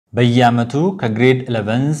በየአመቱ ከግሬድ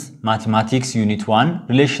 11 ማቴማቲክስ ዩኒት 1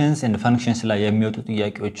 ሪሌሽንስ ኤንድ ፈንክሽንስ ላይ የሚወጡ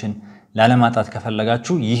ጥያቄዎችን ላለማጣት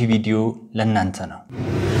ከፈለጋችሁ ይህ ቪዲዮ ለእናንተ ነው።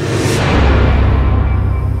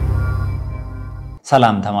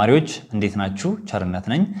 ሰላም ተማሪዎች እንዴት ናችሁ? ቸርነት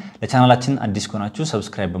ነኝ። ለቻናላችን አዲስ ከሆናችሁ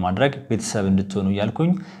ሰብስክራይብ በማድረግ ቤተሰብ እንድትሆኑ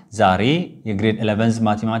ያልኩኝ ዛሬ የግሬድ 11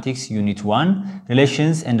 ማቴማቲክስ ዩኒት 1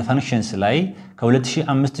 ሪሌሽንስ ኤንድ ፈንክሽንስ ላይ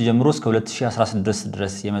ከ2005 ጀምሮ እስከ 2016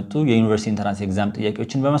 ድረስ የመጡ የዩኒቨርሲቲ ኢንትራንስ ኤግዛም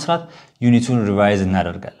ጥያቄዎችን በመስራት ዩኒቱን ሪቫይዝ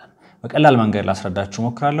እናደርጋለን። በቀላል መንገድ ላስረዳችሁ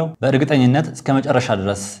ሞክራለሁ። በእርግጠኝነት እስከ መጨረሻ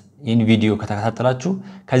ድረስ ይህን ቪዲዮ ከተከታተላችሁ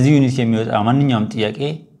ከዚህ ዩኒት የሚወጣ ማንኛውም ጥያቄ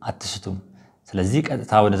አትስቱም። ስለዚህ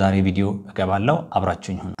ቀጥታ ወደ ዛሬ ቪዲዮ እገባለሁ።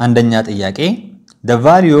 አብራችሁኝ ሁኑ። አንደኛ ጥያቄ the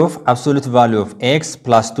value of absolute value of x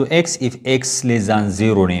plus 2x if x less than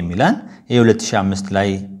 0 ነው የሚለን የ2005 ላይ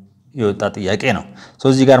የወጣ ጥያቄ ነው።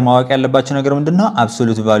 እዚህ ጋር ማወቅ ያለባችሁ ነገር ምንድነው?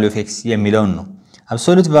 absolute value of x የሚለው ነው።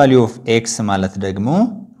 absolute value of x ማለት ደግሞ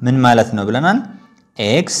ምን ማለት ነው ብለናል?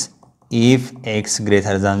 x if x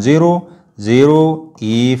greater than 0 0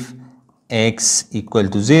 if x equal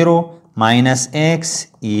to 0 minus x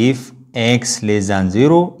if x less than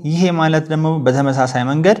 0 ይሄ ማለት ደግሞ በተመሳሳይ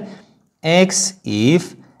መንገድ x if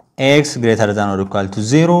x greater than or equal to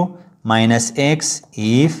 0 minus x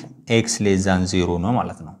if x less than 0 ነው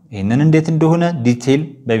ማለት ነው። ይሄንን እንዴት እንደሆነ ዲቴል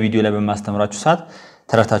በቪዲዮ ላይ በማስተምራችሁ ሰዓት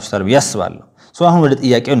ተረታችሁታል ብዬ አስባለሁ። አሁን ወደ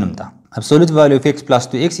ጥያቄው እንምጣ። absolute value of x plus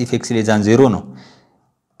 2x if x less than 0 ነው።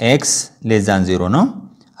 x less than 0 ነው።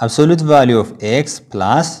 absolute value of x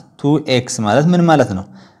plus 2x ማለት ምን ማለት ነው?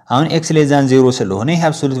 አሁን x less than 0 ስለሆነ ይሄ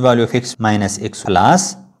absolute value of x minus x plus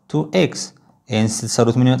 2x ይሄን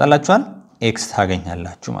ስትሰሩት ምን ይመጣላችኋል? x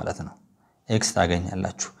ታገኛላችሁ ማለት ነው። x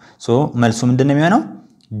ታገኛላችሁ። መልሱ ምንድነው የሚሆነው?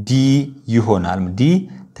 d ይሆናል። d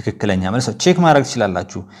ትክክለኛ መልስ ቼክ ማድረግ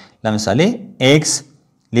ትችላላችሁ። ለምሳሌ x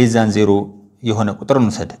less than 0 የሆነ ቁጥር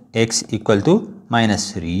እንውሰድ። x equal to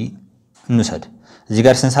 -3 እንውሰድ። እዚህ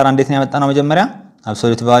ጋር ስንሰራ እንዴት ነው ያመጣነው? መጀመሪያ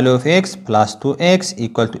absolute value of x plus 2x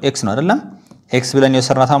equal to x ነው አይደለም? x ብለን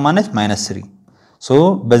የሰራታው ማለት -3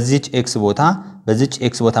 በዚህች x ቦታ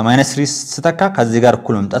 -3 ስተካ ከዚህ ጋር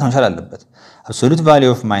እኩል መምጣት መቻል አለበት። absolute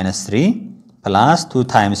value of -3 plus 2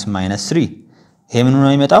 times -3 ይሄ ምን ነው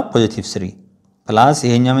የሚመጣው? ፖዚቲቭ 3 plus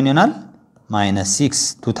ይሄኛው ምን ይሆናል? -6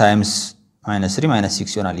 2 times -3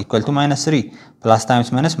 -6 ይሆናል equal to -3 plus times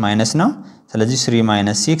minus ነው። ስለዚህ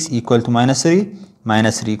 3 6 equal to -3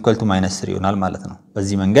 -3 equal to -3 ይሆናል ማለት ነው።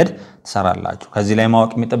 በዚህ መንገድ ተሰራላችሁ። ከዚህ ላይ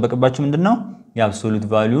ማወቅ የሚጠበቅባችሁ ምንድነው? የአብሶሉት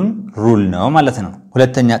ቫልዩን ሩል ነው ማለት ነው።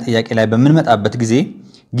 ሁለተኛ ጥያቄ ላይ በመንመጣበት ጊዜ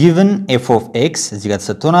given f of x እዚህ ጋር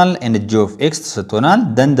ተሰጥቶናል and g of x ተሰጥቶናል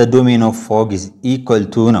then the domain of fog is equal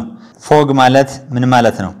to ነው። fog ማለት ምን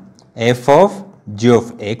ማለት ነው? f of g of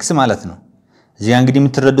x ማለት ነው። እዚህ እንግዲህ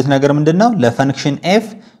የምትረዱት ነገር ምንድነው? ለፈንክሽን f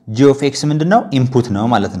g of x ምንድነው? ኢንፑት ነው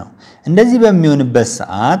ማለት ነው። እንደዚህ በሚሆንበት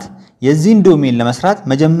ሰዓት የዚህን ዶሜን ለመስራት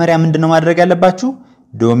መጀመሪያ ምንድነው ማድረግ ያለባችሁ?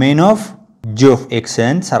 ዶሜን ኦፍ g of x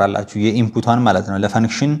ን ሰራላችሁ የኢንፑቷን ማለት ነው።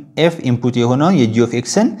 ለፈንክሽን f ኢንፑት የሆነው የg of x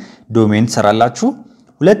ን ዶሜን ሰራላችሁ።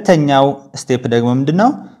 ሁለተኛው ስቴፕ ደግሞ ምንድነው?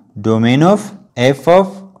 ዶሜን ኦፍ f of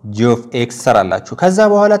g of x ሰራላችሁ። ከዛ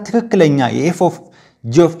በኋላ ትክክለኛ የf of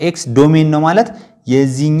g of x ዶሜን ነው ማለት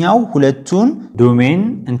የዚህኛው ሁለቱን ዶሜን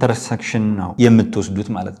ኢንተርሴክሽን ነው የምትወስዱት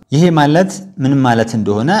ማለት ነው። ይሄ ማለት ምን ማለት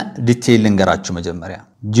እንደሆነ ዲቴይል ልንገራችሁ። መጀመሪያ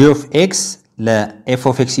g of x ለf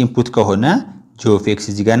of x ኢንፑት ከሆነ g of x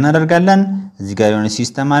እዚህ ጋር እናደርጋለን። እዚህ ጋር የሆነ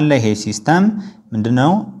ሲስተም አለ። ይሄ ሲስተም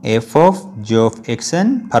ምንድነው? f of g of x ን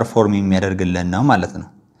ፐርፎርም የሚያደርግልን ነው ማለት ነው።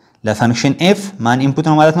 ለፈንክሽን f ማን ኢንፑት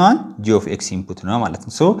ነው ማለት ነው? g of x ኢንፑት ነው ማለት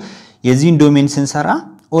ነው። የዚህን ዶሜን ስንሰራ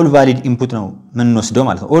ኦል ቫሊድ ኢንፑት ነው የምንወስደው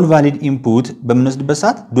ማለት ነው። ኦል ቫሊድ ኢንፑት በምንወስድበት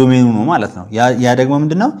ሰዓት ዶሜኑ ነው ማለት ነው። ያ ደግሞ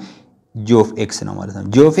ምንድነው? g of x ነው ማለት ነው።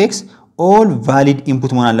 g of x ኦል ቫሊድ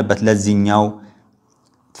ኢንፑት መሆን አለበት ለዚህኛው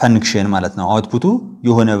ፈንክሽን ማለት ነው። አውትፑቱ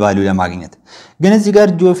የሆነ ቫልዩ ለማግኘት ግን እዚህ ጋር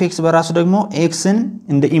g of x በራሱ ደግሞ x ን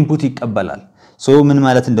እንደ ኢንፑት ይቀበላል። ምን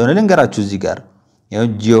ማለት እንደሆነ ልንገራችሁ። እዚህ ጋር ያው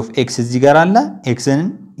g of x እዚህ ጋር አለ x ን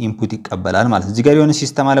ኢንፑት ይቀበላል ማለት ነው። እዚህ ጋር የሆነ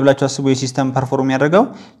ሲስተም አለ ብላችሁ አስቡ። የሲስተም ፐርፎርም ያደርገው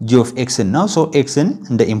g of x ነው። x ን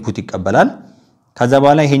እንደ ኢንፑት ይቀበላል። ከዛ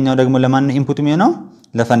በኋላ ይሄኛው ደግሞ ለማን ነው ኢንፑት የሚሆነው?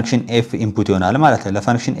 ለፈንክሽን f ኢንፑት ይሆናል ማለት ነው።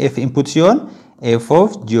 ለፈንክሽን f ኢንፑት ሲሆን f of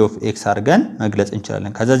g of x አድርገን መግለጽ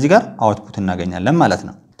እንችላለን። ከዛ እዚህ ጋር አውትፑት እናገኛለን ማለት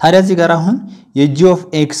ነው። ታዲያ እዚህ ጋር አሁን የg of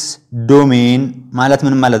x ዶሜን ማለት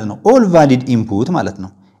ምን ማለት ነው? ኦል ቫሊድ ኢንፑት ማለት ነው።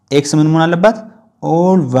 x ምን መሆን አለባት?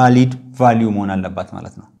 ኦል ቫሊድ ቫልዩ መሆን አለባት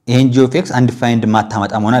ማለት ነው። ይሄን g of x undefined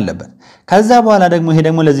ማታመጣ መሆን አለበት። ከዛ በኋላ ደግሞ ይሄ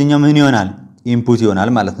ደግሞ ለዚህኛው ምን ይሆናል? ኢንፑት ይሆናል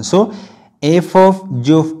ማለት ነው። f of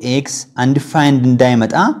g of x undefined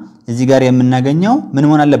እንዳይመጣ እዚህ ጋር የምናገኘው ምን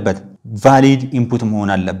መሆን አለበት? ቫሊድ ኢንፑት መሆን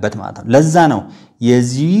አለበት ማለት ነው። ለዛ ነው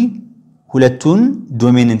የዚህ ሁለቱን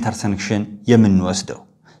ዶሜን ኢንተርሴክሽን የምንወስደው።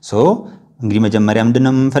 ሶ እንግዲህ መጀመሪያ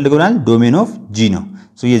ምንድነው የምንፈልገውናል ዶሜን ኦፍ g ነው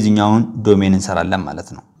ሶ የዚህኛውን ዶሜን እንሰራለን ማለት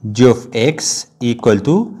ነው g of x equal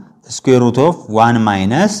to square root of 1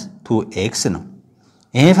 minus 2x ነው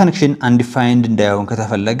ይሄ ፈንክሽን undefined እንዳይሆን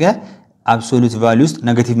ከተፈለገ absolute value ውስጥ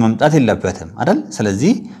ኔጌቲቭ መምጣት የለበትም አይደል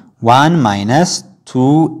ስለዚህ 1 minus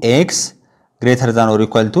 2x greater than or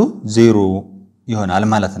equal to 0 ይሆናል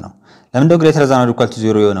ማለት ነው ለምንድነው greater than or equal to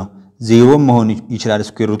 0 የሆነው 0 መሆን ይችላል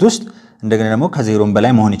ስኩዌር ሩት ውስጥ እንደገና ደግሞ ከ0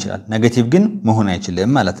 በላይ መሆን ይችላል ኔጌቲቭ ግን መሆን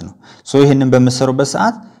አይችልም ማለት ነው ሶ ይሄንን በመሰሩበት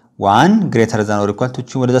ሰዓት 1 greater than or equal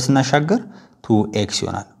to ወደዛ ስናሻገር 2x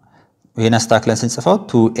ይሆናል ይሄን አስተካክለን ስንጽፈው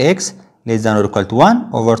 2x less than or equal to 1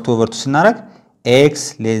 over 2 over 2 ስናደርግ x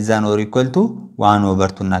less than or equal to 1 over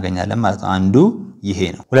 2 እናገኛለን ማለት ነው አንዱ ይሄ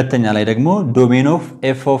ነው ሁለተኛ ላይ ደግሞ ዶሜን ኦፍ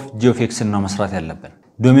f of g of x ነው መስራት ያለብን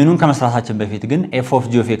ዶሜኑን ከመስራታችን በፊት ግን f of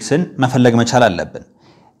g of x ን መፈለግ መቻል አለብን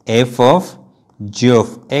f of g of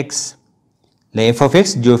x ለf of x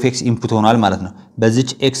g of x ኢንፑት ሆኗል ማለት ነው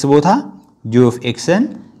በዚች x ቦታ g of x ን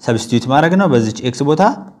ሰብስቲዩት ማድረግ ነው በዚች x ቦታ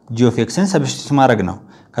g of x ን ሰብስቲዩት ማድረግ ነው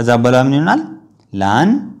ከዛ በኋላ ምን ይሆናል ln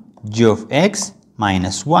g of x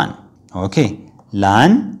minus 1 ኦኬ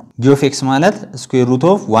ln g of x ማለት square root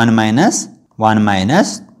of 1 minus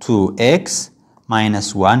 2x minus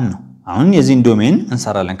 1 ነው አሁን የዚህን ዶሜን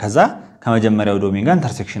እንሰራለን ከዛ ከመጀመሪያው ዶሜን ጋር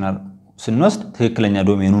ኢንተርሴክሽናል ስንወስድ ትክክለኛ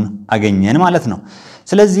ዶሜኑን አገኘን ማለት ነው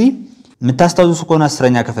ስለዚህ የምታስተውሉ ከሆነ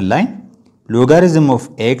 10ኛ ክፍል ላይ logarithm of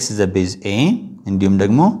x the base a እንዲሁም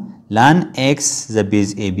ደግሞ ln x the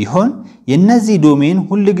base a ቢሆን የነዚህ ዶሜን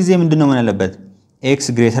ሁሉ ጊዜ ምንድነው መሆን ያለበት x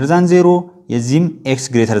greater than 0 የዚህም x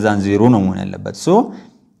greater than 0 ነው መሆን ያለበት ሶ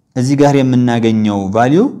እዚህ ጋር የምናገኘው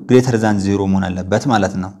ቫልዩ greater than 0 መሆን አለበት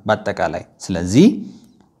ማለት ነው በአጠቃላይ ስለዚህ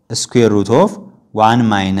square root of 1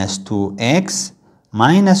 minus 2x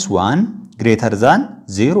minus 1 greater than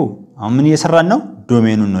 0 አሁን ምን እየሰራን ነው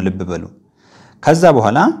ዶሜኑን ነው ልብ በሉ ከዛ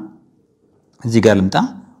በኋላ እዚህ ጋር ልምጣ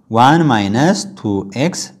 1 minus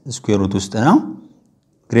 2x square root ውስጥ ነው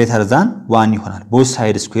greater than 1 ይሆናል both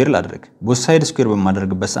side square ላድርግ both side square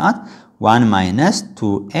በማድረግበት ሰዓት 1 minus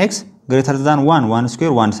 2x greater than 1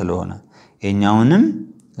 square 1 ስለሆነ የኛውንም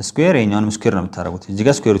ስኩዌር የኛውንም ስኩዌር ነው የምታረጉት እዚህ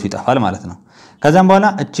ጋር ስኩዌር ሩት ይጣፋል ማለት ነው ከዛም በኋላ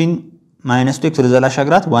እቺን minus 2x ወደ ዘላ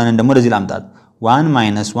ሻግራት 1 ደግሞ ወደዚህ ላምጣት 1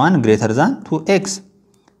 minus 1 greater than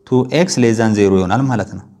 2x less than 0 ይሆናል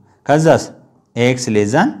ማለት ነው ከዛስ x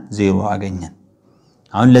less than 0 አገኘን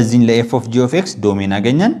አሁን ለዚህን ለf of g of x ዶሜን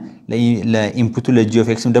አገኘን ለኢንፑቱ ለg of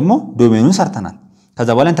x ደግሞ ዶሜኑን ሰርተናል ከዛ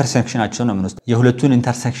በኋላ ኢንተርሴክሽናቸው ነው የምንወስደው የሁለቱን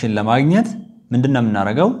ኢንተርሴክሽን ለማግኘት ምንድነው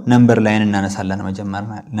የምናደርገው ነምበር ላይን እናነሳለን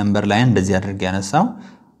መጀመሪያ ነምበር ላይን እንደዚህ አድርጌ ያነሳው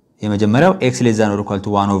የመጀመሪያው x less than or equal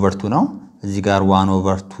to 1 over 2 ነው እዚህ ጋር 1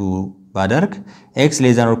 over 2 ባደርግ x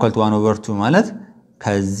less than or equal to 1 over 2 ማለት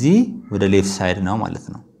ከዚህ ወደ ሌፍት ሳይድ ነው ማለት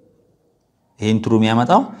ነው ይሄን ትሩ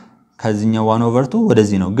የሚያመጣው ከዚህኛው 1 over 2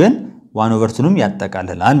 ወደዚህ ነው ግን 1 over 2ንም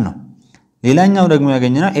ያጠቃልላል ነው ሌላኛው ደግሞ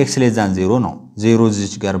ያገኘነው x less than 0 ነው 0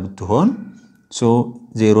 እዚህ ጋር ብትሆን ሶ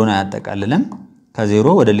 0 ነው ያጠቃልለም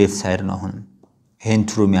ከ0 ወደ ሌፍት ሳይድ ነው አሁን ይሄን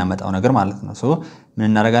ትሩ የሚያመጣው ነገር ማለት ነው ሶ ምን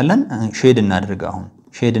እናደርጋለን ሼድ እናድርግ አሁን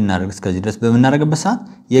ሼድ እናድርግ እስከዚህ ድረስ በመናረግበት ሰዓት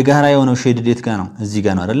የጋራ የሆነው ሼድ ዴት ጋር ነው እዚህ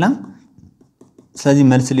ጋር ነው አይደለም ስለዚህ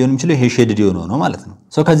መልስ ሊሆን የሚችለው ይሄ ሼድ ዲዮ ነው ማለት ነው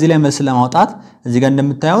ሶ ከዚህ ላይ መልስ ለማውጣት እዚህ ጋር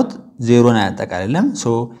እንደምታዩት 0 ነው ያጠቃልለም ሶ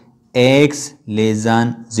x less than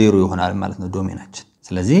 0 ይሆናል ማለት ነው ዶሜናችን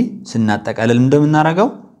ስለዚህ ስናጠቃልል እንደምናረጋው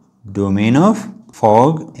domain of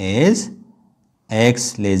fog is x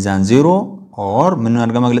less than 0 or ምን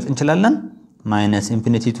አድርገን መግለጽ እንችላለን minus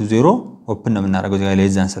infinity to 0 open ነው የምናረጋው እዚህ ጋር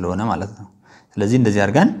less than ስለሆነ ማለት ነው ስለዚህ እንደዚህ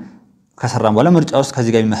አድርገን ከሰራን በኋላ ምርጫ ውስጥ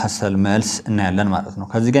ከዚህ ጋር የሚመሳሰል መልስ እናያለን ማለት ነው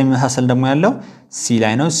ከዚህ ጋር የሚመሳሰል ደግሞ ያለው c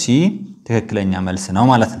ላይ ነው c ትክክለኛ መልስ ነው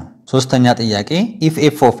ማለት ነው ሶስተኛ ጥያቄ if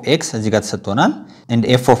f of x እዚህ ጋር ተሰጥቶናል and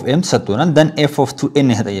f of m ተሰጥቶናል then f of 2n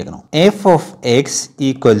የተጠየቅነው f of x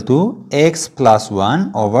equal to x plus 1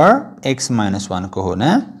 over x minus 1 ከሆነ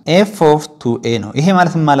f of 2a ነው ይሄ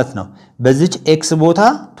ማለት ነው በዚች x ቦታ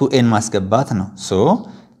 2n ማስገባት ነው so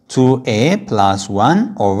 2a plus 1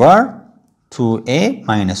 over 2a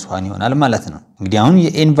minus 1 ይሆናል ማለት ነው እንግዲህ አሁን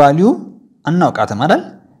የn ቫልዩ አናውቃትም አይደል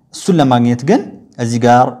እሱን ለማግኘት ግን እዚህ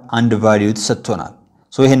ጋር አንድ ቫልዩ ተሰጥቶናል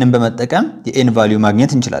ሶ ይሄንን በመጠቀም የn ቫልዩ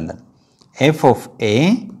ማግኘት እንችላለን f of a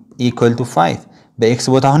equal to 5 በx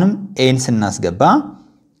ቦታ አሁንም n ስናስገባ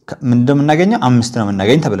ምን እንደምናገኘው 5 ነው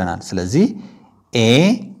የምናገኝ ተብለናል ስለዚህ a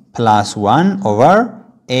plus 1 over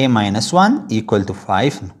a minus 1 equal to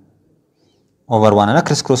 5 ነው over 1 እና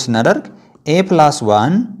ክሪስ ክሮስ እናደርግ a plus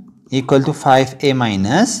 1 equal to 5a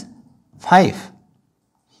minus 5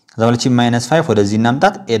 ዛውልቺ minus 5 ወደዚህ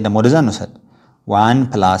እናምጣት a ደግሞ ወደዛ እንውሰድ 1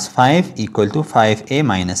 plus 5 equal to 5a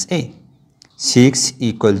minus a 6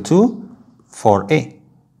 equal to 4a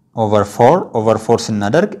over 4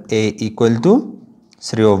 ስናደርግ a equal to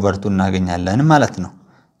 3 over 2 እናገኛለን ማለት ነው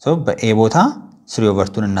so በa ቦታ 3 over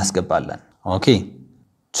 2 እናስገባለን okay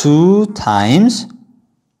 2 times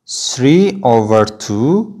 3 over 2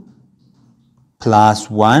 plus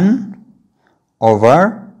 1 over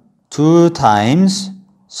 2 times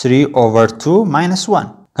 3 over 2 minus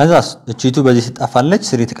 1 ከዛስ እቺ 2 በዚህ ትጣፋለች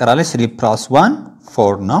 3 ትቀራለች 3 plus 1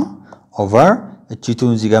 4 ነው over እቺ 2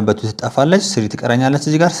 እዚህ ጋር በ2 ትጣፋለች 3 ትቀራኛለች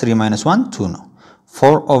እዚህ ጋር 3 minus 1 2 ነው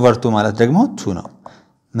 4 over 2 ማለት ደግሞ 2 ነው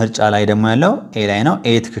ምርጫ ላይ ደግሞ ያለው a ላይ ነው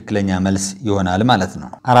a ትክክለኛ መልስ ይሆናል ማለት ነው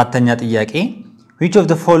አራተኛ ጥያቄ which of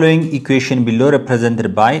the following equation below represented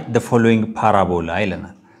by the following parabola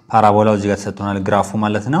ይለናል ፓራቦላው እዚህ ጋር ተሰጥቶናል ግራፉ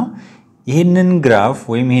ማለት ነው ይሄንን ግራፍ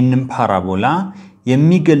ወይም ይሄንን ፓራቦላ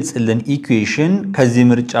የሚገልጽልን ኢኩዌሽን ከዚህ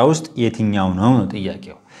ምርጫ ውስጥ የትኛው ነው ነው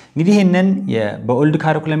ጥያቄው እንግዲህ ይሄንን በኦልድ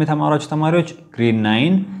ካሪኩለም የተማራችሁ ተማሪዎች ግሬድ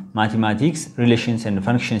 9 ማቴማቲክስ ሪሌሽንስ ኤንድ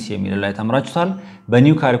ፈንክሽንስ የሚለው ላይ ተማራችኋል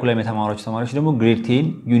በኒው ካሪኩለም የተማራችሁ ተማሪዎች ደግሞ ግሬድ 10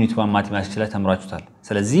 ዩኒት 1 ማቴማቲክስ ላይ ተማራችኋል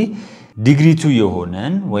ስለዚህ ዲግሪ 2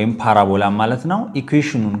 የሆነን ወይም ፓራቦላ ማለት ነው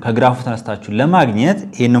ኢኩዌሽኑን ከግራፉ ተነስታችሁ ለማግኘት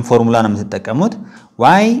ይሄንን ፎርሙላ ነው የምትጠቀሙት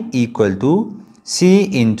y = c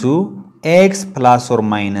into x plus or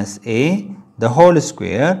minus a the whole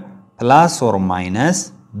square plus or minus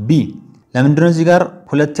b ለምንድነው እዚህ ጋር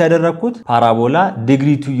ሁለት ያደረኩት ፓራቦላ ዲግሪ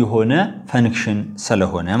 2 የሆነ ፈንክሽን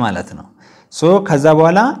ስለሆነ ማለት ነው ሶ ከዛ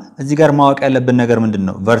በኋላ እዚህ ጋር ማወቅ ያለብን ነገር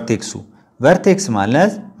ምንድነው ቨርቴክስ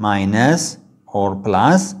ማለት minus or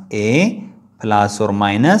plus a plus or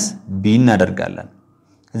minus b እናደርጋለን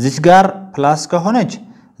እዚህ ጋር ፕላስ ከሆነች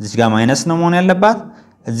እዚህ ጋር ማይነስ ነው መሆን ያለባት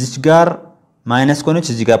እዚህ ጋር ማይነስ ከሆነች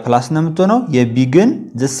እዚህ ጋር ፕላስ ነው የምትሆነው የb ግን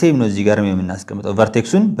the same ነው እዚህ ጋር የምናስቀምጠው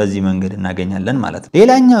ቨርቴክሱን በዚህ መንገድ እናገኛለን ማለት ነው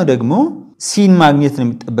ሌላኛው ደግሞ ሲን ማግኘት ነው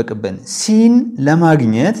የሚጠበቅብን ሲን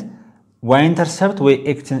ለማግኘት y ኢንተርሰፕት ወይ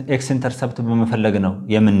x ኢንተርሰፕት በመፈለግ ነው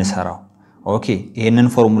የምንሰራው ኦኬ ይሄንን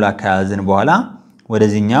ፎርሙላ ከያዝን በኋላ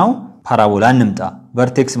ወደዚህኛው ፓራቦላ እንምጣ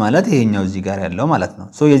ቨርቴክስ ማለት ይሄኛው እዚህ ጋር ያለው ማለት ነው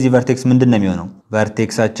ሶ የዚህ ቨርቴክስ ምንድነው የሚሆነው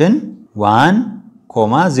ቨርቴክሳችን 1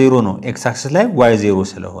 0 ነው x አክሲስ ላይ y 0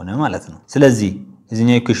 ስለሆነ ማለት ነው ስለዚህ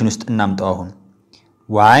እዚህኛው ኢኩዌሽን ውስጥ እናምጣው አሁን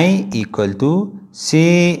y = c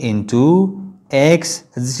into x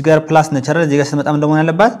እዚህ ጋር ፕላስ ነቻራል እዚህ ጋር ስመጣም ደግሞ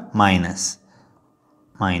ያለባት minus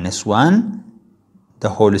 1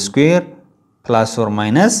 the whole square plus or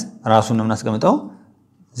minus ራሱን ነው እናስቀምጠው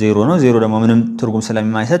 0 ነው 0 ደግሞ ምንም ትርጉም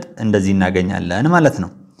ስለማይሰጥ እንደዚህ እናገኛለን ማለት ነው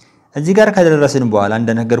እዚህ ጋር ከደረስን በኋላ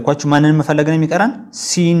እንደነገርኳችሁ ማንንም መፈለግ ነው የሚቀራን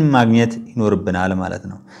ሲን ማግኘት ይኖርብናል ማለት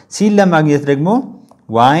ነው ሲን ለማግኘት ደግሞ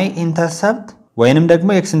y ኢንተርሰፕት ወይንም ደግሞ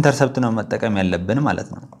x ኢንተርሰፕት ነው መጠቀም ያለብን ማለት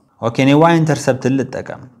ነው ኦኬ እኔ y ኢንተርሰፕት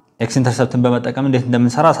ልጠቀም x ኢንተርሰፕትን በመጠቀም እንዴት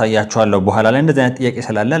እንደምንሰራ አሳያችኋለሁ በኋላ ላይ እንደዚህ አይነት ጥያቄ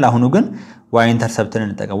ስላለ ለአሁኑ ግን y ኢንተርሰፕትን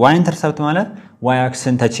እንጠቀም y ኢንተርሰፕት ማለት y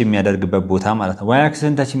አክሲስን ተች የሚያደርግበት ቦታ ማለት ነው y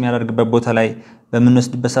አክሲስን ተች የሚያደርግበት ቦታ ላይ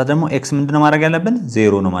በመንወስድበት ሰዓት ደግሞ x ምንድነው ማድረግ ያለብን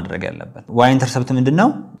 0 ነው ማድረግ ያለብን y ኢንተርሰፕት ምንድነው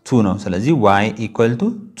 2 ነው ስለዚህ y =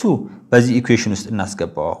 2 በዚህ ኢኩዌሽን ውስጥ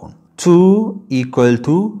እናስገባው አሁን 2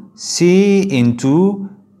 = c into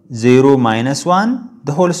 0 - 1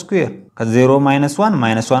 the whole square ከ0 -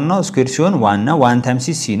 1 ነው ስኩዌር ሲሆን 1 ነው 1 times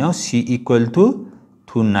c ነው c =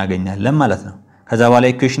 2 እናገኛለን ማለት ነው ከዛ በኋላ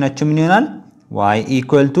ኢኩዌሽናችን ምን ይሆናል y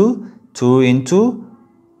 = 2 into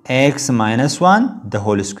x - 1 the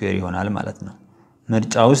whole square ይሆናል ማለት ነው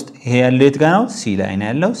ምርጫ ውስጥ ይሄ ያለው የት ጋር ነው c ላይ ነው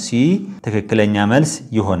ያለው c ትክክለኛ መልስ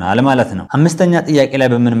ይሆናል ማለት ነው አምስተኛ ጥያቄ ላይ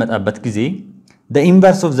በመንመጣበት ጊዜ the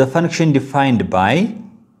inverse of the function defined by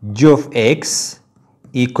g of x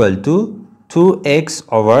 = 2x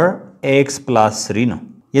over x plus 3 ነው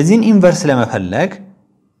የዚህን ኢንቨርስ ለመፈለግ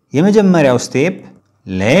የመጀመሪያው ስቴፕ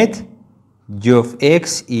let g of x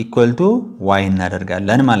 = y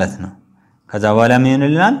እናደርጋለን ማለት ነው ከዛ በኋላ ምን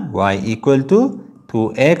ይሆንልናል y =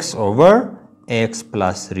 2x over x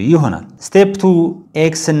plus 3 ይሆናል ስቴፕ 2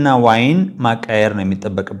 x እና y ን ማቀየር ነው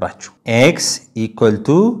የሚጠበቅባችሁ x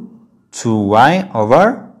 = 2y over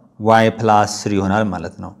y plus 3 ይሆናል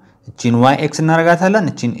ማለት ነው እቺን y x እናደርጋታለን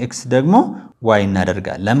እቺን x ደግሞ y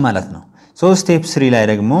እናደርጋለን ማለት ነው ሶ ስቴፕ 3 ላይ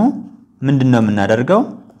ደግሞ ምንድነው የምናደርገው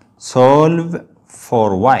solve for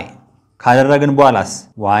y ካደረግን በኋላስ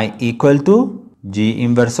y = g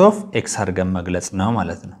inverse of x አድርገን መግለጽ ነው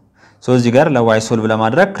ማለት ነው ሶ እዚህ ጋር ለy ሶልቭ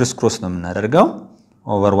ለማድረግ ክሪስ ክሮስ ነው የምናደርገው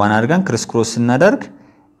ኦቨር 1 አድርገን ክሪስ ክሮስ እናደርግ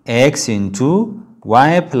x into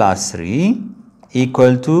y plus 3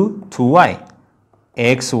 equal to 2y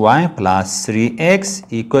xy plus 3x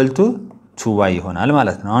equal to 2y ይሆናል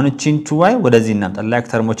ማለት ነው አሁን እቺን 2y ወደዚህ እናምጣ ላይክ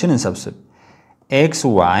ተርሞችን እንሰብስብ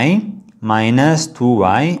xy minus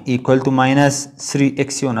 2y equal to minus 3x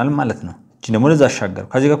ይሆናል ማለት ነው እቺ ደግሞ ለዛ አሻገር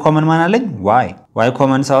ከዚህ ጋር ኮመን ማን አለኝ y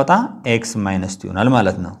ኮመን ሳወጣ x minus 2 ይሆናል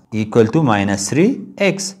ማለት ነው equal to minus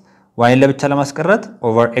 3x y ለብቻ ለማስቀረት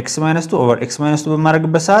over x minus 2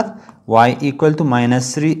 በማድረግበት ሰዓት y equal to minus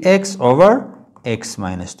 3x over x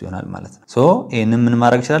minus 2 ይሆናል ማለት ነው ሶ ይሄንን ምን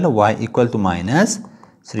ማድረግ ይችላል y equal to minus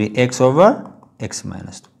 3x over x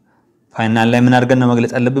minus 2 ፋይናል ላይ ምን አድርገን ነው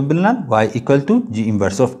መግለጽ ያለብን ብለናል y equal to g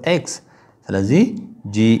inverse of x ስለዚህ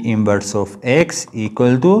g inverse of x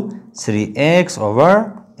equal to 3x over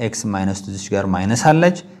x minus 2 እዚህ ጋር ማይነስ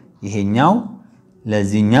አለች ይሄኛው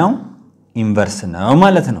ለዚህኛው ኢንቨርስ ነው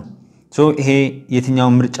ማለት ነው ሶ ይሄ የትኛው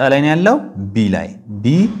ምርጫ ላይ ነው ያለው b ላይ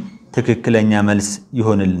b ትክክለኛ መልስ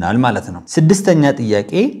ይሆንልናል ማለት ነው ስድስተኛ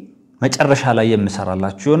ጥያቄ መጨረሻ ላይ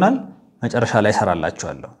የምሰራላችሁ ይሆናል መጨረሻ ላይ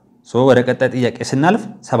ሰራላችኋለሁ ሶ ወደ ቀጣይ ጥያቄ ስናልፍ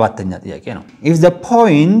ሰባተኛ ጥያቄ ነው if the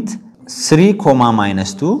point 3,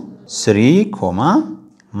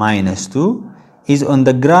 minus 2 is on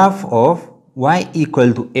the graph of y equal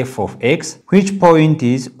to f of x which point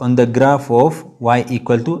is on the graph of y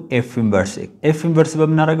equal to f inverse x f inverse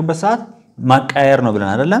በመናረግበት ሰዓት ማቃየር ነው ብለን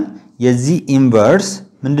አይደለም የዚህ ኢንቨርስ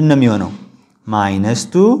ምንድነው የሚሆነው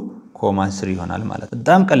 -2, 3 ይሆናል ማለት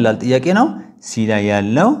በጣም ቀላል ጥያቄ ነው ሲ ላይ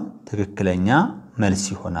ያለው ትክክለኛ መልስ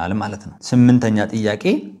ይሆናል ማለት ነው ስምንተኛ ጥያቄ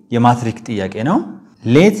የማትሪክ ጥያቄ ነው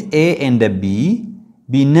let a and b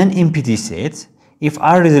be non-empty sets if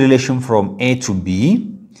r is a relation from a to b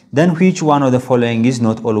then which one of the following is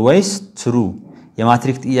not always true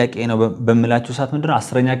የማትሪክ ጥያቄ ነው በመላችሁ ሰዓት ምንድነው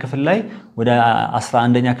 10ኛ ክፍል ላይ ወደ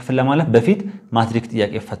 11ኛ ክፍል ለማለፍ በፊት ማትሪክ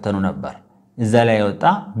ጥያቄ ፈተኑ ነበር እዛ ላይ ወጣ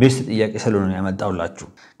ቤስት ጥያቄ ስለሆነ ያመጣውላችሁ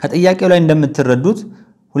ከጥያቄው ላይ እንደምትረዱት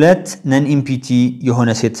ሁለት ነን ኢምፒቲ የሆነ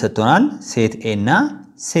ሴት ሰጥቶናል ሴት a እና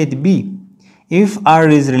ሴት b if r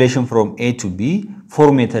is relation from a to b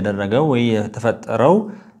ፎርም የተደረገው ወይ የተፈጠረው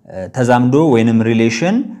ተዛምዶ ወይንም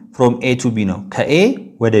ሪሌሽን from a to b ነው ከa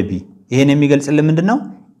ወደ b ይሄን የሚገልጽልን ምንድነው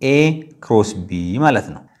a cross b ማለት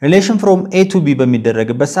ነው ሪሌሽን from a to b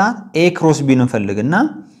በሚደረግበት ሰዓት a cross b ነው ፈልግና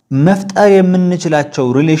መፍጠር የምንችላቸው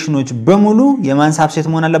ሪሌሽኖች በሙሉ የማን ሳብሴት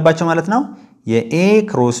መሆን አለባቸው ማለት ነው የa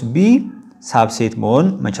cross b ሳብሴት መሆን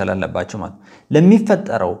መቻል አለባቸው ማለት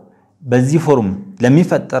ለሚፈጠረው በዚህ ፎርም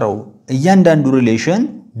ለሚፈጠረው እያንዳንዱ ሪሌሽን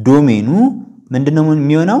ዶሜኑ ምንድነው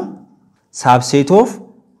የሚሆነው ሳብሴት ኦፍ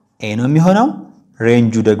a ነው የሚሆነው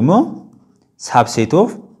ሬንጁ ደግሞ ሳብሴት ኦፍ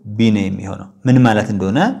b ነው የሚሆነው ምን ማለት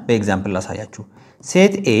እንደሆነ በኤግዛምፕል ላሳያችሁ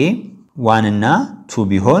ሴት a 1 እና 2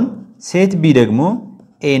 ቢሆን ሴት b ደግሞ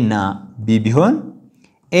a እና b ቢሆን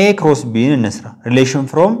a cross b እንስራ ሪሌሽን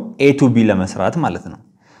from a to b ለመስራት ማለት ነው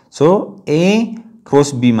ሶ a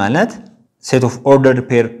cross b ማለት ሴት ኦፍ ኦርደርድ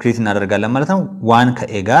ፔር ክሬት እናደርጋለን ማለት ነው 1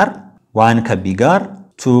 ከa ጋር 1 ከb ጋር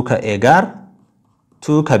 2 ከa ጋር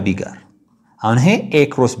 2 ከb ጋር አሁን ይሄ a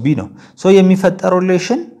cross b ነው ሶ የሚፈጠረው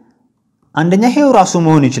ሪሌሽን አንደኛ ይሄው ራሱ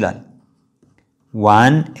መሆን ይችላል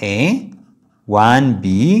 1a 1b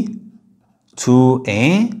 2a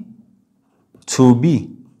 2b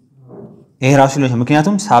ይሄ ራሱ ሪሌሽን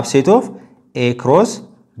ምክንያቱም ሳብሴት ኦፍ a cross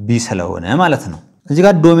b ስለሆነ ማለት ነው እዚህ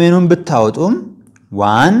ጋር ዶሜኑን ብታወጡም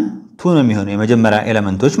 1 2 ነው የሚሆነው የመጀመሪያ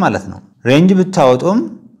ኤሌመንቶች ማለት ነው ሬንጅ ብታወጡም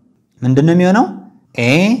ምንድነው የሚሆነው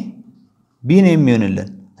a b ነው የሚሆንልን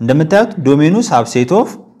እንደምታዩት ዶሜኑ ሳብሴት ኦፍ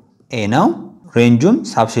a ነው ሬንጁም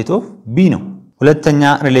ሳብሴት ኦፍ b ነው ሁለተኛ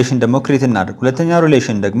ሪሌሽን ደግሞ ክሬት እናድርግ ሁለተኛ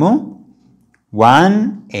ሪሌሽን ደግሞ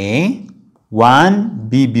 1a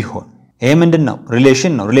 1b ቢሆን ይሄ ምንድነው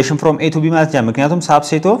ሪሌሽን ነው ሪሌሽን from a to b ማለት ነው ምክንያቱም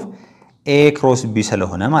ሳብሴት ኦፍ a cross b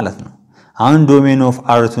ስለሆነ ማለት ነው አሁን ዶሜኑ ኦፍ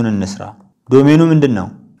r2 እንስራ ዶሜኑ ምንድነው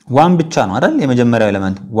 1 ብቻ ነው አይደል የመጀመሪያው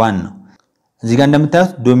ኤሌመንት 1 ነው እዚህ ጋር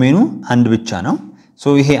እንደምታዩት ዶሜኑ አንድ ብቻ ነው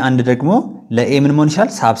ሶ ይሄ አንድ ደግሞ ለa ምን መሆን ይችላል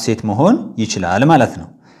ሳብሴት መሆን ይችላል ማለት ነው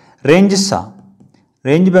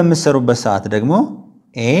ሬንጅ በመሰሩበት ሰዓት ደግሞ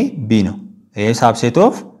a b ነው ይሄ ሳብሴት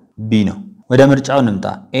ኦፍ b ነው ወደ ምርጫው እንምጣ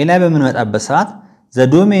a ላይ በመንመጣበት ሰዓት the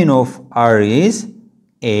domain of r is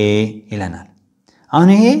a ይለናል አሁን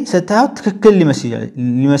ይሄ ስታዩ ትክክል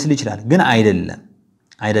ሊመስል ይችላል ግን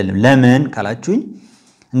አይደለም ለምን ካላችሁኝ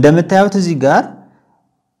እንደምታዩት እዚህ ጋር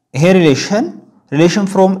ይሄ ሪሌሽን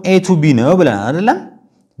from a to b ነው ብለናል አይደለም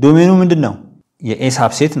ዶሜኑ ምንድነው የa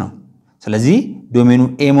ሳብሴት ነው ስለዚህ ዶሜኑ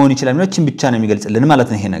a መሆን ይችላል ምንችን ብቻ ነው የሚገልጽልን ማለት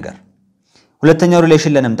ነው ይሄ ነገር ሁለተኛው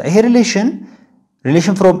ሪሌሽን ለነምጣ ይሄ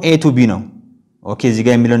ሪሌሽን from a to b ነው ኦኬ እዚህ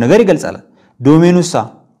ጋር የሚለው ነገር ይገልጻል ዶሜኑሳ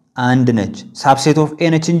አንድ ነች ሳብሴት ኦፍ a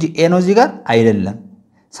ነች እንጂ a ነው እዚህ ጋር አይደለም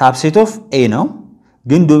ሳብሴት ኦፍ a ነው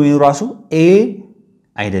ግን ዶሜኑ ራሱ a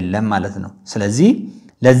አይደለም ማለት ነው ስለዚህ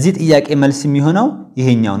ለዚህ ጥያቄ መልስ የሚሆነው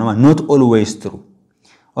ይሄኛው ነው not always true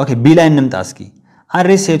ኦኬ b ላይ እንምጣ እስኪ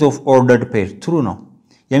array set of ordered pair true ነው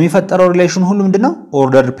የሚፈጠረው ሪሌሽን ሁሉ ምንድነው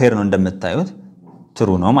ordered pair ነው እንደምታዩት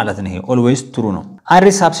true ነው ማለት ነው ይሄ always true ነው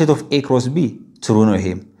array subset of a cross b true ነው ይሄ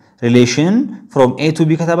ሪሌሽን from a to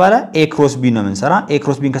b ከተባለ a cross b ነው የምንሰራ a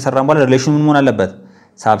cross b ከሰራን በኋላ ሪሌሽኑ ምን መሆን አለበት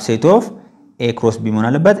subset of a cross b መሆን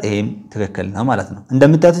አለበት ይሄም ትክክል ነው ማለት ነው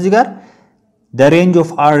እንደምታዩት እዚህ ጋር the range of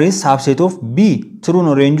r is subset of b true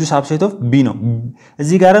ነው range subset of b ነው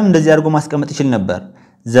እዚህ ጋርም እንደዚህ አድርጎ ማስቀመጥ ይችል ነበር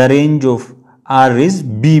the range of r is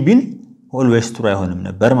b ቢል always true አይሆንም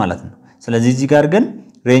ነበር ማለት ነው ስለዚህ እዚህ ጋር ግን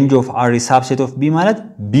range of r is subset of b ማለት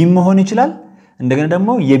b መሆን ይችላል እንደገና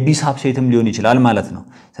ደግሞ የb subsetም ሊሆን ይችላል ማለት ነው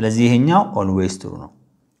ስለዚህ ይሄኛው always true ነው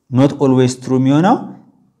not always true የሚሆነው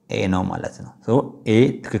a ነው ማለት ነው so a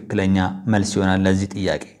ትክክለኛ መልስ ይሆናል ለዚህ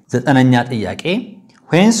ጥያቄ ዘጠነኛ ጥያቄ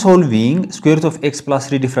when solving square root of x plus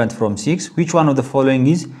 3 different from 6 which one of the following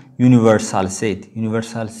is universal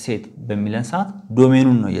set በሚለን ሰዓት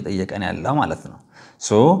ዶሜኑን ነው እየጠየቀን ያለው ማለት ነው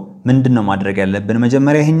so ምንድነው ማድረግ ያለብን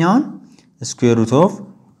መጀመሪያ ይሄኛውን square root of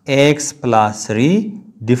x plus 3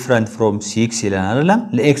 different from 6 ይለናል አይደል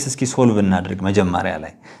ለx እስኪ ሶልቭ እናድርግ መጀመሪያ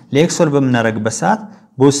ላይ ለx ሶልቭ በመናደርግበት ሰዓት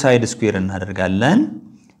both side square እናደርጋለን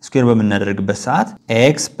square በመናደርግበት ሰዓት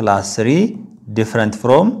x plus 3 different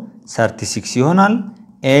from 36 ይሆናል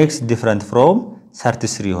x different from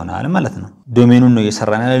 33 ይሆናል ማለት ነው ዶሜኑን ነው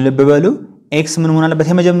እየሰራን ያለ ልብ በሉ x ምን መሆን አለበት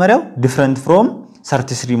የመጀመሪያው different from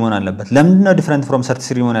 33 መሆን አለበት ለምን ነው different from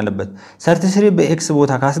 33 መሆን አለበት 33 በx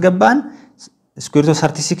ቦታ ካስገባን square root of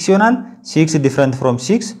 36 ይሆናል 6 different from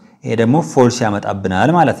 6 ይሄ ደግሞ false ያመጣብናል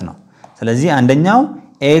ማለት ነው ስለዚህ አንደኛው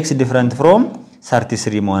x different from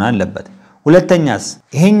 33 መሆን አለበት ሁለተኛስ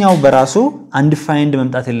ይሄኛው በራሱ undefined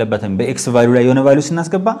መምጣት የለበትም በx ቫልዩ ላይ የሆነ ቫልዩ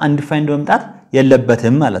ስናስገባ undefined መምጣት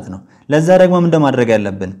የለበትም ማለት ነው ለዛ ደግሞ ምን እንደማድረግ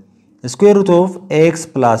ያለብን square root of x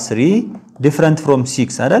plus 3 different from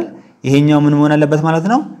 6 አይደል ይሄኛው ምን መሆን አለበት ማለት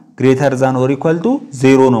ነው greater than or equal to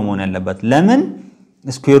 0 ነው መሆን ያለበት ለምን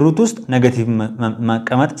square root ውስጥ ኔጌቲቭ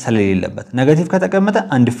መቀመጥ ስለሌለበት ኔጌቲቭ ከተቀመጠ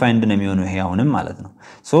undefined ነው የሚሆነው ይሄ አሁንም ማለት ነው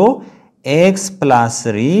so x plus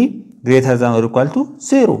 3 greater than or equal to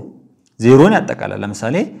 0 0ን ያጠቃልላል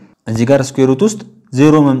ለምሳሌ እዚህ ጋር square root ውስጥ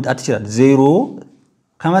 0 መምጣት ይችላል 0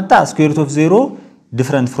 ከመጣ square root of 0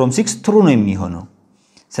 different from 6 true ነው የሚሆነው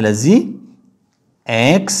ስለዚህ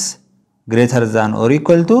x greater than or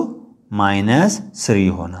equal to -3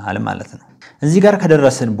 ይሆናል ማለት ነው እዚህ ጋር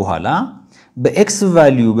ከደረስን በኋላ በx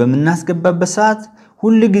ቫልዩ በመናስገባበት ሰዓት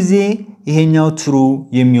ሁሉ ጊዜ ይሄኛው true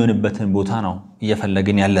የሚሆንበትን ቦታ ነው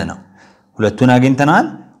እየፈለግን ያለ ነው ሁለቱን አግኝተናል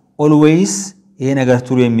always ይሄ ነገር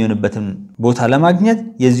true የሚሆንበትን ቦታ ለማግኘት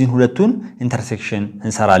የዚህን ሁለቱን ኢንተርሴክሽን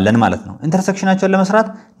እንሰራለን ማለት ነው ኢንተርሴክሽናቸውን ለመስራት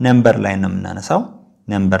ነምበር ላይን ነው የምናነሳው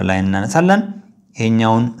ነምበር ላይን እናነሳለን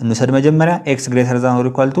ይሄኛውን እንውሰድ መጀመሪያ x greater than or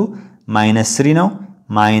equal to -3 ነው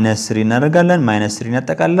 -3 እናደርጋለን -3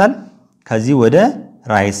 ያጠቃልላል ከዚህ ወደ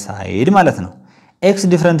right side ማለት ነው x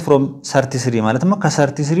different from 33 ማለት ነው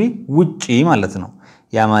ከ33 ውጪ ማለት ነው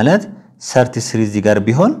ያ ማለት 33 እዚህ ጋር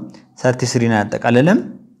ቢሆን 33 ያጠቃልልም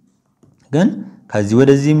ግን ከዚህ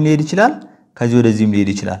ወደዚህም ሊሄድ ይችላል ከዚህ ወደዚህም ሊሄድ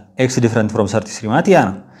ይችላል x different from 33 ማለት ያ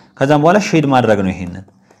ነው ከዛም በኋላ ሼድ ማድረግ ነው ይሄንን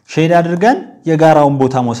ሼድ አድርገን የጋራውን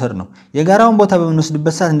ቦታ መውሰድ ነው የጋራውን ቦታ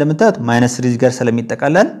በመንወስድበት ሰዓት እንደምታዩት -3 ጋር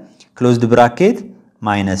ስለሚጠቃለል closed bracket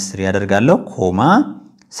 -3 ያደርጋለሁ ኮማ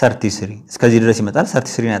 33 እስከዚህ ድረስ ይመጣል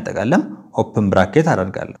 33 ያጠቃልለም open bracket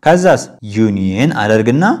አደርጋለሁ ከዛስ ዩኒየን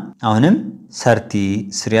አደርግና አሁንም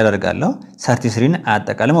 33 ያደርጋለሁ 33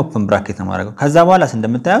 አጠቃልለም open bracket ነው ማድረግ ከዛ በኋላስ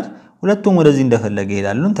እንደምታዩት ሁለቱም ወደዚህ እንደፈለገ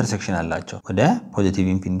ይሄዳሉ ኢንተርሴክሽን አላቸው ወደ ፖዚቲቭ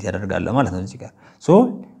ኢንፊኒቲ ያደርጋለሁ ማለት ነው እዚህ ጋር ሶ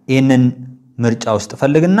ይሄንን ምርጫ ውስጥ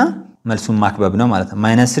ፈልግና መልሱን ማክበብ ነው ማለት ነው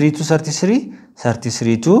 -3 to 33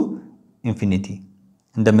 33 to infinity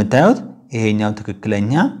እንደምታዩት ይሄኛው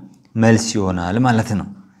ትክክለኛ መልስ ይሆናል ማለት ነው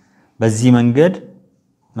በዚህ መንገድ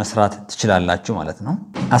መስራት ትችላላችሁ ማለት ነው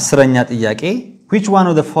አስረኛ ጥያቄ which one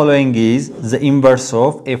of the following is the inverse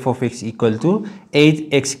of f of x equal to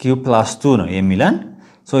 8x³ + 2 ነው የሚለን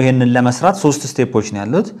ሶ ይሄንን ለመስራት ሶስት ስቴፖች ነው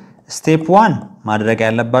ያሉት ስቴፕ 1 ማድረግ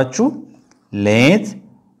ያለባችሁ let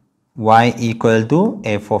y equal to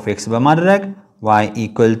f of x በማድረግ y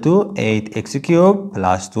equal to 8x³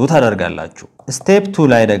 + 2 ታደርጋላችሁ ስቴፕ 2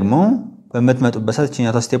 ላይ ደግሞ በመጥመጡበት ሰዓት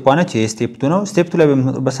እቺኛው ስቴፕ 1 ነች ይሄ ስቴፕ 2 ነው ስቴፕ 2 ላይ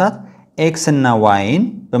በመጥመጡበት ሰዓት x እና y ን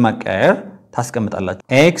በመቀየር ታስቀምጣላችሁ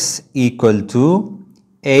x equal to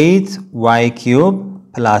 8y³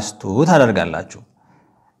 + 2 ታደርጋላችሁ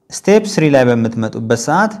ስቴፕ 3 ላይ በመጥመጡበት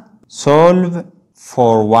ሰዓት solve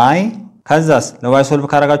for y ከዛስ ለy solve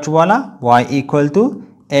ካደረጋችሁ በኋላ y equal to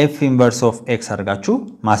f inverse of x አድርጋችሁ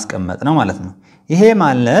ማስቀመጥ ነው ማለት ነው ይሄ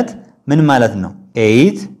ማለት ምን ማለት ነው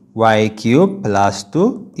 8y³ + 2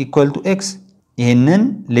 equal to x ይሄንን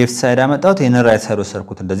ሌፍት ሳይድ አመጣሁት ይሄንን ራይት ሳይድ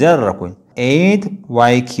ወሰድኩት እንደዚህ አደረኩኝ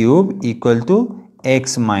 8y³ equal to x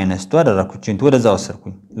minus 2 አደረኩኝ እንት ወደዛ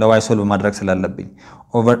ወሰድኩኝ ለy ሶልቭ ማድረግ ስላለብኝ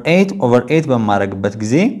over 8 በማድረግበት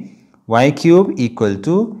ጊዜ y³ equal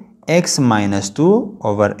to x minus 2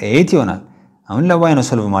 over 8 ይሆናል አሁን ለy ነው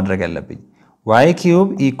ሶልቭ ማድረግ ያለብኝ y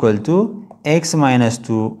cube equal to x minus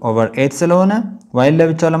 2 over 8 ስለሆነ y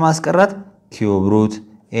ለብቻው ለማስቀረት cube root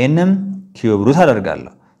ኤንም cube root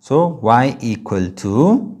አደርጋለሁ so y equal to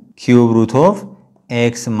cube root of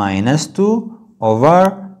x minus 2 over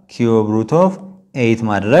cube root of 8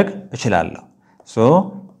 ማድረግ እችላለሁ so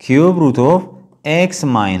cube root of x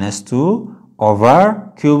minus 2 over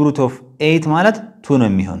cube root of 8 ማለት 2 ነው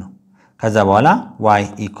የሚሆነው ከዛ በኋላ y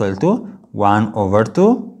equal to 1 over 2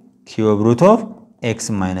 cube root of x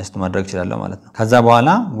minus 2 ማድረግ እችላለሁ ማለት ነው ከዛ በኋላ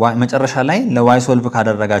y መጨረሻ ላይ ለy ሶልቭ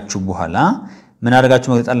ካደረጋችሁ በኋላ ምን አድርጋችሁ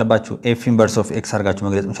መግለጽ አለባችሁ f inverse of x አድርጋችሁ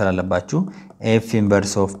መግለጽ መቻል አለባችሁ f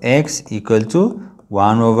inverse of x equal to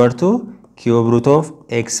 1 over 2 cube root of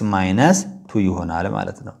x minus 2 ይሆናል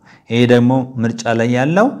ማለት ነው ይሄ ደግሞ ምርጫ ላይ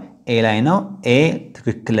ያለው a ላይ ነው a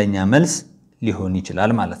ትክክለኛ መልስ ሊሆን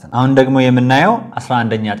ይችላል ማለት ነው አሁን ደግሞ የምናየው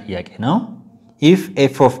 11ኛ ጥያቄ ነው if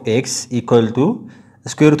f of x equal to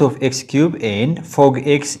square root of x cube and fog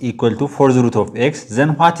x equal to fourth root of x then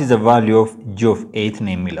what is the value of g of 8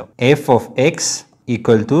 ነው የሚለው f of x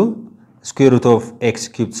equal to square root of x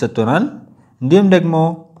cube ሰጥቶናል እንዲሁም ደግሞ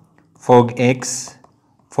fog x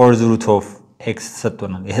fourth root of x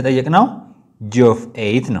ሰጥቶናል ይሄ ጠየቅነው g of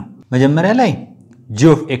 8 ነው መጀመሪያ ላይ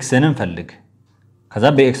g of x ን እንፈልግ ከዛ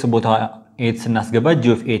በx ቦታ 8 ስናስገባ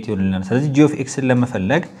g of 8 ይሆንልናል ስለዚህ g of x ን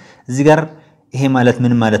ለመፈለግ እዚህ ጋር ይሄ ማለት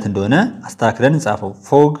ምን ማለት እንደሆነ አስተካክለን እንጻፈው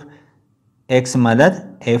fog x ማለት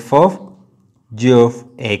f of g of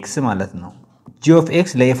x ማለት ነው g of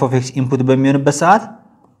x ለf of x ኢንፑት በሚሆንበት ሰዓት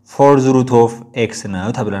fourth root of x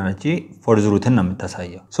ነው ተብለናል እንጂ fourth root ነው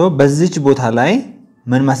የምታሳየው ሶ በዚች ቦታ ላይ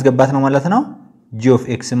ምን ማስገባት ነው ማለት ነው g of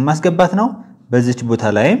x ማስገባት ነው በዚች ቦታ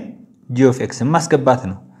ላይ g of x ማስገባት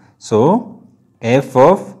ነው ሶ f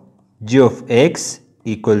of g of x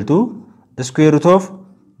equal to square root of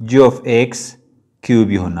g of x cube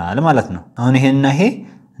ይሆናል ማለት ነው አሁን ይሄንና ይሄ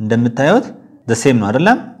እንደምታዩት the same ነው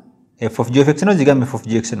አይደለም f of g of x ነው እዚህ ጋር f of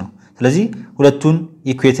g x ነው ስለዚህ ሁለቱን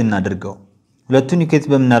ኢኩዌት እናድርገው ሁለቱን ኢኩዌት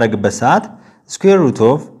በመናረግበት ሰዓት square root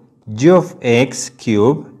of g of x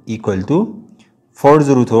cube equal to fourth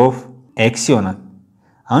root of x ይሆናል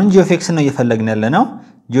አሁን g of x ነው እየፈለግን ያለነው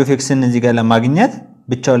g of x ን እዚህ ጋር ለማግኘት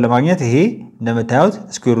ብቻውን ለማግኘት ይሄ እንደምታዩት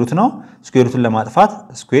square root ነው square root ለማጥፋት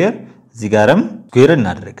square እዚህ ጋርም square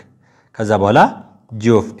እናድርግ ከዛ በኋላ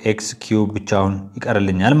g of x cube ብቻውን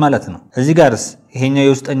ይቀርልኛል ማለት ነው እዚህ ጋርስ ይሄኛው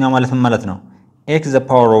የውስጠኛው ማለት ምን ማለት ነው x the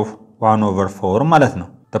power of 1 over 4 ማለት ነው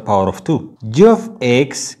the power of 2 g of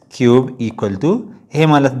x cube equal to ይሄ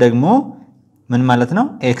ማለት ደግሞ ምን ማለት ነው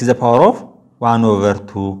x the power of 1 over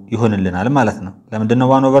 2 ይሆንልናል ማለት ነው ለምንድን ነው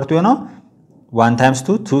 1 over 2 የሆነው 1 times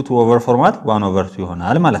 2 2 over 4 ማለት 1 over 2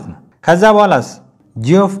 ይሆናል ማለት ነው ከዛ በኋላስ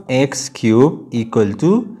g of x cube equal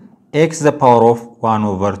to x the power of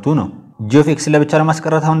 1 over 2 ነው g of x ለብቻ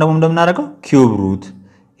ለማስቀረት አሁን ደግሞ እንደምናደርገው cube root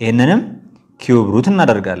ይሄንንም cube root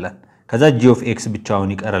እናደርጋለን ከዛ g of x ብቻውን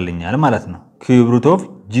ይቀርልኛል ማለት ነው cube root of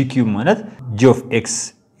g cube ማለት g of x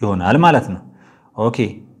ይሆናል ማለት ነው ኦኬ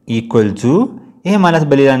equal to ይሄ ማለት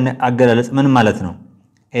በሌላ አገላለጽ ምን ማለት ነው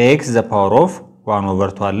x the power of 1 over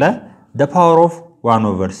 2 አለ the power of 1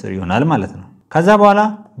 over 3 ይሆናል ማለት ነው ከዛ በኋላ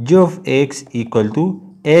g of x equal to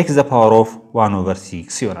x the power of 1 over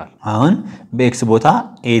 6 ይሆናል አሁን በx ቦታ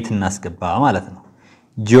 8 እናስገባ ማለት ነው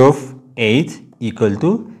g of 8 equal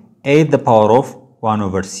to 8 the power of 1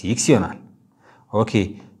 over 6 ይሆናል ኦኬ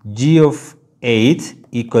g of 8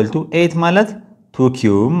 equal to 8 ማለት 2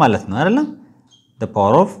 cube ማለት ነው አይደል the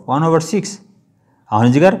power of 1 over 6 አሁን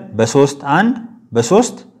እዚህ ጋር በ3 1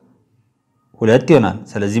 በ3 2 ይሆናል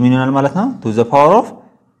ስለዚህ ምን ይሆናል ማለት ነው to the power of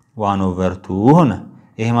 1 over 2 ሆነ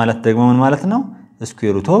ይሄ ማለት ደግሞ ምን ማለት ነው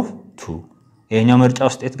square root of 2 ይሄኛው ምርጫ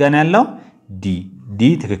ውስጥ የት ጋር ያለው d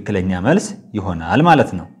ትክክለኛ መልስ ይሆናል ማለት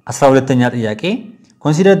ነው 12ኛ ጥያቄ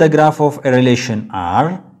consider the graph of a relation r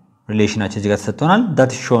ሪሌሽናችን እዚህ ጋር ተሰጥቶናል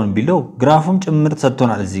that is shown below ግራፉም ጭምር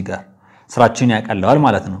ተሰጥቶናል እዚህ ጋር ስራችን ያቀለዋል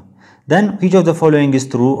ማለት ነው then which of the following is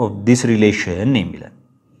true of this relation የሚለን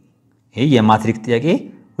ይሄ የማትሪክስ ጥያቄ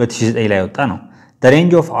 2009 ላይ ወጣ ነው the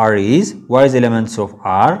range of r is y is elements of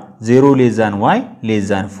r 0 less than y less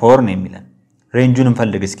than 4 ነው የሚለን ሬንጁን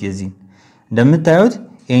እንፈልግ እስኪ እዚህ እንደምታዩት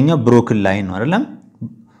ይሄኛው ብሮክን ላይን ነው አይደለም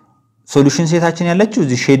ሶሉሽን ሴታችን ያለችው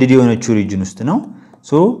እዚህ ሼድድ የሆነችው ሪጅን ውስጥ ነው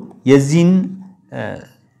ሶ የዚህን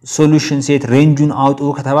ሶሉሽን ሴት ሬንጁን አውጡ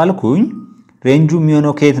ከተባልኩኝ ሬንጁ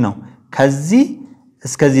የሚሆነው ከየት ነው ከዚህ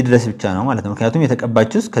እስከዚህ ድረስ ብቻ ነው ማለት ነው ምክንያቱም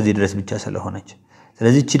የተቀባችው እስከዚህ ድረስ ብቻ ስለሆነች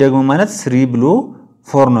ስለዚህ እቺ ደግሞ ማለት 3 ብሎ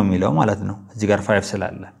 4 ነው የሚለው ማለት ነው እዚህ ጋር 5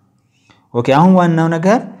 ስላለ ኦኬ አሁን ዋናው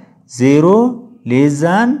ነገር 0 less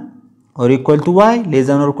than or equal to y less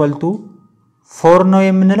than or equal to 4 ነው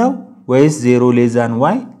የምንለው ወይስ 0 less than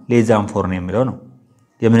y less than 4 ነው የሚለው ነው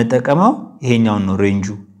የምንጠቀመው ይሄኛውን ነው ሬንጁ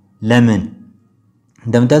ለምን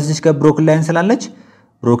እንደምታዩት እዚህ ጋር ብሮክን ላይን ስላለች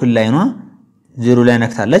ብሮክን ላይኗ 0 ላይ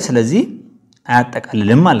ነክታለች ስለዚህ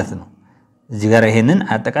አያጠቃልልም ማለት ነው እዚህ ጋር ይሄንን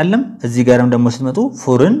አያጠቃልልም እዚህ ጋርም ደግሞ ስትመጡ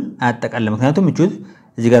 4ን አያጠቃልልም ምክንያቱም እጁት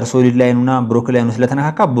እዚህ ጋር ሶሊድ ላይኑና ብሮክን ላይኑ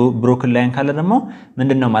ስለተነካካ ብሮክን ላይን ካለ ደግሞ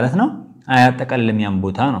ምንድነው ማለት ነው አያጠቃልልም ያን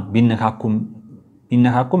ቦታ ነው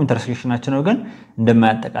ቢነካኩም ኢንተርሴክሽናቸው ነው ግን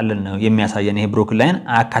እንደማያጠቃልል ነው የሚያሳየን ይሄ ብሮክን ላይን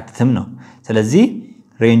አያካትትም ነው ስለዚህ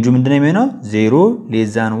ሬንጁ ምንድነው የሚሆነው 0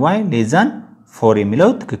 y 4 የሚለው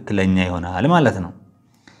ትክክለኛ ይሆናል ማለት ነው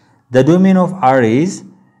The domain of R is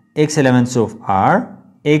x elements of R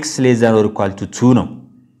x less than or equal to 2 ነው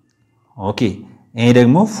ኦኬ ይሄ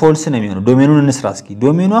ደግሞ ፎልስ ነው የሚሆነው ዶሜኑን እንስራ እስኪ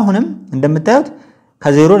ዶሜኑ አሁንም እንደምታዩት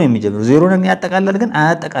ከ0 ነው የሚጀምረው 0 ነው ያጠቃልላል ግን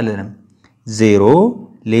አያጠቃልልም 0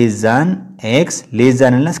 less than x less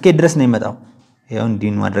than እና እስከ ድረስ ነው የሚመጣው ይሄው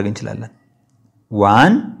እንዲህ ማድረግ እንችላለን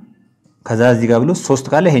 1 ከዛ እዚህ ጋር ብሎ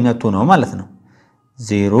 3 ካለ ይሄኛው 2 ነው ማለት ነው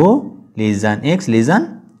 0 less than x less than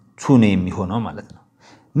 2 ነው የሚሆነው ማለት ነው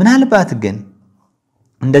ምናልባት ግን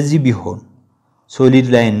እንደዚህ ቢሆን ሶሊድ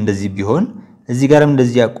ላይን እንደዚህ ቢሆን እዚህ ጋርም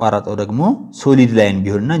እንደዚህ ያቋራጠው ደግሞ ሶሊድ ላይን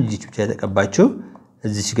ቢሆንና እዚህ ብቻ ተቀባቸው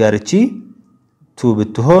እዚህ ጋር እቺ 2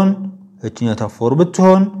 ብትሆን እቺኛው 4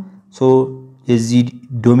 ብትሆን ሶ የዚህ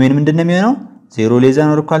ዶሜን ምንድነው የሚሆነው 0 less than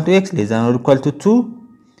or equal to x less than or equal to 2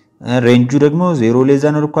 ሬንጁ ደግሞ 0 less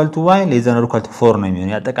than or equal to y less than or equal to 4 ነው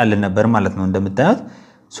የሚሆነው ያጠቃልል ነበር ማለት ነው እንደምታዩት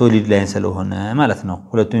ሶሊድ ላይን ስለሆነ ማለት ነው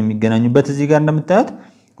ሁለቱም የሚገናኙበት እዚህ ጋር እንደምታዩት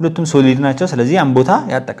ሁለቱም ሶሊድ ናቸው ስለዚህ ያን ቦታ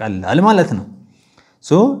ያጠቃልላል ማለት ነው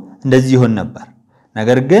ሶ እንደዚህ ይሆን ነበር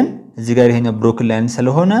ነገር ግን እዚህ ጋር ይሄኛው ብሮክን ላይን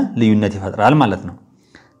ስለሆነ ልዩነት ይፈጥራል ማለት ነው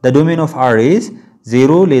the domain of R is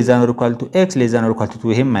 0 less than or equal to x less than or equal to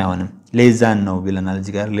 2 ይሄም አይሆንም less than ነው ብለናል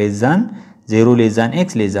እዚህ ጋር less than 0 less than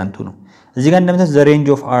x less than 2 ነው እዚህ ጋር እንደምታዩት the range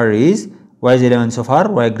of R is y elements of R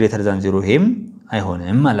y greater than 0 ይሄም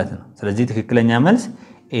አይሆንም ማለት ነው ስለዚህ ትክክለኛ መልስ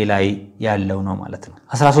ኤ ላይ ያለው ነው ማለት ነው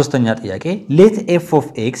 13ኛ ጥያቄ let f of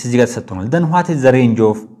x እዚህ ጋር ተሰጥቷል then what is the range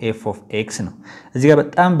of f of x ነው እዚህ ጋር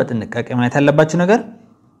በጣም በጥንቃቄ ማየት ያለባችሁ ነገር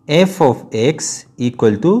f of x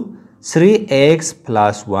equal to 3x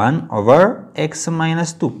plus 1 over x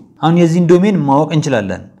minus 2 አሁን የዚህን ዶሜን ማወቅ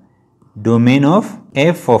እንችላለን domain of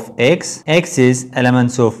f of x is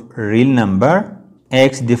elements of real number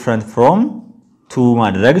x different from 2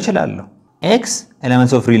 ማድረግ ይችላልው x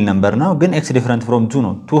elements of real number ነው ግን x different from 2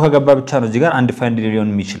 ነው 2 ከገባ ብቻ ነው እዚህ ጋር undefined ሊሆን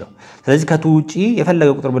የሚችለው ስለዚህ ከ2 ውጪ የፈለገ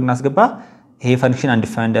ቁጥር ብናስገባ ይሄ ፈንክሽን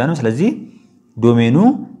undefined ነው ስለዚህ ዶሜኑ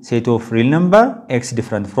set of real number x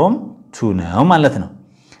different from 2 ነው ማለት ነው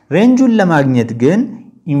ሬንጁን ለማግኘት ግን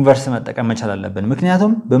ኢንቨርስ መጠቀም መቻል አለብን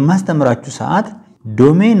ምክንያቱም በማስተምራችሁ ሰዓት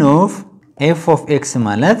domain of f of x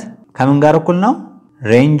ማለት ከምን ጋር እኩል ነው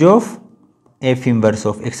range of f inverse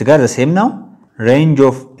of x ጋር the same ነው range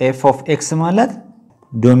of f of x ማለት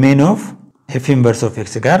domain of f inverse of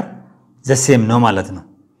x ጋር the same ነው ማለት ነው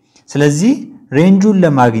ስለዚህ ሬንጁን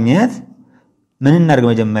ለማግኘት ምን እናድርግ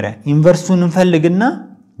መጀመሪያ ኢንቨርሱን እንፈልግና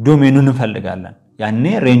ዶሜኑን እንፈልጋለን ያኔ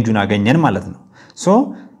ሬንጁን አገኘን ማለት ነው ሶ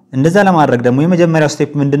እንደዛ ለማድረግ ደግሞ የመጀመሪያው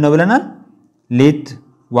ስቴፕ ምንድነው ብለናል let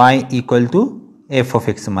y equal to f of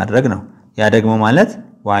x ማድረግ ነው ያ ደግሞ ማለት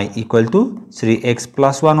y equal to 3x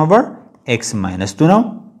plus 1 over x minus 2 ነው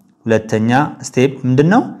ሁለተኛ ስቴፕ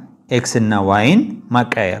ምንድነው x እና y ን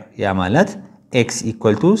ማቀየር ያ ማለት x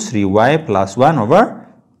equal to 3y plus 1 over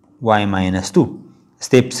y minus 2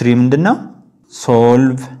 ስቴፕ 3 ምንድነው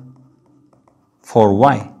solve for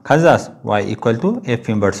y ከዛስ y equal to f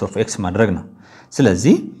inverse of x ማድረግ ነው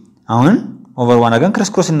ስለዚህ አሁን over 1 አገን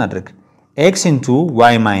ክሮስ እናድርግ x into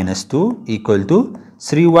y minus 2 equal to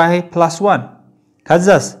 3y plus 1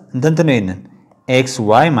 ከዛስ እንትን ነው ይሄንን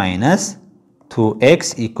xy minus 2x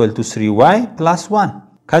equal to 3y plus 1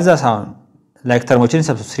 ከዛስ አሁን ላይክ ተርሞችን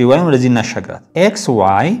ሰብስብ 3y ወደዚህ እናሻግራት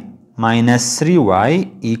xy minus 3y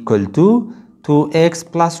equal to 2x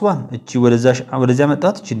plus 1 እቺ ወደዛ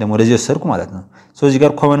መጣት እቺ ደግሞ ወደዚህ ወሰርኩ ማለት ነው ሶ እዚህ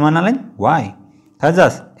ጋር ኮመን ማን አለኝ y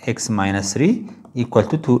ከዛስ x minus 3 equal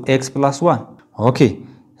to 2x plus 1 ኦኬ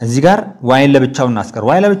እዚህ ጋር y ለብቻው እናስቀር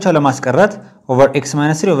y ለብቻው ለማስቀረት over x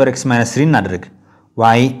minus 3 over x minus 3 እናድርግ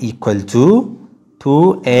y equal to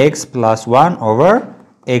 2x plus 1 over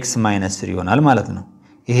x minus 3 ይሆናል ማለት ነው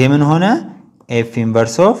ይሄ ምን ሆነ f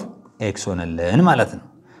inverse of x ሆነልን ማለት ነው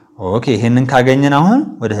ኦኬ ይሄንን ካገኘን አሁን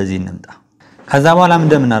ወደዚህ እንምጣ ከዛ በኋላ ምን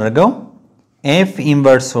እንደምናደርገው f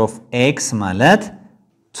inverse of x ማለት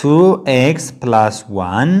 2x plus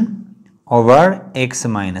 1 over x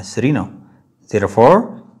minus 3 ነው therefore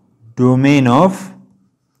domain of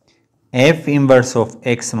f inverse of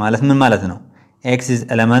x ማለት ምን ማለት ነው x is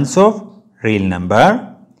elements of real number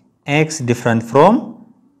x different from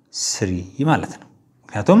 3 ማለት ነው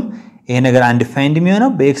ምክንያቱም ይሄ ነገር undefined የሚሆነው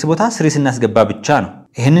በx ቦታ 3 ስናስገባ ብቻ ነው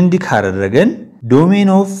ይሄን እንዲ ካደረገን ዶሜን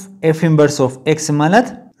ኦፍ f inverse of x ማለት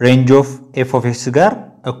range of f of x ጋር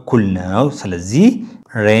እኩል ነው ስለዚህ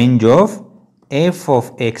range of f of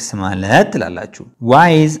x ማለት ትላላችሁ y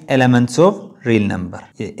is elements of real number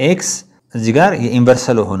x እዚህ ጋር የኢንቨርስ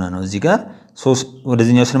ስለሆነ ነው እዚህ ጋር 3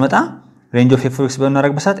 ወደዚህኛው ስንመጣ range of f of x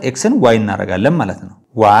በእናረግበት ሰዓት x ን y እናረጋለን ማለት ነው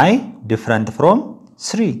y different from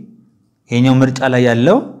 3 ይሄኛው ምርጫ ላይ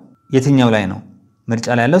ያለው የትኛው ላይ ነው ምርጫ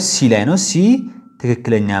ላይ ያለው c ላይ ነው c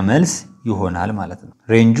ትክክለኛ መልስ ይሆናል ማለት ነው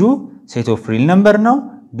ሬንጁ set of real number ነው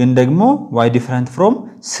ግን ደግሞ y different from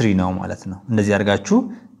 3 ነው ማለት ነው እንደዚህ አድርጋችሁ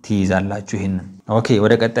ትይዛላችሁ ይሄንን ኦኬ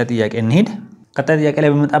ወደ ቀጣይ ጥያቄ እንሄድ ቀጣይ ጥያቄ ላይ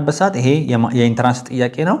በመጣበት ሰዓት ይሄ የኢንትራንስ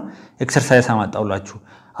ጥያቄ ነው ኤክሰርሳይዝ አማጣውላችሁ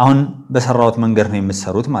አሁን በሰራውት መንገድ ነው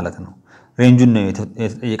የምትሰሩት ማለት ነው ሬንጁን ነው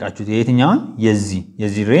የተጠየቃችሁት የትኛውን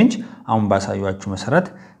የዚህ ሬንጅ አሁን ባሳዩአችሁ መሰረት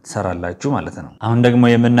ትሰራላችሁ ማለት ነው አሁን ደግሞ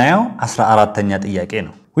የምናየው 14ኛ ጥያቄ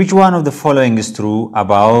ነው which one of the following is true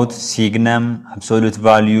about signum absolute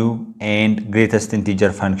value and greatest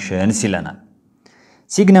integer functions ይለናል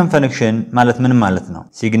signum function ማለት ምን ማለት ነው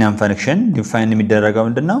signum function define የሚደረገው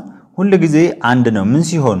ምንድነው ሁሉ ጊዜ አንድ ነው ምን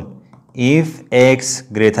ሲሆን if x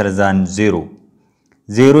greater than 0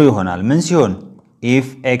 0 ይሆናል ምን ሲሆን if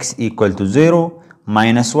x equal to 0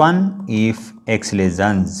 minus 1 if x less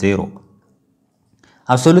than 0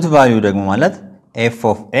 absolute value ደግሞ ማለት f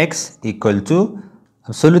of x equal to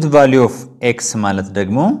absolute value of x ማለት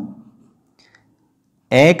ደግሞ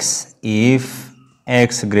x if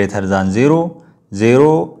x greater than 0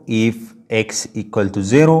 0 if x equal to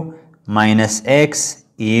 0 minus x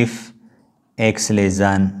if x less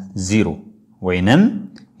than 0 ወይንም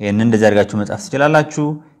ይሄንን እንደዚህ አድርጋችሁ መጻፍ ትችላላችሁ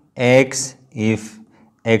x if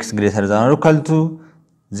x greater than or equal to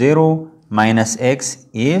 0 minus x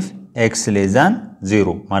if x less than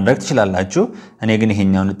 0 ማድረግ ትችላላችሁ እኔ ግን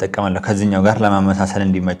ይሄኛውን እንጠቀማለሁ ከዚህኛው ጋር ለማመሳሰል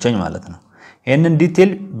እንዲመቸኝ ማለት ነው ይሄንን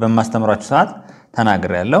ዲቴል በማስተምራችሁ ሰዓት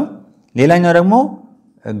ተናግሬያለሁ ሌላኛው ደግሞ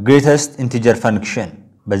greatest integer function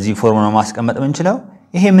በዚህ ፎርሙላ ማስቀመጥ ምንችለው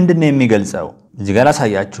ይሄ ምንድነው የሚገልጸው እዚህ ጋር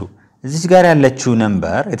አሳያችሁ እዚህ ጋር ያለችው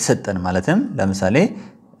ነምበር የተሰጠን ማለትም ለምሳሌ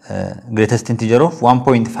greatest integer of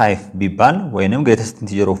 1.5 ቢባል ወይንም greatest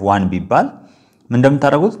integer of 1 ቢባል ምን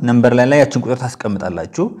እንደምታደርጉት ነምበር ላይ ያችን ቁጥር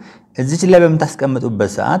ታስቀምጣላችሁ እዚች ላይ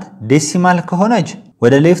በመታስቀምጡበት ሰዓት ዴሲማል ከሆነች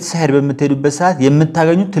ወደ ሌፍት ሳይድ በመትሄዱበት ሰዓት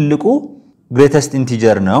የምታገኙት ትልቁ greatest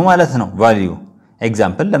integer ነው ማለት ነው value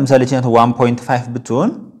example ለምሳሌ እቺ 1.5 ብትሆን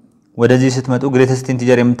ወደዚህ ስትመጡ greatest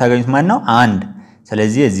integer የምታገኙት ማን ነው 1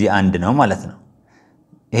 ስለዚህ እዚህ 1 ነው ማለት ነው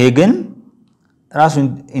ይሄ ግን ራሱ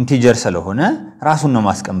ኢንቲጀር ስለሆነ ራሱን ነው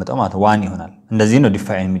ማስቀምጠው ማለት 1 ይሆናል እንደዚህ ነው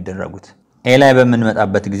ዲፋይን የሚደረጉት a ላይ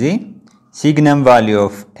በመንመጣበት ጊዜ signum value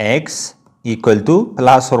of x equal to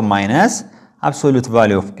plus or minus absolute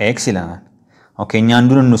value of x ይለናል ኦኬ እኛ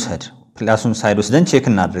አንዱን እንውሰድ ፕላሱን ሳይድ ወስደን ቼክ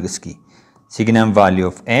እናድርግ እስኪ signum value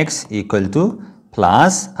of x equal to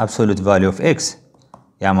plus absolute value of x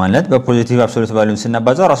ያ ማለት በፖዚቲቭ absolute value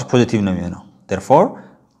ስናባዛው ራሱ ፖዚቲቭ ነው የሚሆነው therefore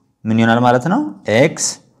ምን ይሆናል ማለት ነው x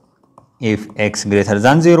if x greater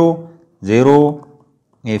than 0 0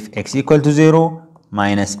 if x equal to 0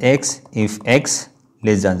 minus x if x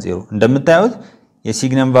less than 0 እንደምታዩት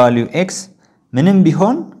የሲግነም ቫልዩ x ምንም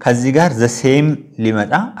ቢሆን ከዚህ ጋር the same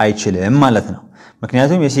ሊመጣ አይችልም ማለት ነው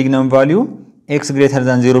ምክንያቱም የሲግነም ቫልዩ x greater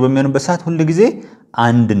than 0 በሚሆንበት ሰዓት ሁሉ ጊዜ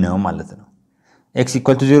 1 ነው ማለት ነው x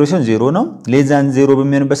equal to 0 ሲሆን 0 ነው less than 0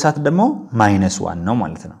 በሚሆንበት ሰዓት ደግሞ -1 ነው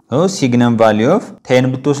ማለት ነው signum value of 10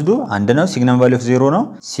 ብትወስዱ 1 ነው signum value of 0 ነው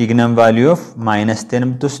signum value of -10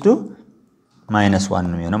 ብትወስዱ -1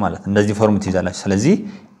 ነው የሚሆነው ማለት ነው እንደዚህ ፎርም ትይዛላችሁ ስለዚህ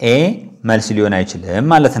a መልስ ሊሆን አይችልም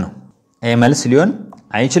ማለት ነው a መልስ ሊሆን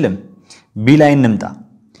አይችልም b ላይ እንምጣ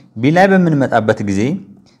b ላይ በመንመጣበት ጊዜ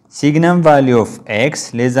signum value of x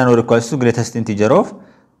less than or equals to greatest integer of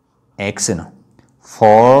x ነው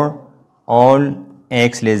for all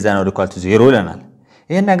x less than or equal to 0 ይለናል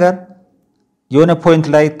ይሄ ነገር የሆነ ፖይንት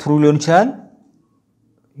ላይ true ሊሆን ይችላል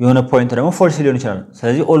የሆነ ፖይንት ደግሞ false ሊሆን ይችላል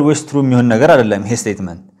ስለዚህ always true የሚሆን ነገር አይደለም ይሄ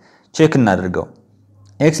ስቴትመንት ቼክ እናድርገው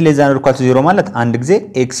x less than or equal to 0 ማለት አንድ ጊዜ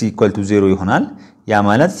x equal to 0 ይሆናል ያ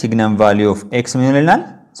ማለት signum value of x ምን ይሆናል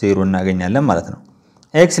 0 እናገኛለን ማለት ነው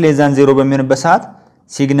x less than 0 በሚሆንበት ሰዓት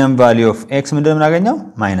signum value of x ምንድነው እናገኘው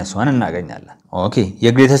 -1 እናገኛለን ኦኬ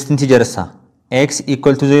የግሬተስት ኢንቲጀር ሳ x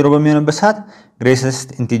equal to 0 በሚሆንበት ሰዓት greatest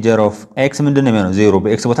integer of x ምንድነው የሚሆነው 0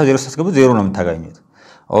 በx ቦታ 0 ስታስገቡ 0 ነው የምታገኙት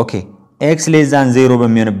ኦኬ x less than 0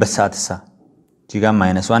 በሚሆንበት ሰዓት ሳ እዚህ ጋር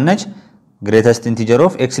 -1 ነች greatest integer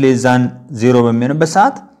of x less than 0 በሚሆንበት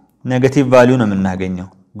ሰዓት ኔጌቲቭ ቫልዩ ነው የምናገኘው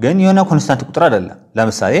ግን የሆነ ኮንስታንት ቁጥር አይደለም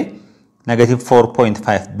ለምሳሌ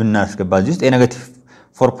 -4.5 ብናስገባ እዚህ ውስጥ የኔጌቲቭ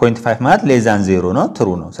 4.5 ማለት less than 0 ነው ትሩ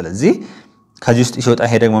ነው ስለዚህ ከዚህ ውስጥ ሲወጣ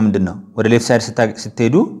ይሄ ደግሞ ምንድነው ወደ ሌፍት ሳይድ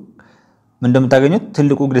ስትሄዱ ምን እንደምታገኙት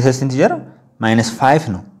ትልቁ ግሬተስት ኢንቲጀር -5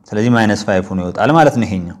 ነው ስለዚህ -5 ሆኖ ይወጣል ማለት ነው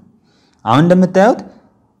ይሄኛው አሁን እንደምታዩት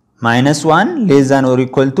 -1 less than or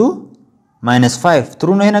equal to -5 ትሩ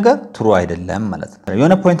ነው ይሄ ነገር ትሩ አይደለም ማለት ነው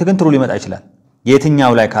የሆነ ፖይንት ግን ትሩ ሊመጣ ይችላል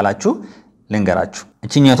የትኛው ላይ ካላችሁ ልንገራችሁ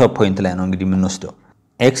እቺኛው ቶፕ ፖይንት ላይ ነው እንግዲህ የምንወስደው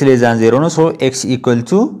x less than 0 ነው so x equal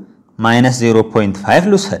to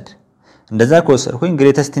 -0.5 ልውሰድ እንደዛ ከወሰድኩኝ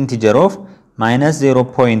greatest integer of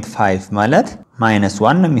 -0.5 ማለት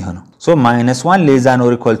 -1 ነው የሚሆነው so -1 less than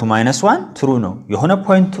or equal to -1 true ነው የሆነ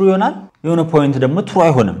ፖይንት true ይሆናል የሆነ ፖይንት ደግሞ true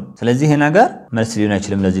አይሆንም ስለዚህ ይሄ ነገር መልስ ሊሆን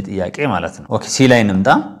አይችልም ለዚህ ጥያቄ ማለት ነው ኦኬ ሲ ላይ እንምጣ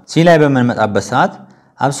ሲ ላይ በመንመጣበት ሰዓት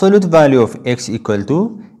absolute value of x equal to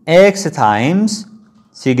x times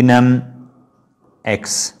signum x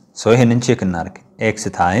so ይሄንን ቼክ እናድርግ x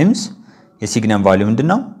times የሲግነም ቫልዩ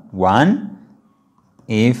ምንድነው 1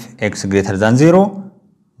 if x greater than 0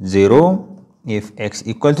 0 if x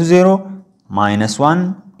equal to 0 -1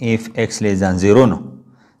 if x less than 0 ነው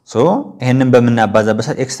so ይሄንን በመናባዛበት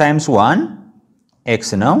ሰዓት x times 1 x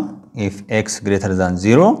ነው if x greater than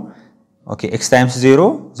 0 okay x times 0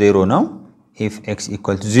 0 ነው if x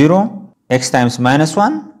equal to 0 x times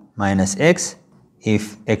 -1 minus x if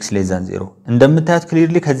x less than 0 እንደምታዩት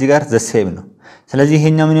ክሊርሊ ከዚህ ጋር the same ነው ስለዚህ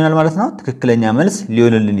ይሄኛው ምን ይሆናል ማለት ነው ትክክለኛ መልስ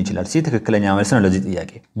ሊሆንልን ይችላል ሲ ትክክለኛ መልስ ነው ለዚህ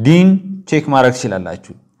ጥያቄ ዲን ቼክ ማድረግ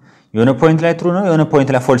ትችላላችሁ የሆነ ፖይንት ላይ ትሩ ነው የሆነ ፖይንት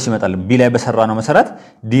ላይ ፎልስ ይመጣል ቢ ላይ በሰራ ነው መሰረት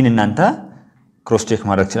ዲን እናንተ ክሮስ ቼክ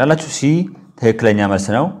ማድረግ ትችላላችሁ ሲ ትክክለኛ መልስ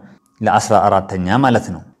ነው ለ14ኛ ማለት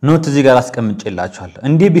ነው ኖት እዚህ ጋር አስቀምጬላችኋለሁ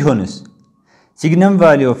እንዴ ቢሆንስ signum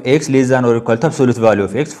value of x less than or equal to absolute value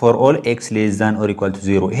of x for all x less than or equal to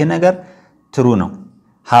 0 ይሄ ነገር ትሩ ነው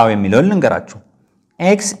how የሚለውን ልንገራችሁ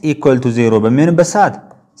x equal to 0 በሚሆንበት ሰዓት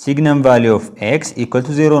signum value of x equal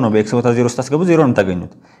to 0 ነው በx ቦታ 0 ስታስገቡ 0 ነው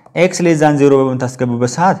ታገኙት x less than 0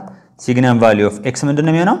 በምታስገቡበት ሰዓት signum value of x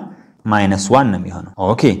ምንድነው የሚሆነው -1 ነው የሚሆነው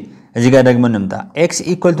ኦኬ እዚህ ጋር ደግሞ እንምጣ x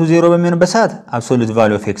equal to 0 በሚሆንበት ሰዓት absolute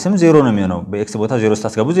value of x 0 ነው የሚሆነው በx ቦታ 0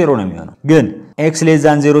 ስታስገቡ 0 ነው የሚሆነው ግን x less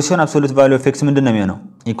than 0 ሲሆን absolute value of x ምንድነው የሚሆነው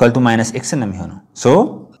equal to -x ነው የሚሆነው so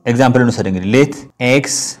example እንውሰድ እንግዲህ let x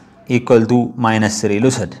equal to -3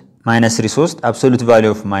 ልውሰድ -3 3 absolute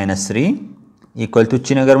value of -3 equal to እቺ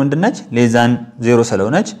ነገር ምንድነች less than 0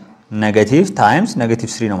 ስለሆነች negative times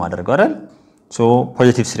negative 3 ነው ማድረገው አይደል so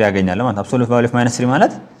positive 3 ያገኛለሁ ማለት absolute value of -3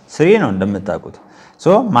 ማለት 3 ነው እንደምታውቁት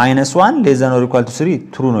so -1 less than or equal to 3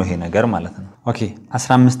 true ነው ይሄ ነገር ማለት ነው ኦኬ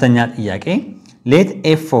 15ኛ ጥያቄ let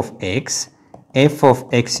f of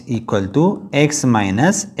x equal to x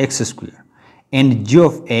minus x square and g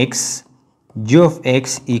of x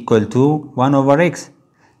equal to 1 over x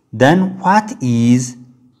then what is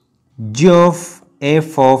g of f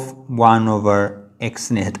of 1 over x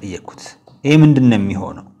ነው የተጠየቁት ይሄ ምንድነው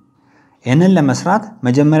የሚሆነው ይሄንን ለመስራት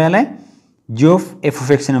መጀመሪያ ላይ g of f of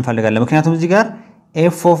x እንፈልጋለን ምክንያቱም እዚህ ጋር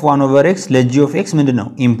f of 1 over x ለg of x ምንድነው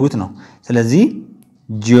ኢንፑት ነው ስለዚህ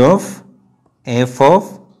g of f of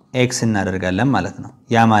x እናደርጋለን ማለት ነው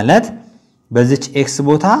ያ ማለት በዚች x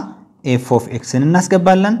ቦታ f of x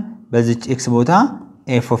እናስገባለን በዚች x ቦታ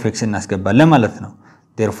f of x እናስገባለን ማለት ነው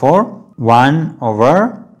therefore 1 over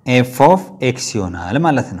f of x ይሆናል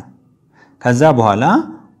ማለት ነው ከዛ በኋላ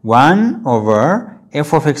 1 over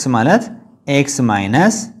f of x ማለት x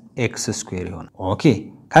minus x square ይሆናል ኦኬ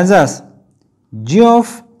ከዛስ g of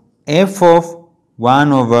f of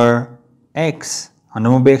 1 over x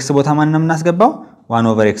አንደሞ በx ቦታ ማን ነው እናስገባው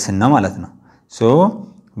 1 over x ነው ማለት ነው so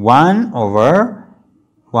 1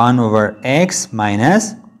 over x minus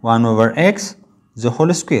 1 over x the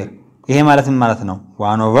whole square ይሄ ማለት ምን ማለት ነው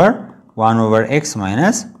 1 over x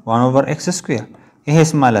minus 1 over x square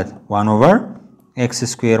ይሄስ ማለት 1 over x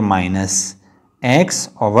square minus x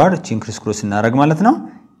over ቺንክሪስ ክሮስ እናደርግ ማለት ነው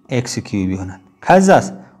x cube ይሆናል ከዛስ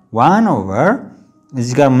 1 over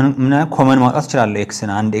እዚህ ጋር ምን ኮመን ማውጣት ይችላል x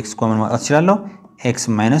እና አንድ x ኮመን ማውጣት ይችላል x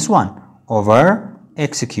minus 1 over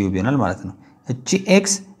x cube ይሆናል ማለት ነው እቺ x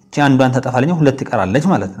እቺ አንዷን ተጠፋለኝ ሁለት ይቀራለች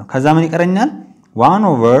ማለት ነው ከዛ ምን ይቀረኛል 1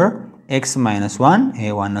 over x minus 1 ይሄ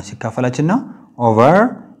ዋናው ሲካፈላችን ነው over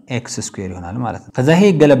x square ይሆናል ማለት ነው ከዛ ይሄ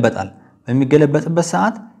ይገለበጣል በሚገለበጥበት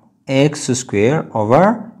ሰዓት x square over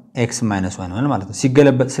x minus 1 ይሆናል ማለት ነው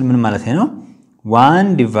ሲገለበጥ ስል ምን ማለት ነው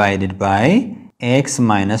 1 divided by x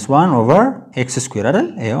minus 1 over x square አይደል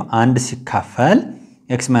ይሄው አንድ ሲካፈል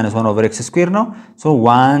x minus 1 over x square ነው so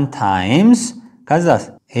 1 times ከዛስ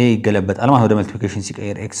ይሄ ይገለበጣል ማለት ወደ multiplication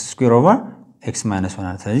ሲቀየር x square over x minus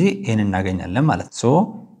 1 ስለዚህ ይሄን እናገኛለን ማለት so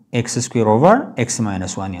x square over x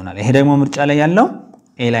minus 1 ይሆናል ይሄ ደግሞ ምርጫ ላይ ያለው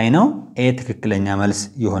a ላይ ነው a ትክክለኛ መልስ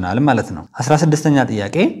ይሆናል ማለት ነው 16ኛ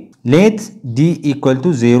ጥያቄ let d equal to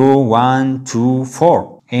 0 1 2 4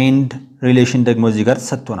 and relation ደግሞ እዚህ ጋር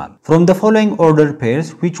ተሰጥቶናል from the following ordered pairs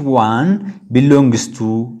which one belongs to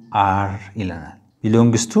R ይለናል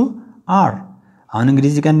belongs to R አሁን እንግዲህ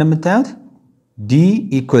እዚህ ጋር እንደምታዩት D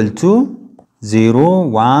equal to 0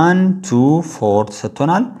 1 2 4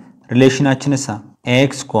 ሰጥቶናል ሪሌሽናችን እሳ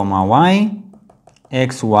x, y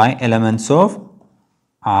xy elements of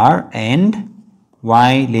R and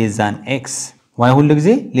y less than x y ሁሉ ጊዜ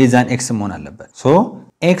less than x መሆን አለበት so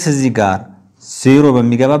x እዚህ ጋር 0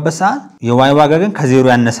 በሚገባበት ሰዓት የy ዋጋ ግን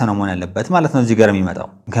ከ0 ያነሰ ነው መሆን ያለበት ማለት ነው እዚህ ጋር የሚመጣው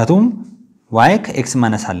ምክንያቱም y ከx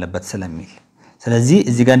ማነስ አለበት ስለሚል ስለዚህ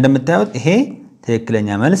እዚህ ጋር እንደምታዩት ይሄ ትክክለኛ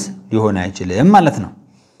መልስ ሊሆን አይችልም ማለት ነው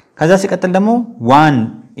ከዛ ሲቀጥል ደግሞ 1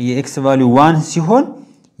 የx ቫልዩ 1 ሲሆን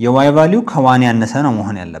የy ቫልዩ ከ1 ያነሰ ነው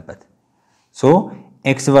መሆን ያለበት ሶ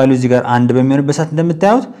x ቫልዩ እዚህ ጋር 1 በሚሆንበት ሰዓት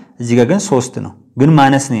እንደምታዩት እዚህ ጋር ግን 3 ነው ግን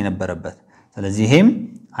ማነስ ነው የነበረበት ስለዚህ ይሄም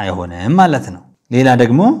አይሆንም ማለት ነው ሌላ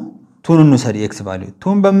ደግሞ 2 እንውሰድ x ቫልዩ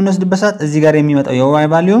 2 በምንወስድበት ሰዓት እዚህ ጋር የሚመጣው የy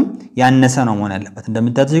ቫልዩ ያነሰ ነው መሆን ያለበት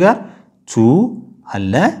እንደምታዩት እዚህ ጋር 2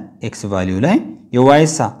 አለ x ቫልዩ ላይ የy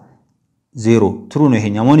ሳ 0 ትሩ ነው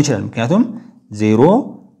ይሄኛው መሆን ይችላል ምክንያቱም 0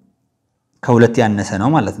 ከሁለት ያነሰ ነው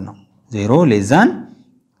ማለት ነው 0 less than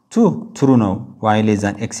 2 ትሩ ነው y less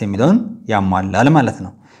than x የሚለውን ያሟላል ማለት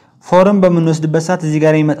ነው 4ን በምንወስድበት ሰዓት እዚህ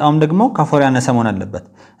ጋር የሚመጣውም ደግሞ ከ4 ያነሰ መሆን አለበት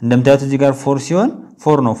እንደምታዩት እዚህ ጋር 4 ሲሆን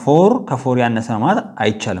 4 ነው 4 ከ4 ያነሰ ማለት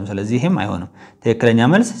አይቻልም ስለዚህ ይሄም አይሆንም ትክክለኛ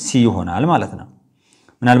መልስ C ይሆናል ማለት ነው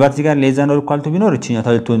ምናልባት እዚህ ጋር less than or equal to ቢኖር እቺኛው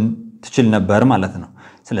ታልቶን ትችል ነበር ማለት ነው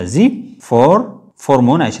ስለዚህ 4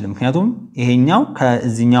 መሆን አይችልም ምክንያቱም ይሄኛው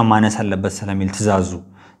ከዚህኛው ማነስ አለበት ስለሚል ትዛዙ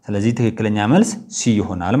ስለዚህ ትክክለኛ መልስ C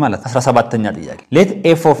ይሆናል ማለት ነው 17ኛ ጥያቄ let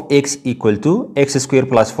f of x equal to x squared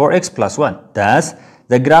plus 4x plus 1 thus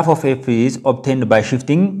the graph of f is obtained by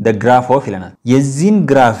shifting the graph of ይለናል የዚህን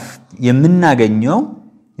ግራፍ የምናገኘው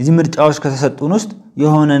እዚህ ምርጫዎች ከተሰጡን ውስጥ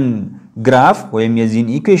የሆነን ግራፍ ወይም የዚህን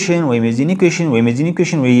ኢኩዌሽን ወይም የዚህን ኢኩዌሽን ወይም የዚህን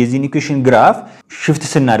ኢኩዌሽን ወይ የዚህን ኢኩዌሽን ግራፍ shift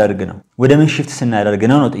ስናደርግ ነው ወደ ምን shift ስናደርግ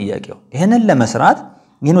ነው ጥያቄው ይሄንን ለመስራት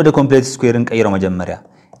ይሄን ወደ ኮምፕሌክስ ስኩዌር እንቀይረው መጀመሪያ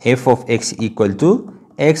f of x equal to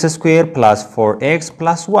x squared plus 4x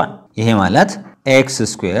plus 1 ይሄ ማለት x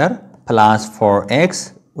squared plus 4x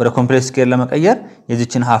ወደ ኮምፕሌክስ ስኩዌር ለመቀየር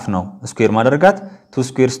የዚችን half ነው ስኩዌር ማድረጋት 2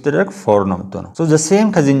 ስኩዌር ስትደረግ 4 ነው የምትሆነው so the same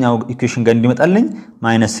ከዚህኛው ኢኩዌሽን ጋር እንዲመጣልኝ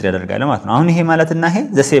 -3 ያደርጋል ማለት ነው አሁን ይሄ ማለትና ይሄ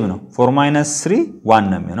the same ነው 4 - 3 1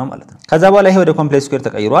 ነው የሚሆነው ማለት ነው ከዛ በኋላ ይሄ ወደ ኮምፕሌክስ ስኩዌር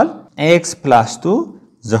ተቀይሯል x plus 2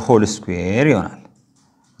 the whole square ይሆናል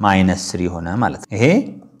 -3 ሆነ ማለት ነው ይሄ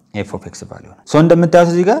f of x ቫልዩ ነው so እንደምታዩት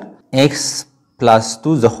እዚህ ጋር x plus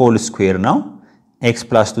 2 the whole square ነው x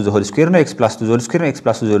plus 2 the whole square ነው x plus 2 the whole square ነው x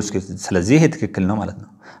plus 2 the whole square ስለዚህ ይሄ ትክክል ነው ማለት ነው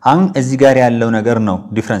አሁን እዚህ ጋር ያለው ነገር ነው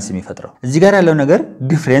ዲፈረንስ የሚፈጥረው እዚህ ጋር ያለው ነገር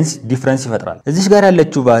ዲፈረንስ ይፈጥራል እዚህ ጋር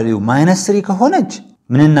ያለችው ቫልዩ -3 ከሆነች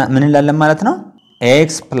ምን እንላለን ማለት ነው x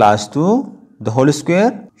plus 2 the whole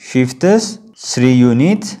square shifts 3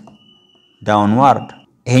 unit downward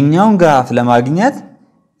ይሄኛውን ግራፍ ለማግኘት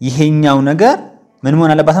ይሄኛው ነገር ምን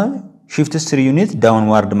መሆን አለበት ነው shifts 3 unit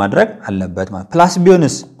downward ማድረግ አለበት ማለት ፕላስ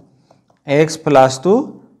ቢሆንስ x plus 2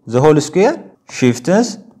 the whole square shifts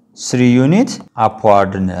 3 unit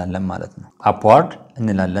upward እንላለን ማለት ነው upward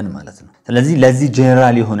እንላለን ማለት ነው ስለዚህ ለዚህ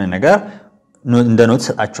ጀነራል የሆነ ነገር እንደ ኖት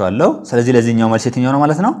ሰጣቸዋለሁ ስለዚህ ለዚህኛው መልስ የትኛው ነው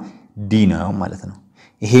ማለት ነው D ነው ማለት ነው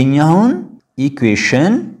ይሄኛውን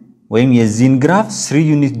ኢኩዌሽን ወይም የዚህን ግራፍ 3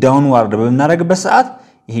 ዩኒት ዳውንዋርድ በመናረግበት ሰዓት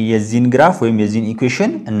ይሄ የዚህን ግራፍ ወይም የዚህን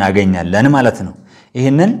ኢኩዌሽን እናገኛለን ማለት ነው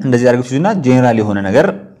ይሄንን እንደዚህ አድርጋችሁና ጀነራል የሆነ ነገር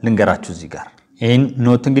ልንገራችሁ እዚህ ጋር ይሄን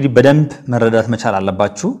ኖት እንግዲህ በደንብ መረዳት መቻል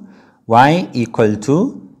አለባችሁ y equal to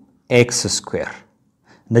x square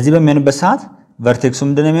እንደዚህ በሚሆንበት ሰዓት ቨርቴክሱ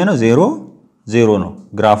ምንድነው የሚሆነው 0 0 ነው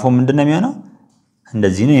ግራፉ ምንድነው የሚሆነው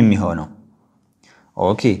እንደዚህ ነው የሚሆነው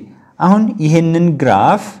ኦኬ አሁን ይሄንን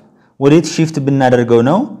ግራፍ ወዴት shift ብናደርገው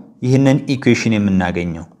ነው ይሄንን ኢኩዌሽን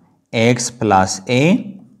የምናገኘው x plus a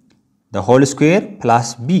the whole square plus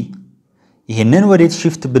b ይሄንን ወዴት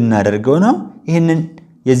shift ብናደርገው ነው ይሄንን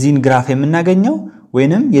የዚህን ግራፍ የምናገኘው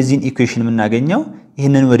ወይንም የዚህን ኢኩዌሽን የምናገኘው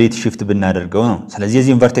ይሄንን ወዴት shift ብናደርገው ነው ስለዚህ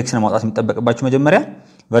የዚህን ቨርቴክስ ነው ማውጣት የሚጠበቅባችሁ መጀመሪያ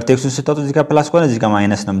ቨርቴክሱን ስታውጡ እዚህ ጋር ፕላስ ከሆነ እዚህ ጋር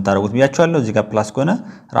ማይነስ ነው የምታደርጉት ብያችኋለሁ እዚህ ጋር ፕላስ ከሆነ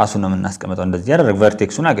ራሱ ነው የምናስቀምጠው እንደዚህ ያደርግ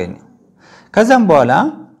ቨርቴክሱን አገኘው ከዛም በኋላ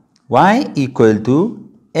y equal to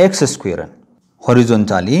x square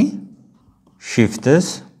horizontally shifts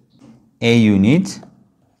a unit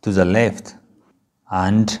to the left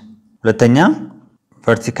and ሁለተኛ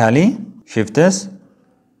vertically shifts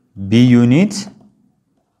b unit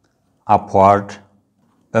upward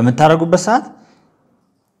በመታረጉበት ሰዓት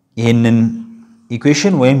ይሄንን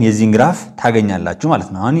ኢኩዌሽን ወይም የዚህን ግራፍ ታገኛላችሁ ማለት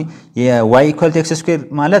ነው አሁን y equal to x square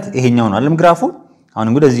ማለት ይሄኛው ነው አይደል ግራፉ አሁን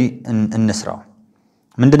እንግዲህ እዚህ እንስራው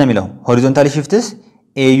ምንድነው የሚለው horizontally shifts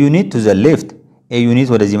a unit to the left a unit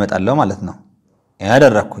ወደዚህ መጣለው ማለት ነው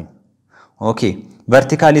ያደረኩኝ ኦኬ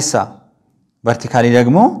vertically ሳ ቨርቲካሊ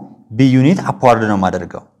ደግሞ b ዩኒት አፕዋርድ ነው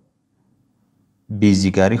ማደርገው b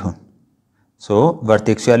እዚህ ጋር ይሁን ሶ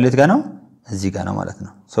ቨርቴክሱ ያለው የት ጋር ነው እዚህ ጋር ነው ማለት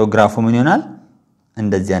ነው ሶ ግራፉ ምን ይሆናል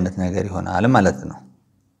እንደዚህ አይነት ነገር ይሆናል ማለት ነው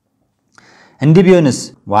እንዲህ ቢሆንስ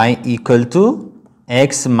y =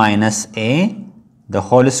 x - a the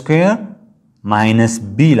whole square minus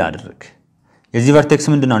b ላድርግ የዚህ ቨርቴክስ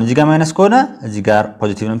ምንድነው እዚህ ጋር ማይነስ ከሆነ እዚህ ጋር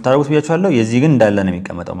ፖዚቲቭ ነው የምታደርጉት ብያችኋለሁ የዚህ ግን እንዳለ ነው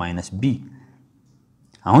የሚቀመጠው -b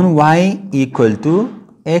አሁን y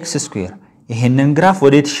 = x square ይሄንን ግራፍ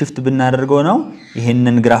ወዴት shift ብናደርገው ነው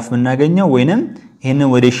ይሄንን ግራፍ የምናገኘው ወይንም ይሄንን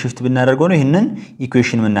ወዴት shift ብናደርገው ነው ይሄንን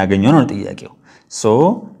ኢኩዌሽን የምናገኘው ነው ጥያቄው ሶ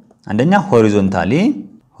አንደኛ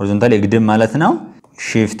ሆሪዞንታሊ ግድም ማለት ነው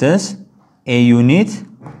shifts a unit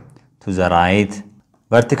to the right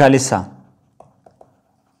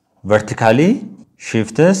vertically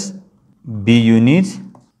shifts b unit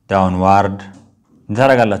downward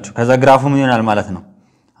እንታረጋላችሁ ከዛ ግራፉ ምን ይሆናል ማለት ነው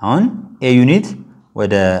አሁን a unit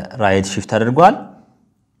ወደ right shift አድርጓል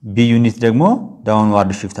b unit ደግሞ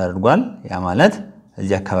downward shift አድርጓል ያ ማለት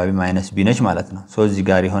እዚህ አካባቢ -b ነች ማለት ነው ሶ እዚህ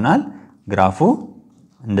ጋር ይሆናል ግራፉ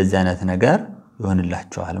እንደዚህ አይነት ነገር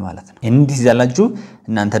ይሆንላችኋል ማለት ነው እንዲህ ያላችሁ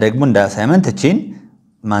እናንተ ደግሞ እንደ አሳይመንት እቺን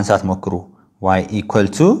ማንሳት ሞክሩ y =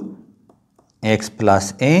 x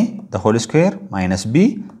 + a the whole square minus b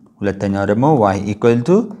ሁለተኛው ደግሞ y =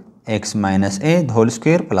 x - a the whole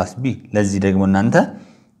square plus b ለዚህ ደግሞ እናንተ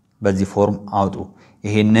በዚህ ፎርም አውጡ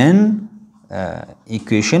ይሄንን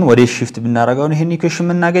ኢኩዌሽን ወደ shift ብናደርገው ነው ይሄን ኢኩዌሽን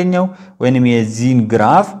የምናገኘው ወይንም የዚህን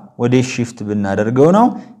ግራፍ ወደ shift ብናደርገው ነው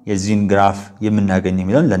የዚህን ግራፍ የምናገኘው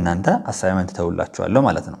የሚለው ለእናንተ አሳይመንት ተውላችኋለሁ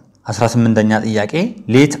ማለት ነው 18ኛ ጥያቄ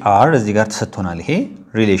let r እዚህ ጋር ተሰጥቶናል ይሄ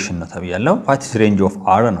ሪሌሽን ነው ተብያለሁ what is range of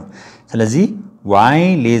r ነው ስለዚህ y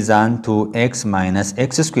 < 2x -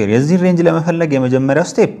 x square የዚህ ሬንጅ ለመፈለግ የመጀመሪያው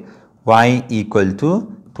ስቴፕ y =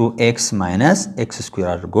 2x - x square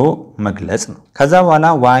አድርጎ መግለጽ ነው ከዛ በኋላ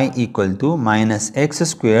y = -x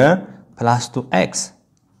square plus 2x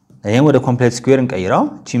ይሄን ወደ ኮምፕሌክስ ስኩዌር እንቀይራው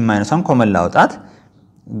ቺ ማይነሷን ኮመን ላውጣት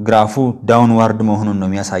ግራፉ ዳውንዋርድ መሆኑን ነው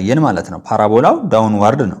የሚያሳየን ማለት ነው ፓራቦላው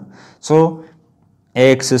ዳውንዋርድ ነው ሶ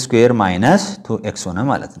x square minus 2x ሆነ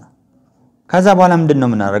ማለት ነው ከዛ በኋላ ምንድነው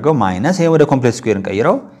የምናደርገው ማይነስ ይሄ ወደ ኮምፕሌክስ ስኩዌር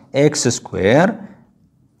እንቀይራው x square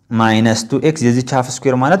minus 2x የዚህ ቻፍ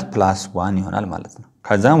ስኩዌር ማለት +1 ይሆናል ማለት ነው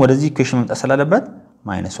ከዛም ወደዚህ ኢኩዌሽን መምጣት ስላለበት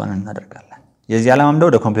 -1 እናደርጋለን የዚህ ዓላማም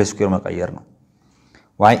ወደ ኮምፕሌክስ ስኩዌር መቀየር ነው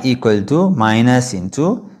y = minus into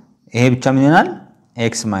ይሄ ብቻ ምን ይሆናል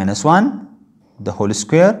x - 1 the whole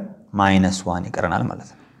square -1 ይቀርናል ማለት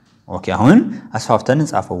ነው ኦኬ አሁን አስፋፍተን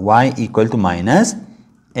እንጻፈው y = minus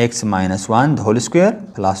x - 1 the whole square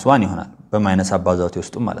 +1 ይሆናል በማይነስ አባዛውት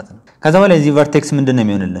ውስጥ ማለት ነው ከዛ በኋላ እዚህ ቨርቴክስ ምንድነው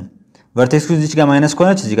የሚሆንልን ቨርቴክሱ እዚህ ጋር ማይነስ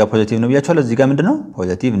ከሆነች እዚህ ጋር ፖዚቲቭ ነው ብያችኋለሁ እዚህ ጋር ምንድነው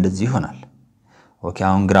ፖዚቲቭ እንደዚህ ይሆናል ኦኬ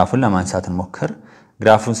አሁን ግራፉን ለማንሳት እንሞክር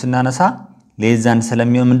ግራፉን ስናነሳ ሌዛን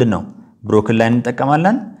ስለሚሆን ምንድነው ብሮክን ላይን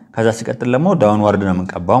እንጠቀማለን ከዛ ሲቀጥል ደግሞ ዳውንዋርድ ነው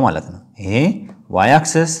የምንቀባው ማለት ነው ይሄ y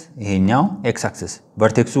axis ይሄኛው x axis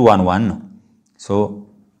ቨርቴክሱ 1 1 ነው ሶ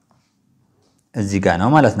እዚህ ጋር ነው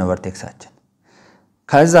ማለት ነው ቨርቴክሳችን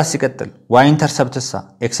ከዛ ሲቀጥል y ኢንተርሰፕትሳ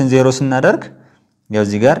x ን 0 ስናደርግ ያው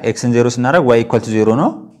እዚህ ጋር x ን 0 ስናደርግ y = 0 ነው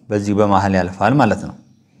በዚህ በመሃል ያልፋል ማለት ነው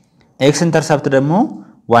x ኢንተርሰፕት ደግሞ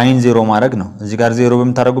y ን 0 ማድረግ ነው እዚህ ጋር 0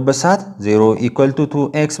 በመታረጉበት ሰዓት 0 =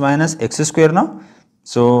 2x - x square ነው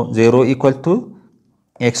ሶ 0 =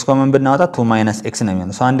 x ኮመን ብናወጣ 2 - x ነው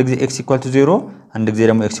የሚሆነው ሶ አንድ ጊዜ x = 0 አንድ ጊዜ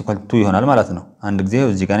ደግሞ x = 2 ይሆናል ማለት ነው አንድ ጊዜ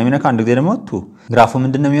እዚህ ጋር ነው የሚነካው አንድ ጊዜ ደግሞ 2 ግራፉ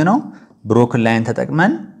ምንድነው የሚሆነው ብሮክን ላይን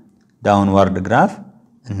ተጠቅመን ዳውንዋርድ ግራፍ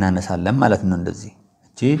እናነሳለን ማለት ነው እንደዚህ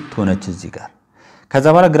እቺ 2 ነች እዚህ ጋር ከዛ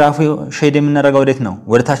በኋላ ግራፉ ሼድ የምናደርገው ወዴት ነው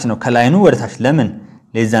ወደ ታች ነው ከላይኑ ወደ ታች ለምን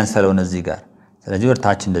ሌዛን ስለሆነ እዚህ ጋር ስለዚህ ወደ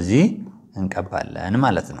ታች እንደዚህ እንቀባለን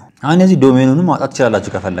ማለት ነው አሁን እዚህ ዶሜኑን ማውጣት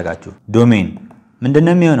ይችላልላችሁ ከፈለጋችሁ ዶሜን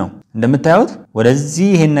ምንድነው የሚሆነው እንደምታዩት ወደዚህ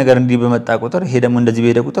ይሄን ነገር እንዲህ በመጣ ቁጥር ይሄ ደግሞ እንደዚህ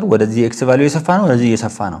በሄደ ቁጥር ወደዚህ x ቫልዩ እየሰፋ ነው ወደዚህ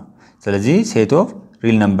እየሰፋ ነው ስለዚህ ሴት ኦፍ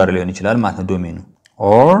ሪል ነምበር ሊሆን ይችላል ማለት ነው ዶሜኑ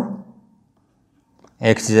or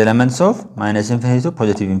x is elements of -infinity to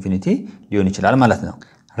positive infinity ሊሆን ይችላል ማለት ነው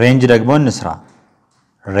ሬንጅ ደግሞ እንስራ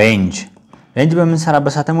ሬንጅ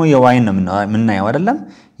በምንሰራበት ሰዓት ደግሞ የዋይን ነው የምናየው አይደለም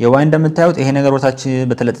የዋይ እንደምታዩት ይሄ ነገር ወደታች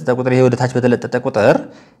በተለጠጠ ቁጥር ይሄ ወደታች በተለጠጠ ቁጥር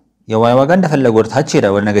የዋይ ዋጋ እንደፈለገ ወደታች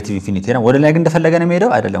ይሄዳል ወደ ኔጌቲቭ ኢንፊኒቲ ነው ወደ ላይ ግን እንደፈለገ ነው የሚሄደው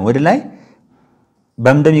አይደለም ወደ ላይ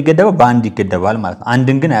በምንድነው የሚገደበው በአንድ ይገደባል ማለት ነው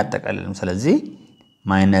አንድን ግን አያጠቃልልም ስለዚህ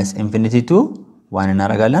 -infinity to 1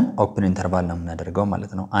 እናደርጋለን ኦፕን ኢንተርቫል ነው የምናደርገው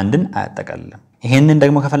ማለት ነው አንድን አያጠቃልልም ይሄንን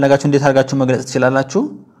ደግሞ ከፈለጋችሁ እንዴት አድርጋችሁ መግለጽ ትችላላችሁ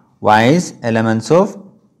y is elements of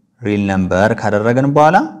real number ካደረገን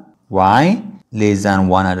በኋላ y less than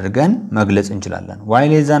 1 አድርገን መግለጽ እንችላለን y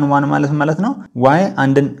less than 1 ማለት ነው y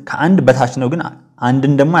አንድን ከአንድ በታች ነው ግን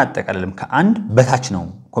አንድን ደግሞ ያጠቃልልም ከአንድ በታች ነው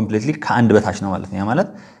ኮምፕሊትሊ ከአንድ በታች ነው ማለት ነው ያ ማለት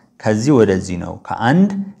ከዚህ ወደዚህ ነው ከአንድ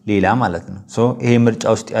ሌላ ማለት ነው ሶ ይሄ ምርጫ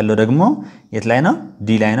ውስጥ ያለው ደግሞ የት ላይ ነው ዲ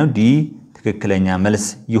ላይ ነው ዲ ትክክለኛ መልስ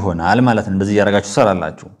ይሆናል ማለት ነው እንደዚህ ያረጋችሁ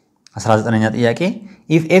ሰራላችሁ 19ኛ ጥያቄ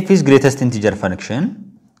if f is greatest integer function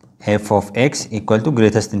f of x equal to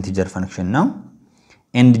greatest integer function now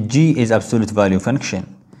and g is absolute value function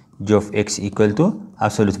g of x equal to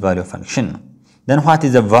absolute value function then what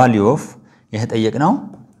is the value of የተጠየቅነው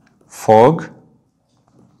fog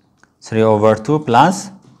 3/2 plus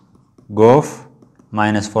gof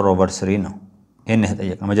minus 4/3 ነው ይሄን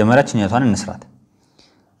የተጠየቅነው መጀመሪያ ችኛቷን እንስራት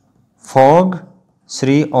fog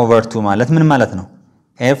 3/2 ማለት ምን ማለት ነው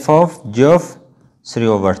f of g of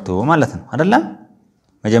 3/2 ማለት ነው አይደለም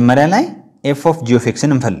መጀመሪያ ላይ f of g of x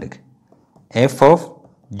እንፈልግ f of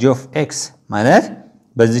g of x ማለት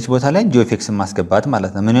በዚች ቦታ ላይ g of x ማስገባት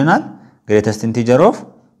ማለት ነው ምን ይሆናል greatest integer of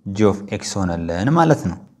g of x ሆነልን ማለት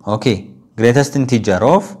ነው ኦኬ greatest integer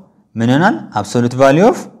of ምን ይሆናል absolute value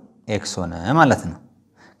of x ሆነ ማለት ነው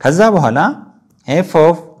ከዛ በኋላ f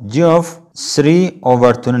of g of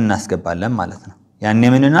 3/2 እናስገባለን ማለት ነው ያኔ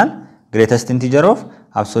ምን ይሆናል greatest integer of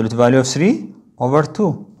absolute value of 3/2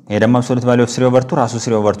 ይሄ ደግሞ absolute value of 3/2 ራሱ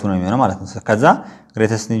 3/2 ነው የሚሆነው ማለት ነው ከዛ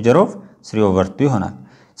greatest integer of 3/2 ይሆናል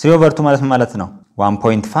 3/2 ማለት ምን ማለት ነው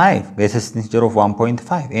 1.5 greatest integer of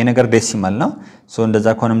 1.5 ይሄ ነገር ዴሲማል ነው ሶ እንደዛ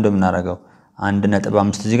ከሆነም እንደምናረጋው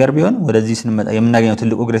 1.5 እዚህ ጋር ቢሆን ወደዚህ ስንመጣ የምናገኘው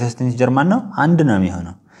ትልቁ greatest integer ማን ነው 1 ነው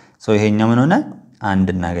የሚሆነው ሶ ይሄኛው ምን ሆነ 1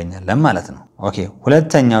 እናገኛለን ማለት ነው ኦኬ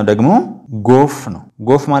ሁለተኛው ደግሞ ጎፍ ነው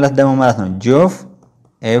ጎፍ ማለት ደግሞ ማለት ነው g of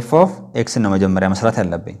f of x ነው መጀመሪያ መስራት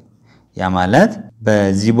ያለብኝ ያ ማለት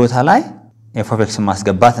በዚህ ቦታ ላይ f of x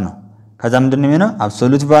ማስገባት ነው ከዛ ምንድነው የሚሆነው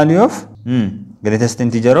absolute value of greatest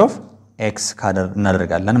integer of x ካደር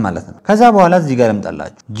እናደርጋለን ማለት ነው ከዛ በኋላ እዚህ ጋር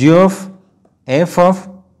እንጣላችሁ g of f of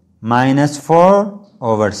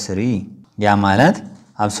 -4/3 ያ ማለት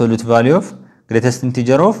absolute value of greatest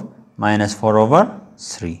integer of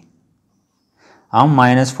 -4/3 አሁን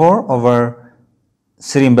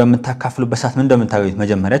 -4/3 በመታካፍሉበት ሰዓት ምን እንደምታገኙት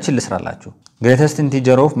መጀመሪያ ልስራላችሁ greatest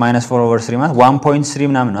integer of -4/3 ማለት 1.3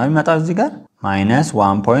 ምናምን ነው የሚመጣው እዚህ ጋር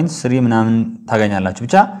 -1.3 ምናምን ታገኛላችሁ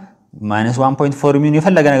ብቻ -1.4 ሚን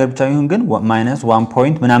የፈለገ ነገር ብቻ ይሁን ግን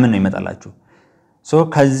 -1 ምናምን ነው ይመጣላችሁ ሶ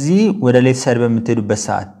ከዚህ ወደ ሌፍት ሳይድ በመትሄዱበት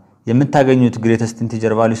ሰዓት የምታገኙት greatest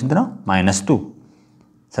integer value ስንት ነው -2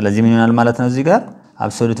 ስለዚህ ምን ይሆናል ማለት ነው እዚህ ጋር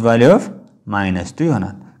absolute value of -2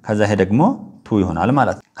 ይሆናል ከዛ ይሄ ደግሞ 2 ይሆናል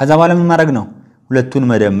ማለት ነው ከዛ በኋላ ምን ማድረግ ነው ሁለቱን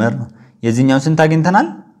መደመር ነው የዚህኛውን ስንት አግኝተናል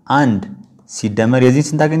 1 ሲደመር የዚህ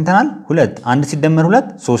ስንት አግኝተናል 2 1 ሲደመር 2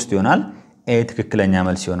 3 ይሆናል a ትክክለኛ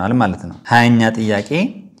መልስ ይሆናል ማለት ነው 20ኛ ጥያቄ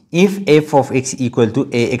if f of x equal to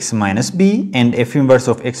ax minus b and f inverse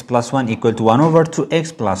of x plus 1 equal to 1/2x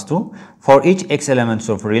plus 2 for each x elements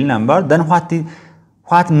of real number then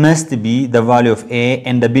what must be the value of a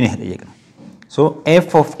and b ነው የተጠየቅነው so f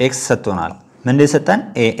of x ሰጥቶናል ምን እንደሰጠን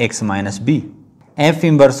ax minus b f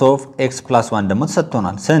inverse of x plus 1 ደግሞ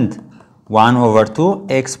ተሰጥቶናል ስንት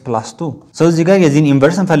 1/2x plus 2 so እዚህ ጋር የዚህን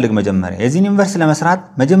ኢንቨርስ እንፈልግ መጀመሪያ የዚህን ኢንቨርስ ለመስራት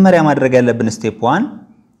መጀመሪያ ማድረግ ያለብን ስቴፕ 1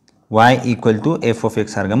 y equal to f of x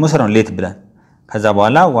አድርገን መሰረት ነው ሌት ብለን ከዛ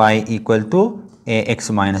በኋላ y equal to ax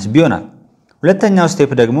minus b ይሆናል ሁለተኛው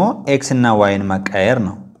ስቴፕ ደግሞ x እና y ን ማቀያየር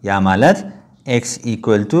ነው ያ ማለት x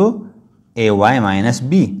equal to ay minus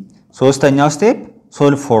b ሶስተኛው ስቴፕ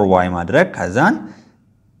solve for y ማድረግ ከዛን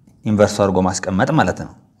ኢንቨርስ አድርጎ ማስቀመጥ ማለት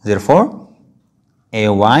ነው therefore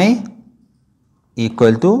ay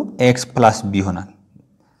equal to x plus b ይሆናል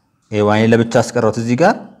ay ለብቻ አስቀረውት እዚህ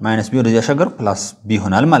ጋር minus b ወደዚህ ያሻገር plus b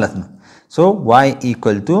ይሆናል ማለት ነው so y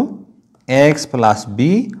equal to x plus b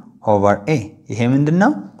over a ይሄ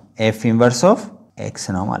ምንድነው f inverse of x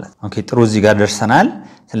ነው ማለት ኦኬ ጥሩ እዚህ ጋር ደርሰናል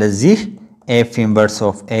ስለዚህ f inverse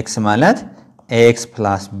of x ማለት x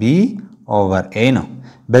plus b over a ነው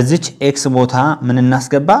በዚች x ቦታ ምን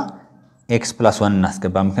እናስገባ x plus 1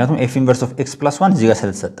 እናስገባ ምክንያቱም f inverse of x plus 1 እዚህ ጋር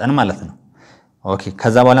ስለተሰጠን ማለት ነው ኦኬ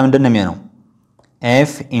ከዛ በኋላ ምንድነው የሚሆነው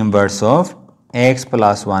f inverse of x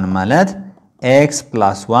plus 1 ማለት x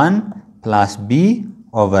plus 1 plus b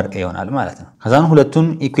over a ይሆናል ማለት ነው ከዛን ሁለቱን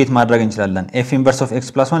ኢኩዌት ማድረግ እንችላለን f inverse of x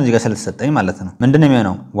plus 1 እዚህ ጋር ስለተሰጠኝ ማለት ነው ምንድነው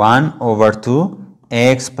የሚሆነው 1/2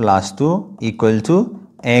 x plus 2 equal to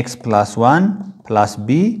x plus 1 plus b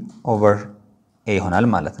over a ይሆናል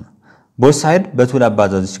ማለት ነው both side በ2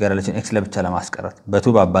 ላባዛው እዚህ ጋር ያለችን x ለብቻ ለማስቀረት በ2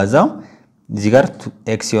 ባባዛው እዚህ ጋር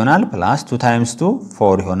x ይሆናል plus 2 times 2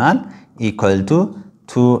 4 ይሆናል equal to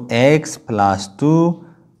 2x plus 2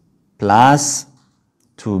 plus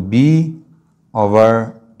 2b over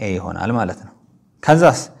a ይሆናል ማለት ነው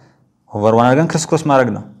ከዛስ over 1 አድርገን ክሮስ ማድረግ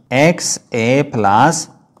ነው xa plus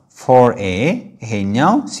 4a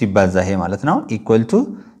ይሄኛው ሲባዛ ይሄ ማለት ነው equal to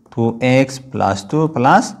 2x plus 2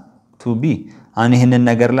 plus 2b አሁን ይሄንን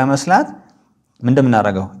ነገር ለመስላት ምንድነው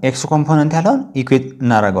እናደርገው x ኮምፖነንት ያለውን ኢኩዌት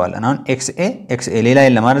እናደርገዋለን አሁን xa ሌላ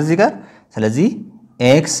የለም ማለት እዚህ ጋር ስለዚህ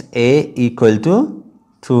xa equal to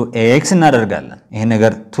 2x እናደርጋለን ይሄ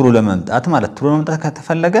ነገር ትሩ ለመምጣት ማለት ትሩ ለመምጣት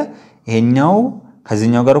ከተፈለገ ይሄኛው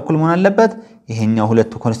ከዚህኛው ጋር እኩል መሆን አለበት ይሄኛው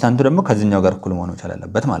ሁለቱ ኮንስታንቱ ደግሞ ከዚህኛው ጋር እኩል መሆን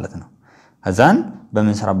አለበት ማለት ነው ከዛን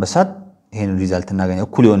በመንሰራበት ሰዓት ይሄን ሪዛልት እናገኛለን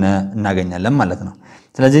እኩል ሆነ እናገኛለን ማለት ነው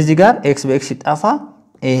ስለዚህ እዚህ ጋር x በx ሲጣፋ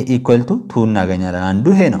a equal to 2 እናገኛለን አንዱ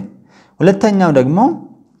ይሄ ነው ሁለተኛው ደግሞ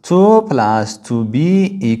 2 plus 2b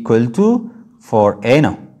equal to 4a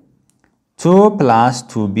ነው 2 plus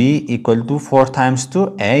 2b equal to 4 times 2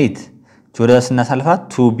 8 ቹረስ እናሳልፋት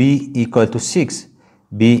 2b equal to 6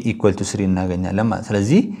 b equal to 3 እናገኛለን ማለት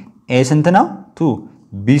ስለዚህ a ስንት ነው 2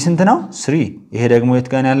 b ስንት ነው 3 ይሄ ደግሞ የት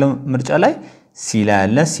ጋር ያለው ምርጫ ላይ c ላይ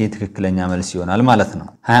ያለ c ትክክለኛ መልስ ይሆናል ማለት ነው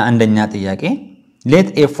 21ኛ ጥያቄ let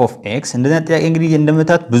f of x እንደዚህ ጥያቄ እንግዲህ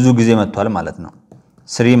እንደምታዩት ብዙ ጊዜ መጥቷል ማለት ነው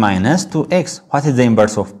 3 minus 2x what is the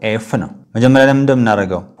inverse of f ነው መጀመሪያ ለምን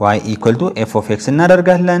እንደምናደርገው y equal to f of x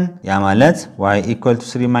እናደርጋለን ያ ማለት y equal to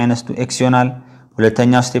 3 minus 2x ይሆናል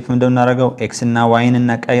ሁለተኛው ስቴፕ እንደምናደርገው x እና y ን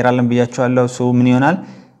እናቀይራለን ብያቸዋለሁ ሶ ምን ይሆናል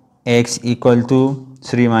x equal to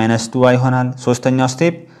 3 minus 2y ይሆናል ሶስተኛው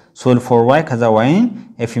ስቴፕ solve for y ከዛ y ን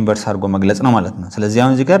f inverse አድርጎ መግለጽ ነው ማለት ነው ስለዚህ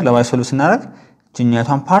አሁን እዚህ ጋር ለy ሶልቭ ስናደርግ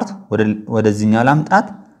ጭኛቷን ፓርት ወደዚህኛው ላምጣት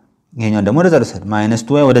ይሄኛው ደግሞ ወደዛ ልሰድ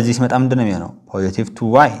 -2y ወደዚህ ሲመጣ ምንድነው የሚሆነው ፖዚቲቭ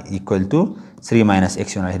 2y equal to 3 minus x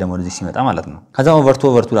ይሆናል ይሄ ደግሞ ወደዚህ ሲመጣ ማለት ነው ከዛ over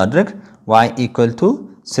 2 ላድርግ y equal to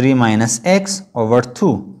 3 minus x over 2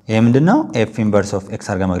 ይሄ ምንድነው f inverse of x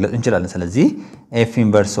አድርጋ መግለጽ እንችላለን ስለዚህ f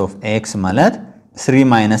inverse of x ማለት 3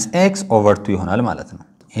 minus x over 2 ይሆናል ማለት ነው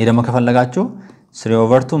ይሄ ደግሞ ከፈለጋችሁ 3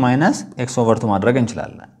 over 2 minus x over 2 ማድረግ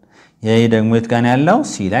እንችላለን ይሄ ደግሞ የት ጋር ያለው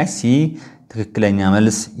c ላይ c ትክክለኛ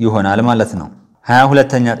መልስ ይሆናል ማለት ነው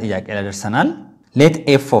 22ኛ ጥያቄ ላይ ደርሰናል let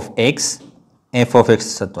f of x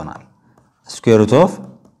ተሰጥቶናል square root of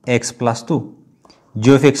x plus 2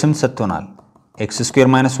 g of x ተሰጥቶናል x square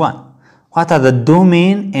minus 1 what are the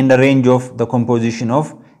domain and the range of the composition of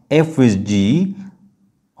f with g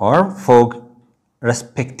or fog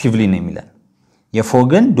respectively ነው የሚለን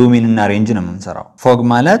የፎግን ዶሜን እና ሬንጅ ነው የምንሰራው ፎግ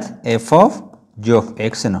ማለት f of g of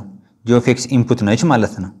x ነው g of x ኢንፑት ነች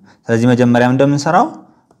ማለት ነው ስለዚህ መጀመሪያ እንደምንሰራው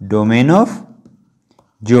domain of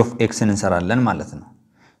g of x እንሰራለን ማለት ነው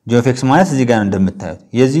g of x ማለት እዚህ ጋር እንደምታዩት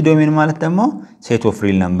የዚህ ዶሜን ማለት ደግሞ set of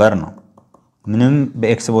real number ነው ምንም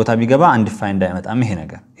በx ቦታ ቢገባ undefined አይመጣም ይሄ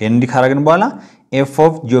ነገር ይሄን እንዲካረግን በኋላ f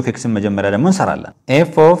of g of x መጀመሪያ ደግሞ እንሰራለን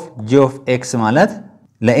f of g of x ማለት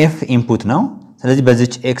ለf ኢንፑት ነው ስለዚህ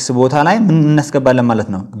በዚች x ቦታ ላይ ምን እናስገባለን ማለት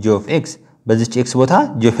ነው g of x በዚች x ቦታ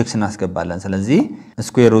g of x እናስገባለን ስለዚህ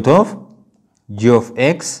square root of g of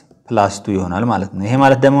x plus 2 ይሆናል ማለት ነው ይሄ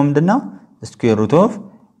ማለት ደግሞ ምንድነው square root of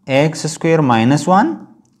x square minus 1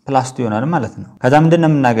 plus 2 ይሆናል ማለት ነው ከዛ ምንድነው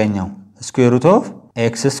የምናገኘው square root of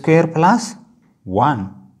x square plus 1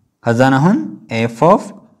 ከዛ አሁን f of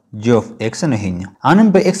g of x ነው ይሄኛው አሁንም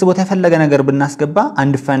በx ቦታ የፈለገ ነገር ብናስገባ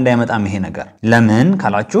undefined አይመጣም ይሄ ነገር ለምን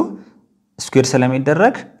ካላችሁ ስኩዌር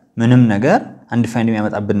ስለሚደረግ ምንም ነገር undefined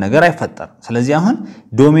የሚያመጣብን ነገር አይፈጠርም ስለዚህ አሁን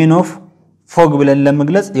domain of fog ብለን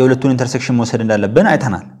ለመግለጽ የሁለቱን ኢንተርሴክሽን መውሰድ እንዳለብን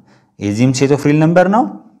አይተናል የዚህም set of real number ነው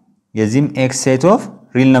የዚህም x set of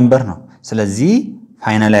real number ነው ስለዚህ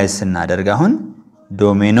ፋይናላይዝ ስናደርግ አሁን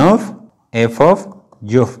domain of f of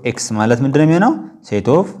g of x ማለት ምንድነው የሚሆነው set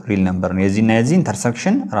of real number ነው የዚህና የዚህ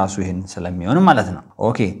ኢንተርሴክሽን ራሱ ይሄን ስለሚሆን ማለት ነው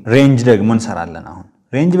ኦኬ ሬንጅ ደግሞ እንሰራለን አሁን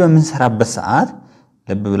ሬንጅ በመንሰራበት ሰዓት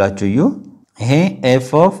ለብ ብላችሁ እዩ ይሄ f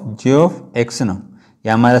of g of x ነው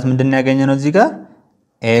ያ ማለት ምንድነው ያገኘነው እዚህ ጋር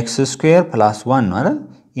x square plus 1 ነው አይደል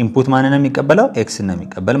ኢንፑት ማንን ነው የሚቀበለው x ነው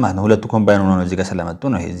የሚቀበል ማለት ነው ሁለቱ ኮምባይን ሆነው እዚህ ጋር ስለመጡ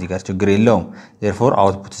ነው ይሄ እዚህ ጋር ችግር የለውም therefore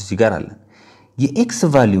output እዚህ ጋር አለ የx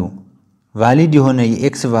value valid የሆነ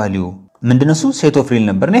የx value ምንድነው እሱ set of real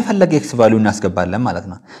number ነው የፈለገ x value እናስገባለን ማለት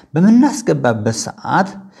ነው በመናስገባበት ሰዓት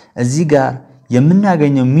እዚህ ጋር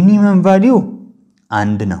የምናገኘው ሚኒመም value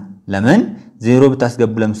 1 ነው ለምን 0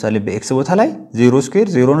 ብታስገቡ ለምሳሌ በx ቦታ ላይ 0 ስኩዌር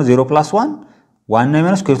 0 ነው 0 + 1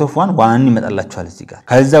 1 ነው ስኩዌር ኦፍ 1 1 ይመጣላችኋል እዚህ ጋር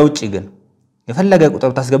ከዛ ውጪ ግን የፈለገ ቁጥር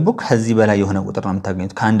ብታስገቡ ከዚህ በላይ የሆነ ቁጥር ነው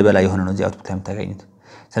የምታገኙት ከአንድ በላይ የሆነ ነው እዚህ አውትፑት የምታገኙት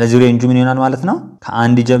ስለዚህ ሬንጁ ምን ይሆናል ማለት ነው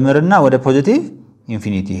ከአንድ ይጀምርና ወደ ፖዚቲቭ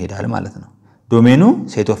ኢንፊኒቲ ይሄዳል ማለት ነው ዶሜኑ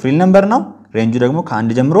ሴት ኦፍ ሪል ነምበር ነው ሬንጁ ደግሞ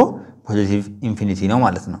ከአንድ ጀምሮ ፖዚቲቭ ኢንፊኒቲ ነው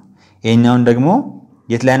ማለት ነው ይሄኛውን ደግሞ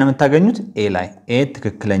የት ላይ ነው የምታገኙት ኤ ላይ ኤ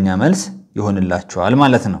ትክክለኛ መልስ ይሆንላችኋል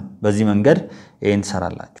ማለት ነው በዚህ መንገድ ይሄን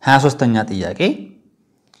ተሰራላችሁ 23ኛ ጥያቄ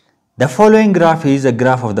The following graph is a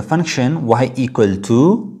graph of the function y equal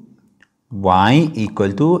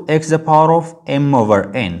to x the power of m over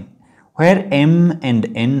n where m and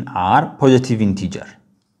n are positive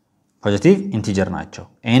integer ናቸው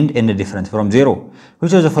and n different from 0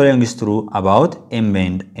 which of the following is true about m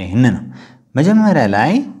and n ነው መጀመሪያ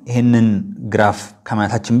ላይ ይሄንን ግራፍ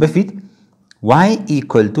ከማታችን በፊት y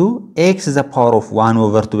equal to x the power of 1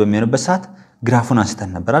 over 2 በሚሆንበት ሰዓት ግራፉን አንስተን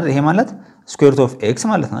ነበር አይደል ይሄ ማለት square root of x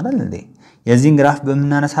ማለት ነው አይደል እንዴ የዚህን ግራፍ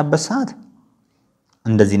በመናነሳበት ሰዓት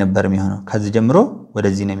እንደዚህ ነበር የሚሆነው ከዚህ ጀምሮ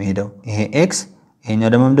ወደዚህ ነው የሚሄደው ይሄ x ይሄኛው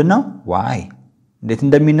ደግሞ ምንድነው y እንዴት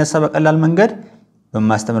እንደሚነሳ በቀላል መንገድ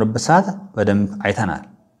በማስተምርበት ሰዓት በደንብ አይተናል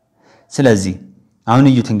ስለዚህ አሁን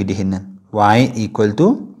እዩት እንግዲህ ይሄንን y equal to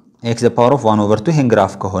x the power of 1 over 2 ይሄን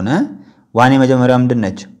ግራፍ ከሆነ y የመጀመሪያው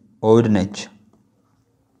ምንድነች odd ነች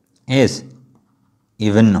is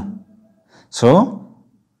even ነው so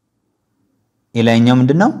የላይኛው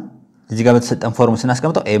ምንድነው እዚህ ጋር በተሰጠን ፎርሙላ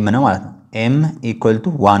ስናስቀምጠው m ነው ማለት ነው m equal to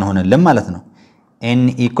 1 ሆነልን ማለት ነው n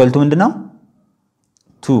equal to ምንድነው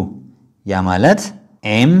 2 ያ ማለት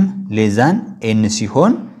m less than n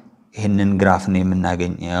ሲሆን ይሄንን ግራፍ ነው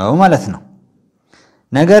የምናገኘው ማለት ነው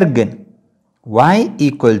ነገር ግን y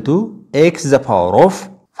equal to x the power of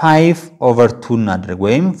 5 over 2 እናድርግ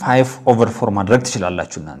ወይም 5 over 4 ማድረግ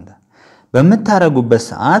ትችላላችሁ እናንተ በመታረጉበት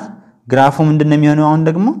ሰዓት ግራፉ ምንድነው የሚሆነው አሁን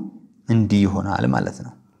ደግሞ እንዲህ ይሆናል ማለት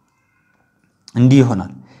ነው እንዲህ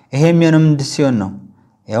ይሆናል ይሄ የሚሆነው ምንድን ሲሆን ነው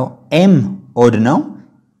ያው m odd ነው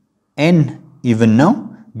n even ነው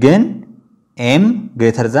ግን m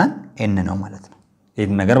greater than n ነው ማለት ነው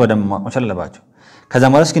ይሄን ነገር በደንብ ማወቅ አለባችሁ ከዛ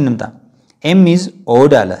ማለት እስኪ እንምጣ m is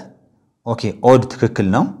odd አለ ኦኬ odd ትክክል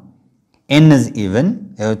ነው n is even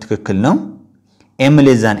ያው ትክክል ነው m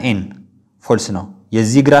less than n false ነው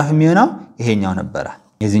የዚህ ግራፍ የሚሆነው ይሄኛው ነበር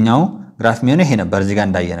የዚህኛው ግራፍ የሚሆነው ይሄ ነበር እዚህ ጋር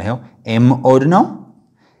እንዳየነው ያው m odd ነው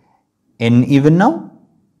n even ነው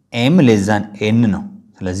m less than n ነው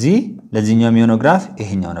ስለዚህ ለዚህኛው የሚሆነው ግራፍ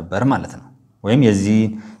ይሄኛው ነበር ማለት ነው ወይም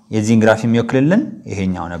የዚህን ግራፍ የሚወክልልን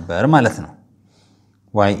ይሄኛው ነበር ማለት ነው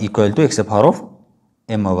y equal to x the power of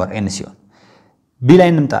m over n ሲሆን b ላይ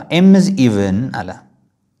እንምጣ m is even አለ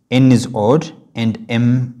n is odd and m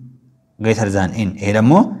greater than n ይሄ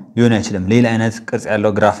ደግሞ ሊሆን አይችልም ሌላ አይነት ቅርጽ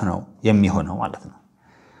ያለው ግራፍ ነው የሚሆነው ማለት ነው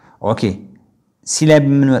ኦኬ c ላይ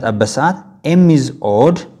በምንመጣበት ሰዓት m is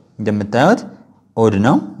odd እንደምታዩት odd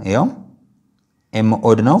ነው ይሄው m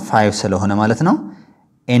odd ነው 5 ስለሆነ ማለት ነው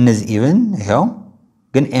n is even ይሄው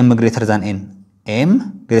ግን m greater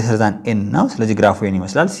than n ነው ስለዚህ ግራፉ ይሄን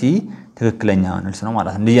ይመስላል c ትክክለኛ መልስ ነው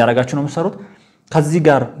ማለት ነው እንዲህ ያረጋችሁ ነው የምትሰሩት ከዚህ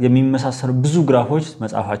ጋር የሚመሳሰሉ ብዙ ግራፎች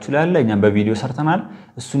መጻፋችሁ ላይ አለ እኛም በቪዲዮ ሰርተናል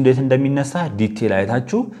እሱ እንዴት እንደሚነሳ ዲቴል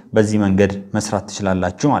አይታችሁ በዚህ መንገድ መስራት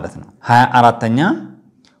ትችላላችሁ ማለት ነው 24ኛ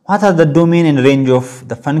what are the domain and range of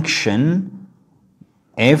the function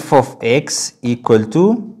f of x equal to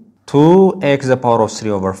 2x the power of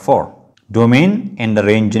 3 over 4 domain and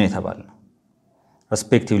range ነው የተባለው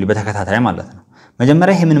respectively በተከታታይ ማለት ነው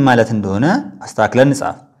መጀመሪያ ይሄ ምን ማለት እንደሆነ አስተካክለን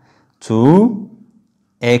እንጻፍ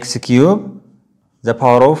 2x cube the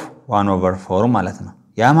power of 1 over 4 ማለት ነው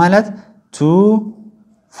ያ ማለት 2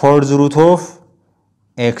 4th root of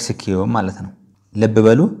x cube ማለት ነው ልብ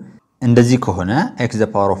በሉ እንደዚህ ከሆነ x the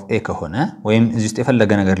power of a ከሆነ ወይም እዚህ ውስጥ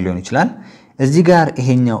የፈለገ ነገር ሊሆን ይችላል እዚህ ጋር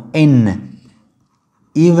ይሄኛው n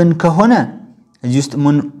even ከሆነ እዚህ ውስጥ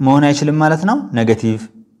መሆን አይችልም ማለት ነው ኔጌቲቭ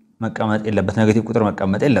መቀመጥ የለበት ኔጌቲቭ ቁጥር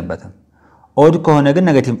መቀመጥ የለበትም odd ከሆነ ግን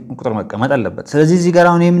ኔጌቲቭ ቁጥር መቀመጥ አለበት ስለዚህ እዚህ ጋር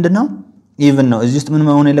አሁን ይሄ ምንድነው even ነው እዚህ ውስጥ ምን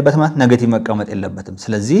መሆን የለበት ማለት ኔጌቲቭ መቀመጥ የለበትም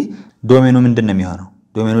ስለዚህ ዶሜኑ ምንድነው የሚሆነው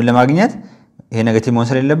ዶሜኑን ለማግኘት ይሄ ኔጌቲቭ መሆን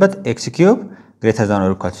ስለሌለበት x cube greater than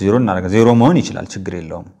or equal to 0 እናደርጋ 0 መሆን ይችላል ችግር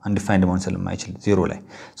የለውም undefined መሆን ስለማይችል 0 ላይ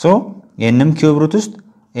ሶ nm cube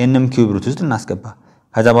root ውስጥ እናስገባ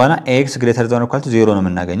ከዛ በኋላ x greater than or equal to 0 ነው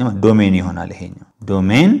የምናገኘው ዶሜን ይሆናል ይሄኛው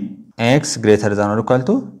ዶሜን x greater than or equal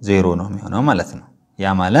to 0 ነው የሚሆነው ማለት ነው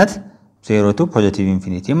ያ ማለት 0 to positive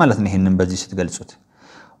infinity ማለት ነው ይሄንን በዚህ ስትገልጹት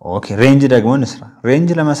ኦኬ ሬንጅ ደግሞ እንስራ ሬንጅ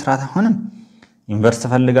ለመስራት አሁንም ኢንቨርስ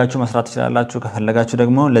ፈልጋችሁ መስራት ትችላላችሁ ከፈለጋችሁ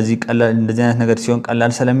ደግሞ ለዚህ ቀላል እንደዚህ አይነት ነገር ሲሆን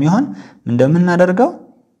ቀላል ስለሚሆን እንደምናደርገው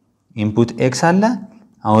ኢንፑት x አለ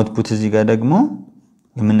አውትፑት እዚህ ጋር ደግሞ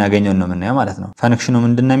የምናገኘው ነው የምናየው ማለት ነው ፈንክሽኑ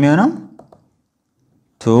ምንድነው የሚሆነው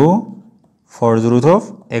 2 4th root of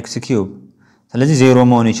x cube ስለዚህ 0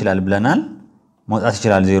 መሆን ይችላል ብለናል መውጣት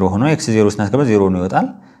ይችላል 0 ሆኖ x 0 ስናስገባ 0 ነው ይወጣል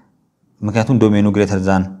ምክንያቱም ዶሜኑ greater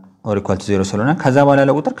than or equal to 0 ስለሆነ ከዛ በኋላ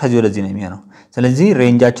ያለው ቁጥር ከዚህ ወደዚህ ነው የሚሆነው ስለዚህ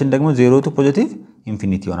ሬንጃችን ደግሞ 0 to positive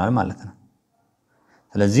infinity ይሆናል ማለት ነው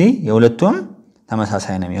ስለዚህ የሁለቱም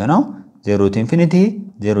ተመሳሳይ ነው የሚሆነው 0 to infinity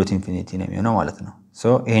ነው የሚሆነው ማለት ነው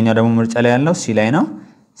ሶ ይሄኛው ደግሞ ምርጫ ላይ ያለው c ላይ ነው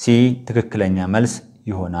c ትክክለኛ መልስ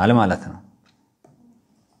ይሆናል ማለት ነው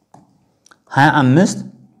 25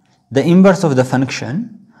 the inverse of the function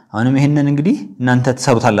አሁንም ይሄንን እንግዲህ እናንተ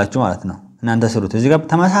ተሰሩታላችሁ ማለት ነው እናንተ ስሩት እዚህ ጋር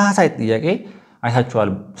ተመሳሳይ ጥያቄ አይታችኋል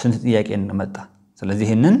ስንት ጥያቄ እንደመጣ ስለዚህ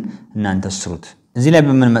ይሄንን እናንተ ስሩት እዚህ ላይ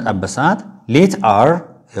በመንመጣበት ሰዓት let r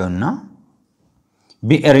ይሆንና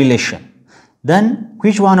be a relation then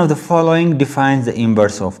which one of the following defines the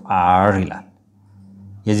inverse of r ይላል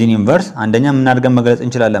የዚህን ኢንቨርስ አንደኛ ምን አድርገን መግለጽ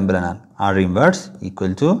እንችላለን ብለናል r inverse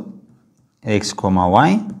equal to x,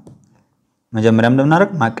 y መጀመሪያም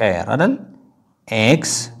እንደምናደርግ ማቀያየር አይደል x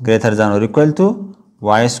greater than or equal to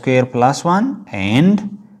y square plus 1 and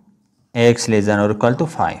x less than or equal to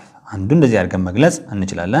 5 አንዱ እንደዚህ አድርገን መግለጽ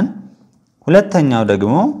እንችላለን ሁለተኛው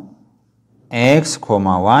ደግሞ x,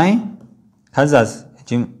 y ከዛስ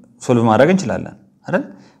እቺም ሶልቭ ማድረግ እንችላለን አይደል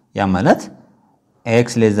ያ ማለት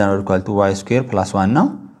x less than or equal to y square plus 1 ነው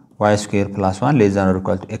y square plus 1 less than or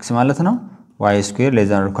equal to x ማለት ነው y square less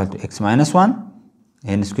than or equal to x minus 1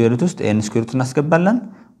 n square root ውስጥ n square root እናስገባለን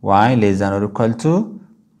y less than or equal to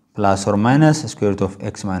plus or minus square root of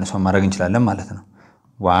x minus 1 ማድረግ እንችላለን ማለት ነው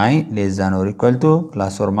y less than or equal to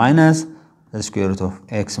plus or minus square root of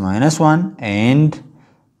x minus 1 and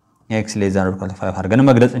x less than or equal to 5 አድርገን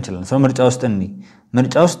መግለጽ እንችላለን ሰው ምርጫ ውስጥ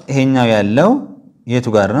ምርጫ ውስጥ ይሄኛው ያለው የቱ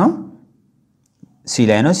ጋር ነው ሲ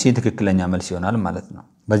ላይ ነው ሲ ትክክለኛ መልስ ይሆናል ማለት ነው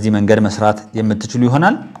በዚህ መንገድ መስራት የምትችሉ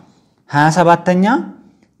ይሆናል 27ኛ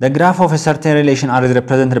the graph of a certain relation are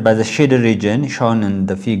represented by the shaded region shown in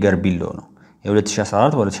the figure below ነው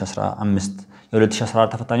የ2014 2015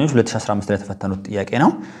 የ2014 ተፈታኞች 2015 ላይ ተፈተኑት ጥያቄ ነው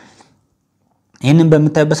ይሄንን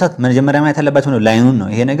በመታየበት ሰዓት መጀመሪያ ማየት ያለባችሁ ነው ላይኑን ነው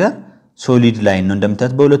ይሄ ነገር ሶሊድ ላይን ነው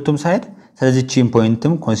እንደምታዩት በሁለቱም ሳይድ ስለዚህ ቺን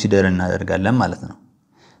ፖይንትም ኮንሲደር እናደርጋለን ማለት ነው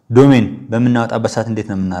ዶሜን በመናወጣበት ሰዓት እንዴት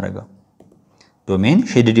ነው የምናደርገው ዶሜን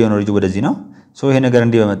ሼድድ የሆነ ሪጅን ወደዚህ ነው ሶ ይሄ ነገር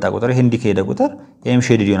እንዲ በመጣ ቁጥር ይሄ እንዲ ከሄደ ቁጥር ይሄም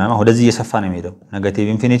ሼድድ ይሆናል ወደዚህ እየሰፋ ነው የሚሄደው ኔጌቲቭ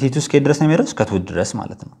ኢንፊኒቲ ቱ ስኬል ድረስ ነው የሚሄደው እስከ 2 ድረስ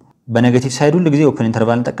ማለት ነው በኔጌቲቭ ሳይድ ሁሉ ጊዜ ኦፕን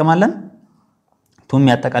ኢንተርቫል እንጠቀማለን ቱም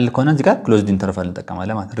ያጠቃል ከሆነ እዚህ ጋር ክሎዝድ ኢንተርቫል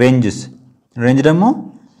እንጠቀማለን ማለት ሬንጅስ ሬንጅ ደግሞ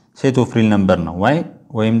ሴት ኦፍ ሪል ነምበር ነው y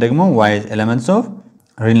ወይም ደግሞ y ኤሌመንትስ ኦፍ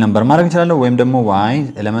ሪል ነምበር ማድረግ ይችላል ወይም ደግሞ y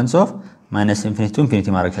ኤሌመንትስ ኦፍ ማይነስ ኢንፊኒቲ ቱ ኢንፊኒቲ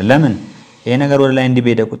ማድረግ ይችላል ለምን ይሄ ነገር ወደ ላይ እንዲ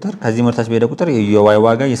በሄደ ቁጥር ከዚህ ወርታች በሄደ ቁጥር የy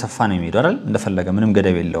ዋጋ እየሰፋ ነው የሚሄደው አይደል እንደፈለገ ምንም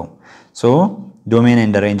ገደብ የለውም ሶ ዶሜን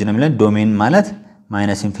ኤንድ ሬንጅ ነው ማለት ዶሜን ማለት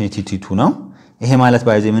ማይነስ ኢንፊኒቲ ቱ 2 ነው ይሄ ማለት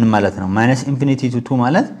ባይዘ ምን ማለት ነው ማይነስ ኢንፊኒቲ ቱ 2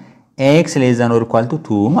 ማለት x less than or equal to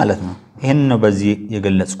 2 ማለት ነው ይሄን ነው በዚህ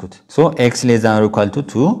የገለጽኩት ሶ x less than or equal to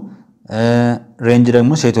 2 ሬንጅ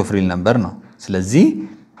ደግሞ ሴት ኦፍ ሪል ነምበር ነው ስለዚህ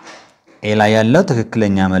ኤ ላይ ያለው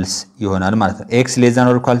ትክክለኛ መልስ ይሆናል ማለት ነው x less than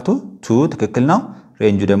or equal to 2 ትክክል ነው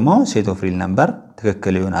ሬንጁ ደግሞ ሴት ኦፍ ሪል ነምበር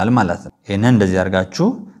ትክክል ይሆናል ማለት ነው ይሄንን እንደዚህ አድርጋችሁ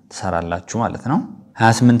ትሰራላችሁ ማለት ነው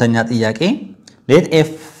 28ኛ ጥያቄ let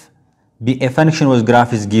f be a function whose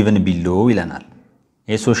graph is given below ይለናል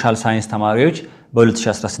የሶሻል ሳይንስ ተማሪዎች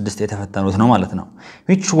በ2016 የተፈተኑት ነው ማለት ነው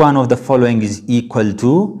which one of the following is equal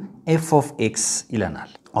to f of x ይለናል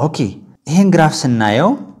ኦኬ ይሄን ግራፍ ስናየው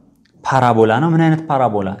ፓራቦላ ነው ምን አይነት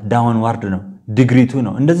ፓራቦላ ዳውንዋርድ ነው ዲግሪ 2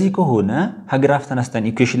 ነው እንደዚህ ከሆነ ከግራፍ ተነስተን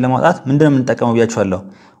ኢኩዌሽን ለማውጣት ምንድነው የምንጠቀመው ብያችኋለሁ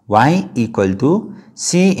y equal to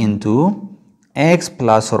c into x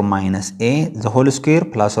plus or minus a the whole square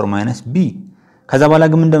plus or minus b ከዛ በኋላ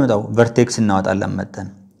ግን እንደመጣው ቨርቴክስ እናወጣለን መጠን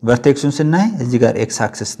ቨርቴክሱን ስናይ እዚህ ጋር x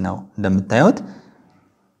axis ነው እንደምታዩት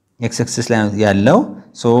x axis ላይ ያለው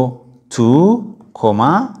so 2,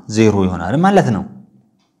 0 ይሆናል ማለት ነው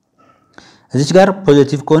እዚህ ጋር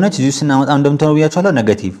ፖዚቲቭ ከሆነች እዚህ ስናመጣ እንደምታዩ ብያችኋለሁ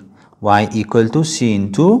ኔጌቲቭ y equal to c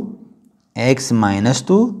into x minus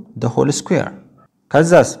 2 the whole square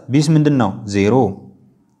ከዛስ ቢስ ምንድነው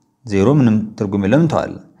 0 ምንም ትርጉም የለውም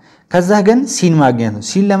ተዋል ከዛ ግን ሲን ማግኘት ነው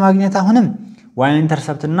ሲን ለማግኘት አሁንም y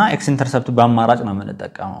ኢንተርሰፕት እና x ኢንተርሰፕት በአማራጭ ነው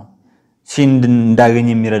የምንጠቀመው ሲን እንዳገኝ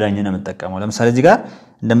የሚረዳኝ ነው የምንጠቀመው ለምሳሌ እዚህ ጋር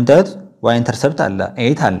እንደምታዩት y ኢንተርሰፕት አለ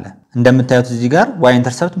 8 አለ እንደምታዩት እዚህ ጋር y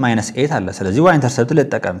ኢንተርሰፕት -8 አለ ስለዚህ y ኢንተርሰፕት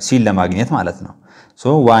ልጠቀም ሲን ለማግኘት ማለት ነው so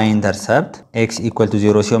y intercept x equal to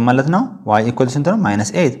 0 ሲሆን ማለት ነው y equal to ስንት ነው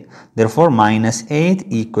 -8 therefore -8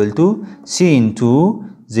 equal to c into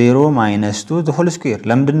 0 2 the whole square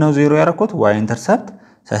ለምንድነው 0 ያረኩት y intercept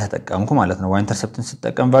ሳይተጠቀምኩ ማለት ነው y intercepትን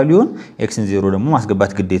ሲጠቀም ቫልዩን x ን 0 ደግሞ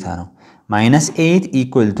ማስገባት ግዴታ ነው -8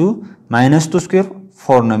 equal to -2 square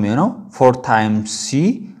 4 ነው የሚሆነው 4 times c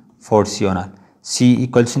 4 ይሆናል c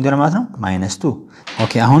equal to ስንት ነው ማለት ነው -2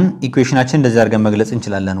 ኦኬ አሁን ኢኩዌሽናችን እንደዚህ አድርገን መግለጽ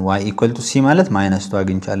እንችላለን y equal to c ማለት -2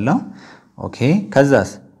 አግኝቻለሁ ኦኬ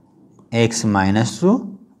ከዛስ x -2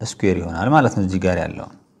 ስኩዌር ይሆናል ማለት ነው እዚህ ጋር ያለው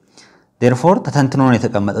therefore ተተንትኖ ነው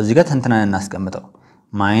የተቀመጠው እዚህ ጋር ተንትነን እናስቀምጠው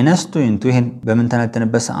 -2 into ይሄን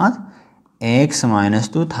በመንተነተንበት ሰዓት x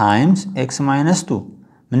 -2 times x -2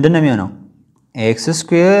 ምንድነው የሚሆነው x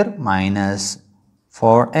square minus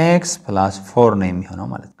 4x plus 4 ነው የሚሆነው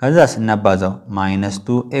ማለት ከዛስ እናባዛው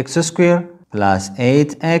 -2x square plus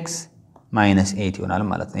 8x -8 ይሆናል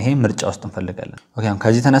ማለት ነው። ይሄ ምርጫ ውስጥ እንፈልጋለን። ኦኬ አሁን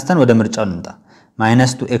ከዚህ ተነስተን ወደ ምርጫው እንምጣ።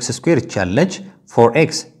 -2x² ይቻለች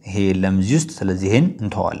 4x ይሄ የለም እዚህ ውስጥ ስለዚህ ይሄን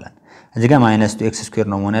እንተዋለን። እዚህ ጋር -2x²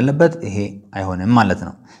 ነው መሆን ያለበት ይሄ አይሆንም ማለት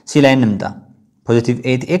ነው። ሲ ላይ እንምጣ።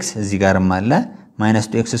 +8x እዚህ ጋርም አለ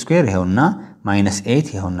 -2x² ይሄውና -8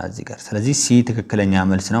 ይሄውና እዚህ ጋር ስለዚህ ሲ ትክክለኛ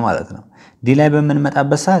መልስ ነው ማለት ነው። ዲ ላይ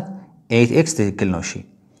በመንመጣበት ሰዓት 8x ትክክል ነው እሺ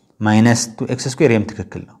 -2x² ይሄም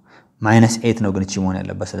ትክክል ነው -8 ነው ግን እቺ መሆን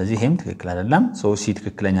ያለበት ስለዚህ ይሄም ትክክል አይደለም ሶ ሲ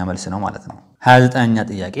ትክክለኛ መልስ ነው ማለት ነው። 29ኛ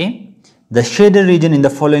ጥያቄ The shaded region in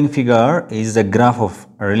the following figure is the graph of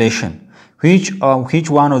relation which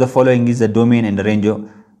one of the following is the domain and the range of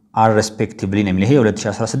R respectively ነው ይሄ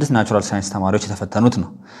 2016 ናቹራል ሳይንስ ተማሪዎች የተፈተኑት ነው።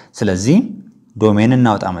 ስለዚህ ዶሜን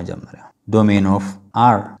እናውጣ መጀመሪያ ዶሜን ኦፍ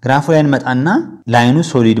R ግራፉ ላይ እንመጣና ላይኑ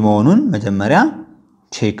ሶሊድ መሆኑን መጀመሪያ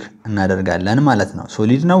ቼክ እናደርጋለን ማለት ነው።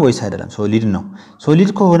 ሶሊድ ነው ወይስ አይደለም? ሶሊድ ነው። ሶሊድ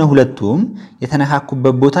ከሆነ ሁለቱም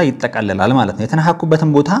የተነካኩበት ቦታ ይጠቃለላል ማለት ነው። የተነካኩበትን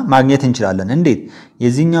ቦታ ማግኘት እንችላለን። እንዴት?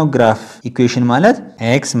 የዚህኛው ግራፍ ኢኩዌሽን ማለት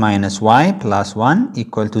x - y + 1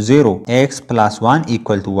 = 0 x + 1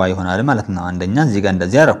 = y ይሆናል ማለት ነው። አንደኛ እዚህ ጋር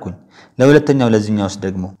እንደዚህ አደረኩኝ። ለሁለተኛው ለዚህኛውስ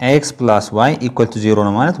ደግሞ x + y = 0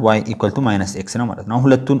 ነው ማለት y = -x ነው ማለት ነው።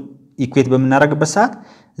 ሁለቱን ኢኩዌት በመናረግበት ሰዓት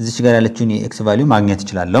እዚች ጋር ያለችውን የx ቫልዩ ማግኘት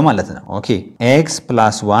ይችላል ማለት ነው። ኦኬ x +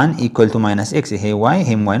 1 = -x ይሄ y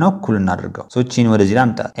ይሄም y ነው እኩል እናድርገው። ሶ እቺን ወደዚህ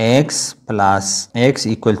ላምጣ x + x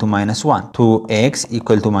 = -1 2x =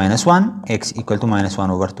 -1 x =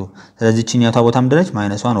 -1/2 ስለዚህ እቺኛው ቦታ ምድረች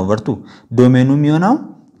 -1/2 ዶሜኑ የሚሆነው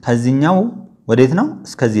ከዚህኛው ወዴት ነው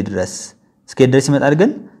እስከዚህ ድረስ እስከ ድረስ ይመጣል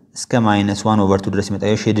ግን እስከ -1/2 ድረስ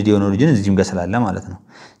ይመጣል ሼድድ የሆነ ሪጅን እዚህም ጋር ስላለ ማለት ነው።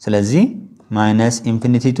 ስለዚህ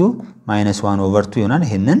 -infinity to -1/2 ይሆናል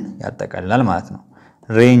ይሄንን ያጠቃልላል ማለት ነው።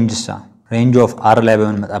 ሬንጅ ኦፍ r ላይ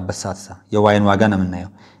በመንመጣበት ሰዓት የyን ዋጋ ነው የምናየው።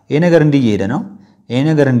 ይሄ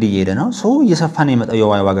ነገር እንዲየሄደ ነው ሶ እየሰፋ ነው የመጣው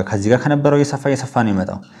የy ዋጋ ከዚህ ጋር ከነበረው እየሰፋ ነው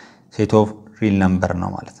የመጣው ሴት ኦፍ ሪል ነምበር ነው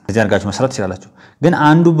ማለት ነው። እዚህ አድርጋችሁ መስራት ትችላላችሁ። ግን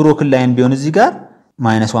አንዱ ብሮክን ላይን ቢሆን እዚህ ጋር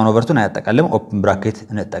 -1/2 ነው ያጠቃልለም ኦፕን ብራኬት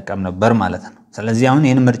እንጠቀም ነበር ማለት ነው። ስለዚህ አሁን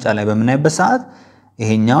ይሄን ምርጫ ላይ በመናይበት ሰዓት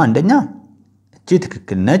ይሄኛው አንደኛ እቺ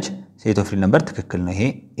ትክክል ነች ሴት ኦፍ ሪል ነምበር ትክክል ነው ይሄ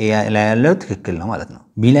ኤ ላይ ያለው ትክክል ነው ማለት ነው።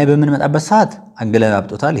 ቢ ላይ በመንመጣበት ሰዓት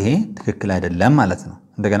አገለባብጦታል ይሄ ትክክል አይደለም ማለት ነው።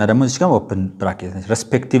 እንደገና ደግሞ እዚህ ጋር ኦፕን ብራኬት ነች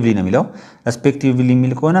ሬስፔክቲቭሊ ነው የሚለው ሬስፔክቲቭሊ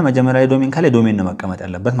የሚል ከሆነ መጀመሪያ ዶሜን ካለ ዶሜን ነው መቀመጥ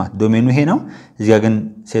ያለበት ማለት ዶሜኑ ይሄ ነው እዚህ ጋር ግን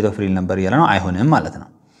ሴት ኦፍ ሪል ነምበር እያለ ነው አይሆንም ማለት ነው።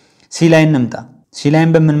 ሲ ላይ እንምጣ። ሲ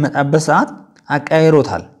ላይን በመንመጣበት ሰዓት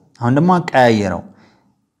አቀያይሮታል። አሁን ደግሞ አቀያየረው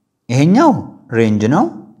ይሄኛው ሬንጅ ነው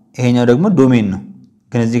ይሄኛው ደግሞ ዶሜን ነው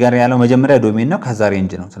ግን እዚህ ጋር ያለው መጀመሪያ ዶሜን ነው ከዛ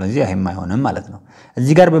ሬንጅ ነው ስለዚህ አይሄም አይሆንም ማለት ነው።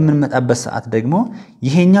 እዚህ ጋር በመንመጣበት ሰዓት ደግሞ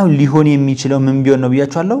ይሄኛው ሊሆን የሚችለው ምን ቢሆን ነው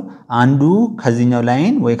ብያችኋለሁ አንዱ ከዚህኛው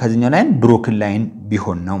ላይን ወይ ከዚህኛው ላይን ብሮክን ላይን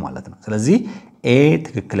ቢሆን ነው ማለት ነው። ስለዚህ ኤ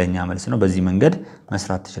ትክክለኛ መልስ ነው። በዚህ መንገድ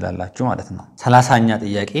መስራት ትችላላችሁ ማለት ነው። 30ኛ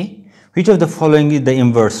ጥያቄ which of the following is the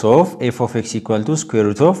inverse of f of x equal to square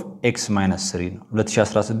root of x minus 3 ነው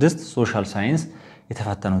 2016 ሶሻል ሳይንስ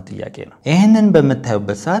የተፈተነው ጥያቄ ነው። ይሄንን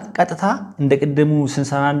በመታዩበት ሰዓት ቀጥታ እንደቀደሙ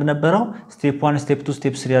ስንሰራ እንደነበረው ስቴፕ 1 ስቴፕ 2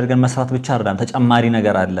 ስቴፕ 3 አድርገን መስራት ብቻ አይደለም ተጨማሪ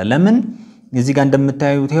ነገር አለ። ለምን እዚህ ጋር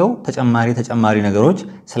እንደምታዩት ይሄው ተጨማሪ ነገሮች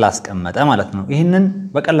ስላስቀመጠ ማለት ነው። ይሄንን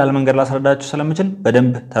በቀላል መንገድ ላስረዳችሁ ስለምችል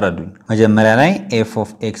በደንብ ተረዱኝ። መጀመሪያ ላይ f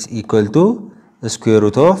of x equal to square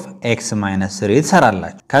root of x minus 3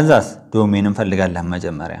 ትሰራላችሁ። ከዛስ ዶሜን እንፈልጋለን።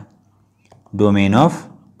 መጀመሪያ ዶሜን of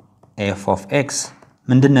f of x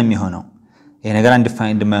ምንድነው የሚሆነው? ይሄ ነገር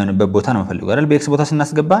አንዲፋይንድ የማይሆንበት ቦታ ነው ፈልጉ አይደል? በx ቦታ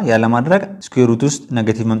ስናስገባ ያለ ማድረግ ስኩዌር ሩት ውስጥ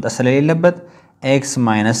ኔጌቲቭ መምጣት ስለሌለበት x -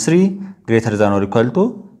 3 greater than or equal to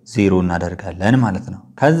 0 እናደርጋለን ማለት ነው።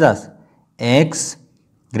 ከዛስ x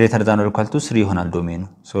greater than or equal to 3 ይሆናል ዶሜኑ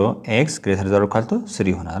ሶ x greater than or equal to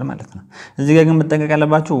 3 ይሆናል ማለት ነው። እዚህ ጋር ግን መጠንቀቅ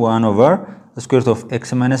ያለባችሁ 1 over square root of x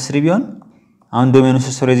 - 3 ቢሆን አሁን ዶሜኑ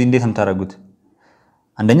ሲሰረዝ እንዴት እንታረጉት?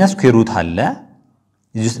 አንደኛ ስኩዌር ሩት አለ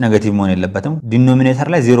እዚህ ውስጥ ኔጌቲቭ መሆን የለበትም ዲኖሚኔተር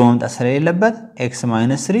ላይ 0 መምጣት ስለሌለበት x -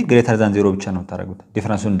 3 greater than 0 ብቻ ነው ታረጉት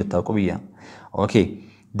ዲፈረንሱን እንድታውቁ ብዬ ነው። ኦኬ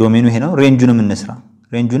ዶሜኑ ይሄ ነው። ሬንጁንም እንስራ።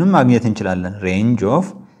 ሬንጁንም ማግኘት እንችላለን። ሬንጅ ኦፍ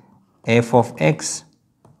f of x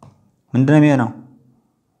ምንድነው የሚሆነው?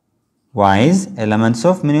 y elements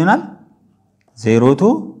of ምን ይሆናል? 0 to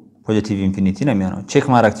positive infinity ነው የሚሆነው። ቼክ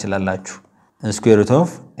ማድረግ ትችላላችሁ። square root of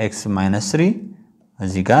x - 3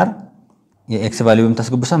 እዚህ ጋር የx ቫልዩ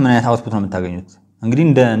በመታስገቡሳ ምን አይነት አውትፑት ነው የምታገኙት? እንግዲህ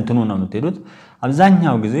እንደ እንትኑ ነው የምትሄዱት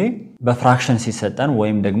አብዛኛው ጊዜ በፍራክሽን ሲሰጠን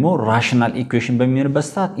ወይም ደግሞ ራሽናል ኢኩዌሽን በሚሆንበት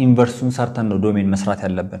ሰዓት ኢንቨርሱን ሰርተን ነው ዶሜን መስራት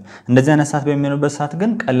ያለብን እንደዚህ አይነት ሰዓት በሚሆንበት ሰዓት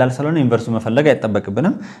ግን ቀላል ስለሆነ ኢንቨርሱ መፈለግ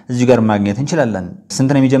አይተበቅብንም እዚህ ጋር ማግኘት እንችላለን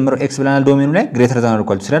ስንት ነው የሚጀምረው x ብለናል ዶሜኑ ላይ ግሬተር ዛን ኦር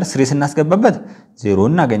ኢኳል ቱ 3 3 ስናስገባበት 0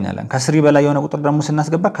 እናገኛለን ከ3 በላይ የሆነ ቁጥር ደግሞ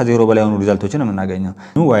ስናስገባ ከ0 በላይ የሆኑ ሪዛልቶችን እናገኛለን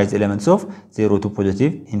ዋይዝ ኤሌመንትስ ኦፍ 0 to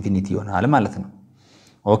positive infinity ይሆናል ማለት ነው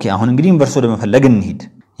ኦኬ አሁን እንግዲህ ኢንቨርሱ ወደ መፈለግ እንሂድ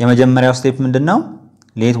የመጀመሪያው ስቴፕ ምንድነው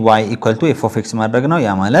let y equal to f of x ማድረግ ነው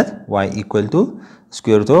ያ ማለት y equal to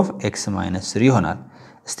square root of x minus 3 ይሆናል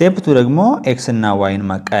ስቴፕ 2 ደግሞ x እና y ን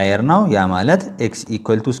ማቀያየር ነው ያ ማለት x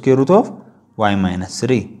equal to square root of y minus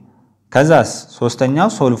 3 ከዛስ ሶስተኛው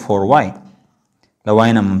solve for y ለy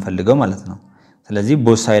ነው የምንፈልገው ማለት ነው ስለዚህ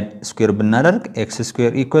both side square ብናደርግ x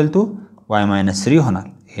square equal to y minus 3 ይሆናል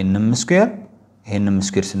ይሄንም square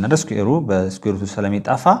ስናደርግ ስኩዌሩ በስኩዌር ሩት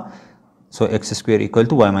ስለሚጣፋ so x square equal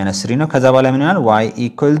to y minus 3 ነው ከዛ በኋላ ምን ይሆናል y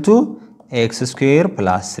equal to x square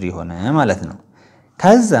plus 3 ሆነ ማለት ነው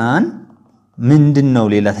ከዛን ምንድነው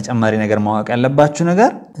ሌላ ተጨማሪ ነገር ማወቅ ያለባችሁ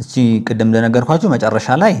ነገር እቺ ቅድም እንደነገርኳችሁ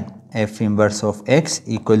መጨረሻ ላይ f inverse of x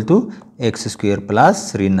equal to x square plus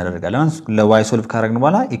 3 እናደርጋለን ለy ሶልቭ ካደረግን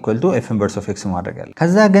በኋላ equal to f inverse of x ማድረጋለን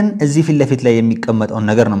ከዛ ግን እዚህ ፊት ለፊት ላይ የሚቀመጠው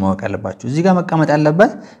ነገር ነው ማወቅ ያለባችሁ እዚህ ጋር መቀመጥ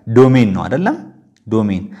ያለበት ዶሜን ነው አይደለም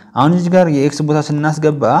ዶሜን አሁን እዚህ ጋር የx ቦታ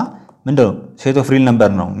ስናስገባ ምንድነው ሴት ኦፍ ሪል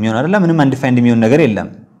ነምበር ነው የሚሆን አይደለም ምንም አንዲፋይንድ የሚሆን ነገር የለም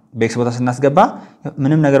በኤክስ ቦታ ስናስገባ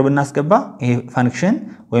ምንም ነገር ብናስገባ ይሄ ፋንክሽን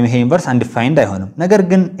ወይም ይሄ ኢንቨርስ አንዲፋይንድ አይሆንም ነገር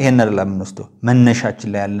ግን ይሄን አይደለም እንወስደው መነሻችን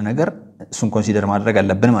ላይ ያለ ነገር እሱን ኮንሲደር ማድረግ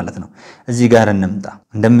አለብን ማለት ነው እዚህ ጋር እንምጣ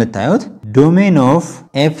እንደምታዩት ዶሜን ኦፍ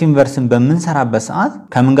f ኢንቨርስን በመንሰራበት ሰዓት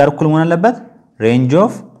ከምን ጋር እኩል መሆን አለበት ሬንጅ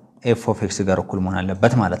ኦፍ f of x ጋር እኩል መሆን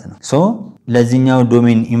አለበት ማለት ነው ሶ ለዚህኛው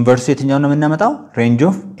ዶሜን ኢንቨርስ የትኛው ነው የምናመጣው ሬንጅ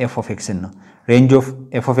ኦፍ f of x ነው range of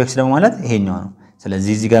f of x ደግሞ ማለት ይሄኛው ነው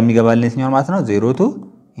ስለዚህ እዚህ ጋር የሚገባልን የትኛው ማለት ነው 0 to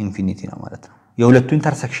infinity ነው ማለት ነው የሁለቱ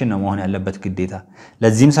ኢንተርሴክሽን ነው መሆን ያለበት ግዴታ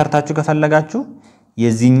ለዚህም ሰርታችሁ ከፈለጋችሁ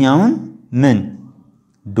የዚህኛውን ምን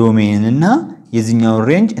ዶሜን እና የዚህኛው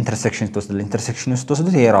ሬንጅ ኢንተርሴክሽን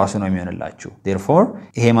ተወስዱት ይሄ ራሱ ነው የሚሆንላችሁ therefore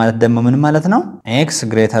ይሄ ማለት ደግሞ ምን ማለት ነው x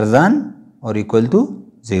greater than or equal to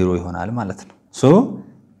 0 ይሆናል ማለት ነው ሶ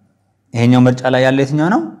ይሄኛው ምርጫ ላይ ያለው የትኛው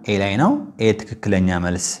ነው a ላይ ነው a ትክክለኛ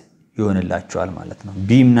መልስ ይሆንላችኋል ማለት ነው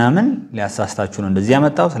ቢ ምናምን ሊያሳስታችሁ ነው እንደዚህ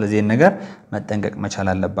ያመጣው ስለዚህ ይሄን ነገር መጠንቀቅ መቻል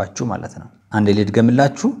አለባችሁ ማለት ነው አንዴ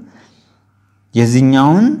ልድገምላችሁ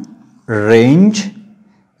የዚህኛውን ሬንጅ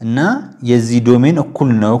እና የዚህ ዶሜን እኩል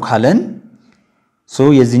ነው ካለን ሶ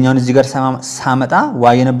የዚህኛውን እዚህ ጋር ሳመጣ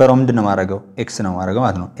y የነበረው ምንድነው ማድረገው x ነው ማድረገው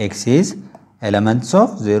ማለት ነው x is elements of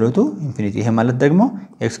 0 to infinity ይሄ ማለት ደግሞ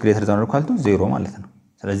x greater than or equal to 0 ማለት ነው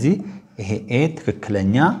ስለዚህ ይሄ a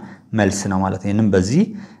ትክክለኛ መልስ ነው ማለት ነው ይሄንን በዚህ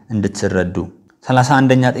እንድትረዱ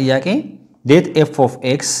 31ኛ ጥያቄ let f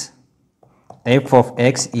of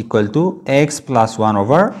x equal to x plus 1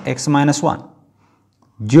 over x minus 1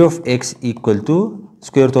 g of x equal to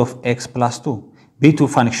square root of x plus 2 be two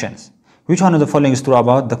functions which one of the following is true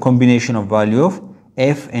about the combination of value of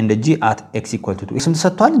f and g at x equal to 2 ስም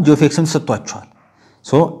ተሰጥቷል g of x ስም ተሰጥቷቸዋል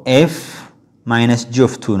so f minus g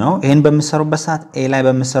of 2 ነው ይሄን በመሰሩበት ሰዓት a ላይ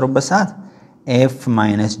በመሰሩበት ሰዓት f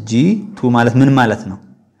minus g 2 ማለት ምን ማለት ነው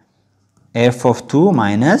f of 2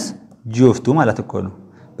 minus g of 2 ማለት እኮ ነው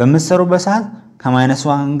በመሰሩበት ሰዓት ከማይነስ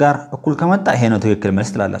 1 ጋር እኩል ከመጣ ይሄ ነው ትክክል መልስ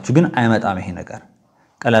ትላላችሁ ግን አይመጣም ይሄ ነገር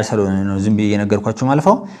ቀላል ስለሆነ ነው ዝም ብዬ ነገርኳችሁ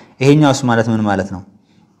ማለፈው ይሄኛውስ ማለት ምን ማለት ነው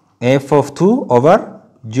f of 2 over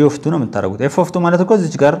g of 2 ነው የምታረጉት f of 2 ማለት እኮ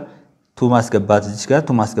እዚህ ጋር 2 ማስገባት እዚህ ጋር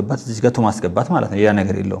 2 ማስገባት እዚህ ጋር 2 ማስገባት ማለት ነው ያ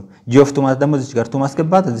ነገር የለውም g of 2 ማለት ደግሞ እዚህ ጋር 2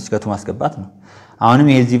 ማስገባት እዚህ ጋር 2 ማስገባት ነው አሁንም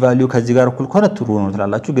ይሄ እዚህ ቫልዩ ከዚህ ጋር እኩል ከሆነ ትሩ ነው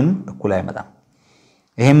ትላላችሁ ግን እኩል አይመጣም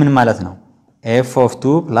ይሄ ምን ማለት ነው f of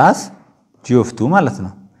 2 plus g of 2 ማለት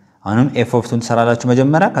ነው አሁንም f of 2 እንሰራላችሁ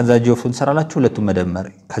መጀመሪያ ከዛ g of 2 እንሰራላችሁ ሁለቱም መደመር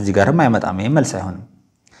ከዚህ ጋርም አይመጣም ይሄ መልስ አይሆንም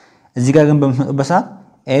እዚህ ጋር ግን በመጣበት ሰዓት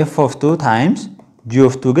f of 2 times g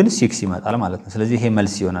of 2 ግን 6 ይመጣል ማለት ነው ስለዚህ ይሄ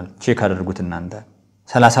መልስ ይሆናል ቼክ አድርጉት እናንተ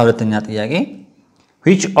 32ኛ ጥያቄ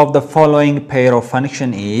which of the following pair of function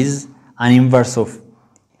is an inverse of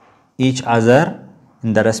each other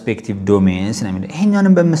in the respective domains ነው የሚለው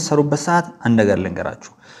ይሄኛውንም በመሰሩበት ሰዓት አንድ ነገር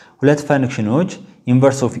ልንገራችሁ ሁለት ፈንክሽኖች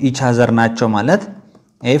inverse of each other ናቸው ማለት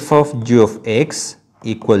f of g of x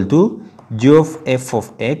equal to g of f of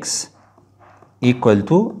x equal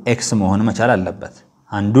to x መሆን መቻል አለበት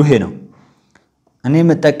አንዱ ይሄ ነው እኔ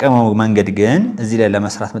መጠቀመው መንገድ ግን እዚህ ላይ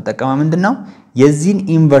ለመስራት መጠቀመው ምንድነው የዚህን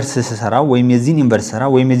ኢንቨርስ ሰራ ወይም የዚህን ኢንቨርስ ሰራ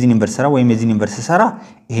ወይም የዚህን ኢንቨርስ ሰራ ወይም የዚህን ኢንቨርስ ሰራ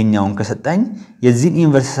ይሄኛውን ከሰጠኝ የዚህን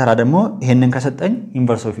ኢንቨርስ ሰራ ደግሞ ይሄንን ከሰጠኝ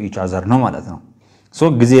ኢንቨርስ ኦፍ ኢች አዘር ነው ማለት ነው ሶ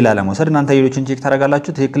ግዜ ላለመውሰድ እናንተ ሌሎችን ቼክ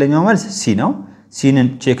ታደርጋላችሁ ትክክለኛው መልስ ሲ ነው ሲንን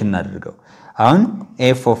ቼክ እናድርገው አሁን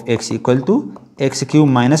f of x equal to x cube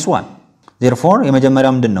minus 1 therefore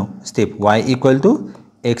የመጀመሪያው ምንድነው step y equal to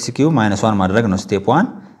x cube minus 1 ማድረግ ነው step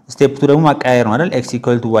 1 step 2 ደግሞ ማቀያየር ነው አይደል x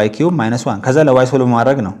equal to y cube minus 1 ከዛ ለy ሶልቭ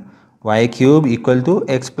ማድረግ ነው y cube equal to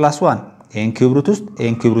x plus 1 n cube root ውስጥ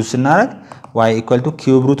n cube root ስናደርግ y equal to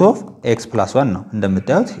cube root of x plus 1 ነው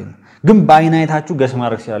እንደምታዩት ግን ባይን አይታችሁ ገስ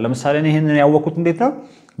ማድረግ ይችላል ለምሳሌ እኔ ይሄንን ያወቁት እንዴት ነው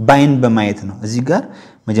ባይን በማየት ነው እዚህ ጋር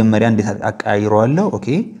መጀመሪያ እንዴት አቀያይረዋለሁ ኦኬ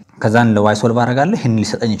ከዛን ለy ሶልቭ አደርጋለሁ ይሄን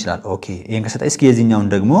ሊሰጠኝ ይችላል ኦኬ ይሄን ከሰጠኝ እስኪ የዚህኛውን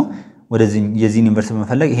ደግሞ ወደዚህ የዚህን ኢንቨርስ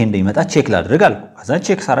በመፈለግ ይሄ እንደሚመጣ ቼክ ላድርግ አልኩ ከዛ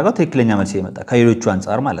ቼክ ሳደርገው ትክክለኛ መልስ ይመጣ ከሌሎቹ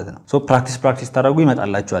አንፃር ማለት ነው ሶ ፕራክቲስ ታደርጉ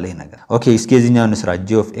ይመጣላችኋል ይሄ ነገር ኦኬ እስኪ የዚህኛውን ስራ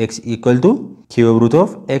g of x equal to cube root of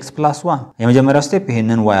x plus 1 የመጀመሪያው ስቴፕ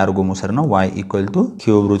ይሄንን y አድርጎ መውሰድ ነው y equal to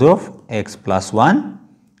cube root of x plus 1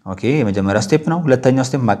 ኦኬ የመጀመሪያው ስቴፕ ነው ሁለተኛው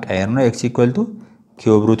ስቴፕ ማቀያየር ነው x equal to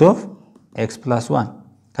cube root of x plus 1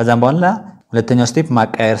 ከዛም በኋላ ሁለተኛው ስቴፕ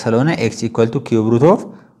ማቀያየር ስለሆነ x equal to cube root of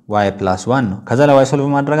y plus 1 ነው ከዛ ለy ሶልቭ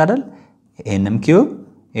ማድረግ አይደል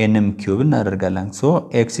nm cube እናደርጋለን so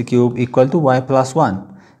x cube equal to y plus 1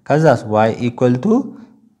 ከዛስ y equal to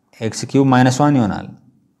x cube minus 1 ይሆናል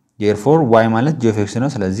therefore y ማለት g of x ነው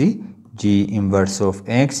ስለዚህ g inverse of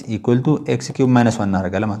x equal to x cube minus 1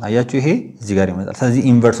 እናደርጋለን ማለት አያችሁ ይሄ እዚህ ጋር ይመጣል ስለዚህ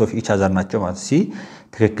inverse of each other ናቸው ማለት ሲ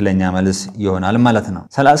ትክክለኛ መልስ ይሆናል ማለት ነው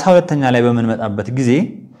 32ኛ ላይ በመንመጣበት ጊዜ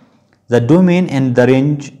the domain and the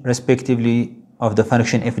range respectively of the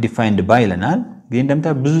function f defined by ይለናል ግን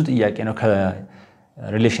እንደምታዩ ብዙ ጥያቄ ነው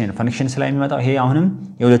ከሪሌሽን ፈንክሽንስ ላይ የሚመጣው ይሄ አሁንም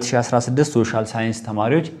የ2016 ሶሻል ሳይንስ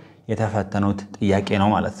ተማሪዎች የተፈተኑት ጥያቄ ነው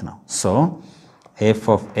ማለት ነው so f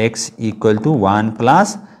of x equal to 1 plus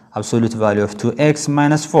absolute value of 2x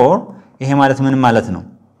minus 4 ይሄ ማለት ምን ማለት ነው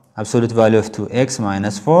absolute value of 2x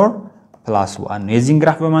minus 4 plus 1 የዚህን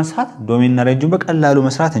ግራፍ በማንሳት ዶሜን እና ሬንጁን በቀላሉ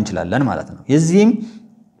መስራት እንችላለን ማለት ነው የዚህም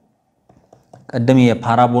ቀደም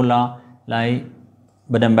የፓራቦላ ላይ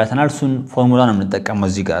በደንብ አይተናል እሱን ፎርሙላ ነው የምንጠቀመው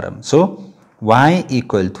እዚህ ጋርም so y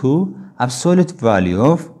equal to absolute value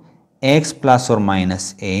of x plus or minus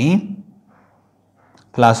a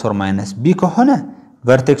plus or minus b ከሆነ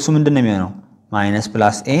ቨርቴክሱ ምንድነው የሚሆነው minus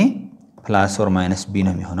plus a plus or minus b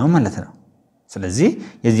ነው የሚሆነው ማለት ነው ስለዚህ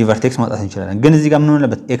የዚህ ቨርቴክስ ማውጣት እንችላለን ግን እዚህ ጋር ምን ሆነ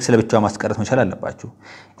ለበት x ለብቻው ማስቀረት መቻል አለባችሁ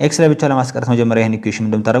x ለብቻው ለማስቀረት መጀመሪያ ይሄን ኢኩዌሽን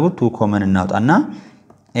እንደምታደርጉት 2 ኮመን እናውጣና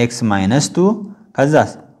x minus 2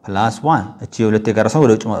 ከዛስ plus 1 እቺ ሁለት የጋራሰው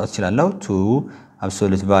ወደ ውጭ ማውጣት ይችላልው 2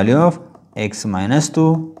 absolute value of x minus 2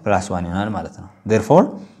 plus 1 ይሆናል ማለት ነው therefore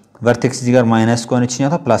vertex እዚህ ጋር ማይነስ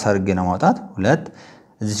ኮንቺኛታ ፕላስ አድርጌ ነው ማውጣት 2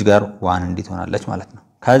 እዚህ ጋር 1 እንዲት ሆናለች ማለት ነው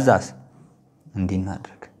ከዛስ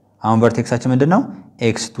እንዲናደርግ አሁን vertexአችን ምንድነው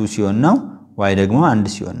x2 ሲሆን ነው y ደግሞ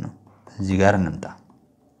 1 ሲሆን ነው እዚህ ጋር እንምጣ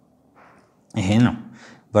ይሄ ነው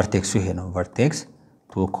vertexu ይሄ ነው vertex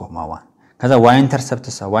 2,1 ከዛ y ኢንተርሰፕት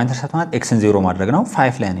ማለት x ን 0 ማድረግ ነው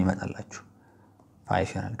 5 ላይ ነው ይመጣላችሁ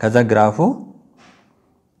 5 ይሆናል ከዛ ግራፉ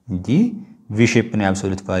እንዲ v shape ነው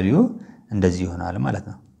absolute value እንደዚህ ይሆናል ማለት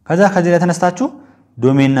ነው ከዛ ከዚህ ላይ ተነስታችሁ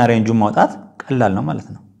ዶሜን እና ሬንጁን ማውጣት ቀላል ነው ማለት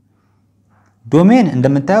ነው ዶሜን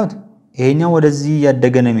እንደምታዩት ይሄኛው ወደዚህ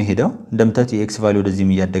ያደገ ነው የሚሄደው እንደምታዩት የx value ወደዚህ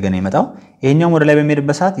የሚያደገ ነው ይመጣው ይሄኛው ወደ ላይ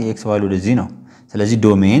በሚሄድበት ሰዓት የx value ወደዚህ ነው ስለዚህ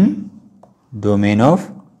ዶሜን of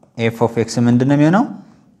f of x ምንድነው የሚሆነው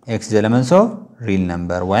x is elements of real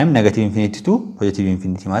number ወይም negative infinity to positive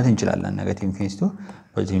infinity ማለት እንችላለን negative infinity to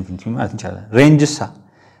positive infinity ማለት እንችላለን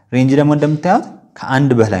ሬንጅ ደግሞ እንደምታዩት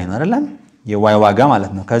ከአንድ በላይ ነው አይደል የy ዋጋ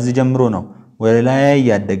ማለት ነው ከዚህ ጀምሮ ነው ወደ ላይ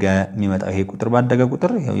ያደገ የሚመጣው ይሄ ቁጥር ባደገ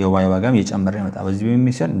ቁጥር የy ዋጋም እየጨመረ ይመጣል በዚህ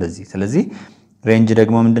በሚሰል እንደዚህ ስለዚህ ሬንጅ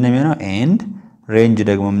ደግሞ ምንድነው የሚሆነው ኤንድ ሬንጅ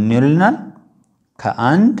ደግሞ ምን ይሆናል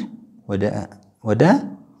ከአንድ ወደ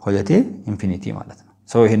ፖዚቲቭ ኢንፊኒቲ ማለት ነው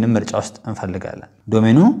ሶ ይሄንን ምርጫ ውስጥ እንፈልጋለን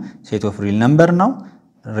ዶሜኑ ሴት ኦፍ ሪል ነምበር ነው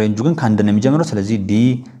ሬንጁ ግን ከአንድ ነው የሚጀምረው ስለዚህ ዲ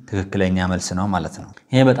ትክክለኛ መልስ ነው ማለት ነው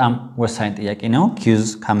ይሄ በጣም ወሳኝ ጥያቄ ነው ኪዩዝ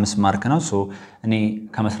ከ5 ማርክ ነው ሶ እኔ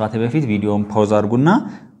ከመስራቴ በፊት ቪዲዮውን ፓውዝ አድርጉና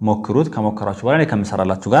ሞክሩት ከሞከራችሁ በኋላ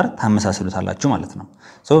ከመሰራላችሁ ጋር ታመሳስሉታላችሁ ማለት ነው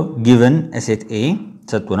ሶ given a set a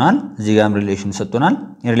ሰጥቶናል እዚህ ጋርም ሪሌሽን ሰጥቶናል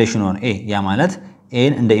ሪሌሽን ኦን a ያ ማለት a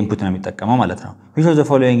እንደ ኢንፑት ነው የሚጠቀመው ማለት ነው which of the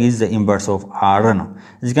following is the inverse of r ነው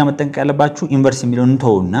እዚህ ጋር መጠንቀቅ ያለባችሁ ኢንቨርስ የሚለውን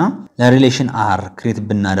ተውና ለሪሌሽን r ክሬት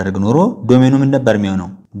ብናደርግ ኖሮ ዶሜኑ ምን ነበር የሚሆነው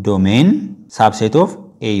ዶሜን ሳብሴት ኦፍ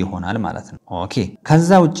a ይሆናል ማለት ነው ኦኬ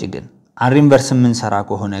ከዛ ውጪ ግን r ኢንቨርስ ምን ሰራ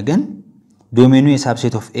ከሆነ ግን ዶሜኑ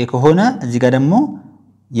የሳብሴት ኦፍ a ከሆነ እዚህ ጋር ደግሞ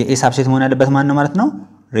የa ሳብሴት መሆን ያለበት ማን ነው ማለት ነው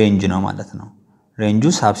ሬንጅ ነው ማለት ነው ሬንጁ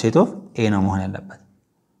ሳብሴት ኦፍ a ነው መሆን ያለበት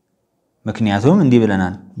ምክንያቱም እንዲህ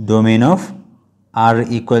ብለናል ዶሜን ኦፍ r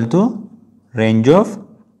equal to range of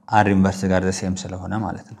r inverse ጋር the same ስለሆነ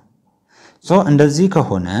ማለት ነው ሶ እንደዚህ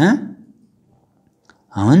ከሆነ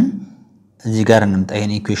አሁን እዚህ ጋር እንምጣ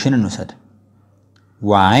ይሄን ኢኩዌሽን እንውሰድ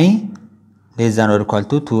y less than or equal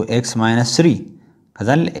to 2x minus 3 ከዛ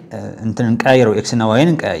እንትን እንቀያየረው x እና y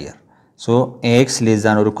እንቀያየር so x less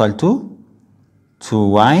than or equal to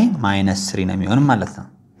 2y minus 3 ነው የሚሆነው ማለት ነው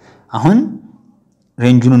አሁን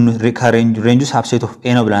ሬንጁ ሳብሴት ኦፍ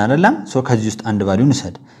a ነው ብለን አይደለም so ከዚህ ውስጥ አንድ ቫልዩ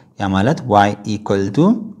እንሰድ ያ ማለት y equal to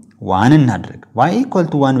 1 እናድርግ y equal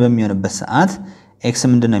to 1 በሚሆንበት ሰዓት x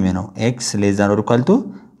ምንድነው የሚሆነው x less than or equal to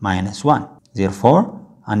minus 1 therefore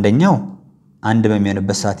አንደኛው አንድ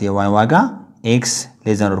በሚሆንበት ሰዓት የy ዋጋ x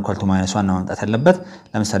less than or equal to minus 1 ነው ማምጣት ያለበት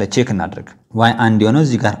ለምሳሌ ቼክ እናድርግ y አንድ የሆነው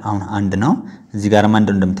እዚህ ጋር አሁን አንድ ነው እዚህ ጋርም አንድ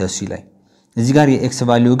እንደምታዩት ሲላይ እዚህ ጋር የx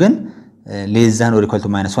ቫልዩ ግን less than or equal to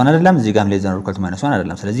minus 1 አይደለም እዚህ ጋርም less than or equal to minus 1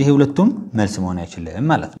 አይደለም ስለዚህ ይሄ ሁለቱም መልስ መሆን አይችልም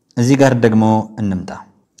ማለት ነው እዚህ ጋር ደግሞ እንምጣ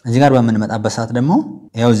እዚህ ጋር በመንመጣበት ሰዓት ደግሞ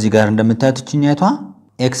ያው እዚህ ጋር እንደምታዩት እቺኛይቷ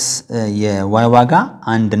x የy ዋጋ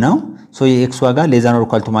አንድ ነው ሶ የx ዋጋ less than or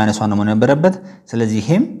equal to minus 1 ነው የነበረበት ስለዚህ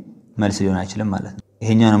ይሄም መልስ ሊሆን አይችልም ማለት ነው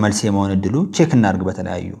ይሄኛው ነው መልስ የመሆን እድሉ ቼክ እናድርግ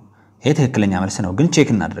በተለያዩ ይሄ ትክክለኛ መልስ ነው ግን ቼክ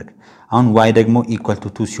እናድርግ አሁን y ደግሞ equal to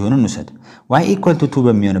 2 ሲሆን እንውሰድ y equal to 2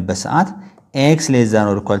 በሚሆንበት ሰዓት x less than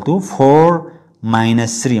or equal to 4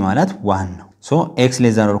 minus 3 ማለት 1 ነው ሶ x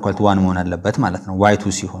less than or equal to 1 መሆን አለበት ማለት ነው y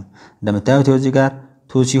 2 ሲሆን እንደምታዩት እዚህ ጋር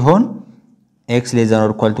 2 ሲሆን x less than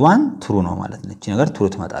or equal to 1 true ነው ማለት ነው እቺ ነገር true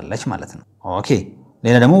ትመጣለች ማለት ነው ኦኬ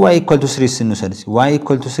ሌላ ደግሞ y equal to 3 ስንወስድ y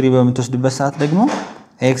equal to 3 በመተወስድበት ሰዓት ደግሞ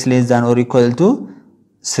x less than or equal to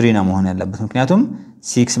 3 ነው መሆን ያለበት ምክንያቱም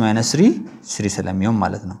 6 minus 3 ስለሚሆን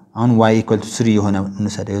ማለት ነው አሁን y equal to 3 የሆነ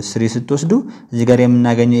እንሰደው 3 ስትወስዱ እዚህ ጋር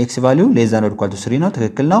የምናገኘው x value less than or equal to 3 ነው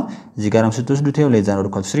ትክክል ነው እዚህ ጋርም ስትወስዱ ተው less than or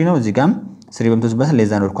equal to 3 ነው እዚህ ጋርም 3 በመተወስድበት less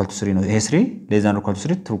than or equal to 3 ነው ይሄ 3 less than or equal to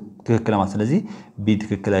 3 ትክክል ማለት ስለዚህ b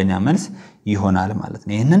ትክክለኛ መልስ ይሆናል ማለት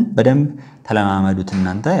ነው ይሄንን በደንብ ተለማመዱት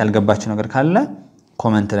እናንተ ያልገባችሁ ነገር ካለ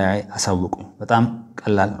ኮሜንት ላይ አሳውቁኝ በጣም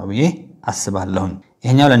ቀላል ነው ብዬ አስባለሁ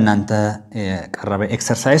ይሄኛው ለእናንተ የቀረበ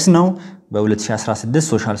ኤክሰርሳይዝ ነው በ2016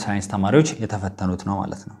 ሶሻል ሳይንስ ተማሪዎች የተፈተኑት ነው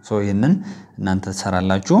ማለት ነው ሶ ይሄንን እናንተ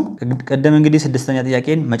ተሰራላችሁ ቀደም እንግዲህ ስድስተኛ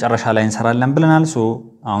ጥያቄን መጨረሻ ላይ እንሰራለን ብለናል ሶ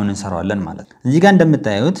አሁን እንሰራዋለን ማለት ነው እዚህ ጋር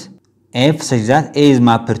እንደምታዩት f such that a is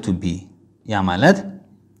mapped to b ያ ማለት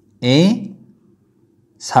a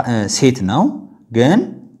ሴት ነው ግን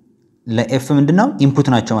ለf ምንድነው ኢንፑት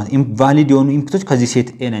ናቸው ማለት ኢንቫሊድ የሆኑ ኢንፑቶች ከዚህ ሴት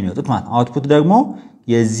a ነው የሚወጡት ማለት አውትፑት ደግሞ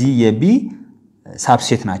የዚህ የb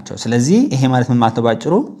ሳብሴት ናቸው ስለዚህ ይሄ ማለት ምን ማለት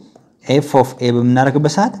ባጭሩ f of a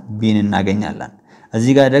በመናረግበት ሰዓት b እናገኛለን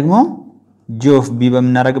እዚህ ጋር ደግሞ g of b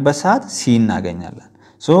በመናረግበት ሰዓት c እናገኛለን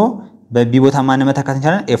ሶ በb ቦታ ማን መተካት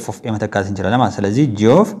እንችላለን f of a መተካት እንችላለን ማለት ስለዚህ g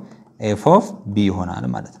of f of b ይሆናል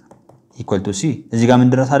ማለት ነው equal to c እዚህ ጋር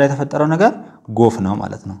ምንድነው ታዲያ የተፈጠረው ነገር ጎፍ ነው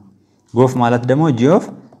ማለት ነው ጎፍ ማለት ደግሞ g of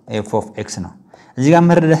f of x ነው እዚህ ጋር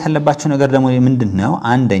መረዳት ያለባችሁ ነገር ደግሞ ምንድነው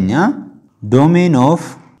አንደኛ domain of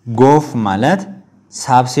ጎፍ ማለት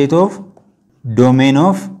subset of domain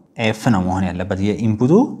of f ነው መሆን ያለበት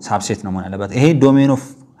የኢንፑቱ subset ነው መሆን ያለበት ይሄ domain of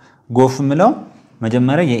ጎፍ ምለው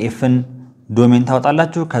መጀመሪያ የfን ዶሜን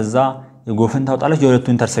ታወጣላችሁ ከዛ የጎፍን ታወጣላችሁ የሁለቱ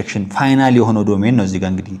ኢንተርሴክሽን ፋይናል የሆነው ዶሜን ነው እዚህ ጋር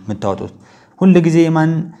እንግዲህ የምታወጡት ሁሉ ጊዜ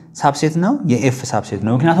የማን subset ነው የf subset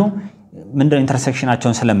ነው ምክንያቱም ምንድነው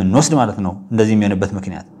ኢንተርሴክሽናቸውን ስለምንወስድ ማለት ነው እንደዚህ የሚሆንበት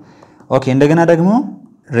ምክንያት ኦኬ እንደገና ደግሞ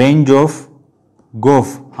range of ጎፍ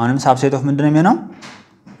አሁንም subset of ምንድነው የሚሆነው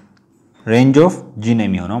range of g ነው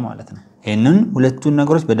የሚሆነው ማለት ነው ይሄንን ሁለቱን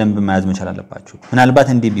ነገሮች በደንብ መያዝ መቻል አለባችሁ ምናልባት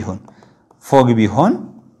እንዴ ቢሆን fog ቢሆን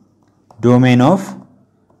domain of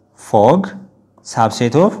fog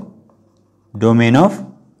subset of domain of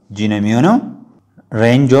g ነው የሚሆነው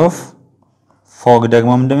range of fog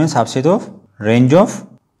ደግሞ ምንድነው subset of range of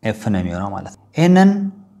f ነው የሚሆነው ማለት ነው ይሄንን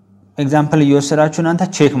ኤግዛምፕል እየወሰዳችሁ እናንተ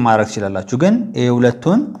ቼክ ማድረግ ትችላላችሁ ግን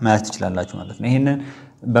ሁለቱን ማለት ትችላላችሁ ማለት ነው ይሄንን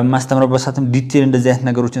በማስተምረበት ሰዓትም ዲቴል እንደዚህ አይነት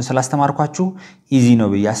ነገሮችን ስላስተማርኳችሁ ኢዚ ነው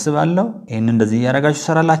ብዬ አስባለሁ ይሄንን እንደዚህ ያረጋችሁ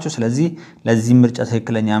ሰራላችሁ ስለዚህ ለዚህ ምርጫ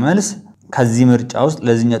ትክክለኛ መልስ ከዚህ ምርጫ ውስጥ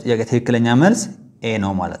ለዚህኛው ጥያቄ ትክክለኛ መልስ ኤ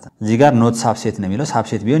ነው ማለት ነው እዚህ ጋር ኖት ሳብሴት ነው የሚለው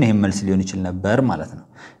ሳብሴት ቢሆን ይሄን መልስ ሊሆን ይችላል ነበር ማለት ነው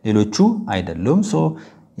ሌሎቹ አይደሉም ሶ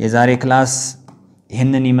የዛሬ ክላስ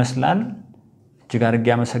ይሄንን ይመስላል እጅግ አድርጌ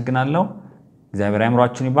አመሰግናለሁ እግዚአብሔር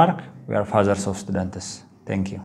ያምራችሁን ይባርክ we are fathers of students thank you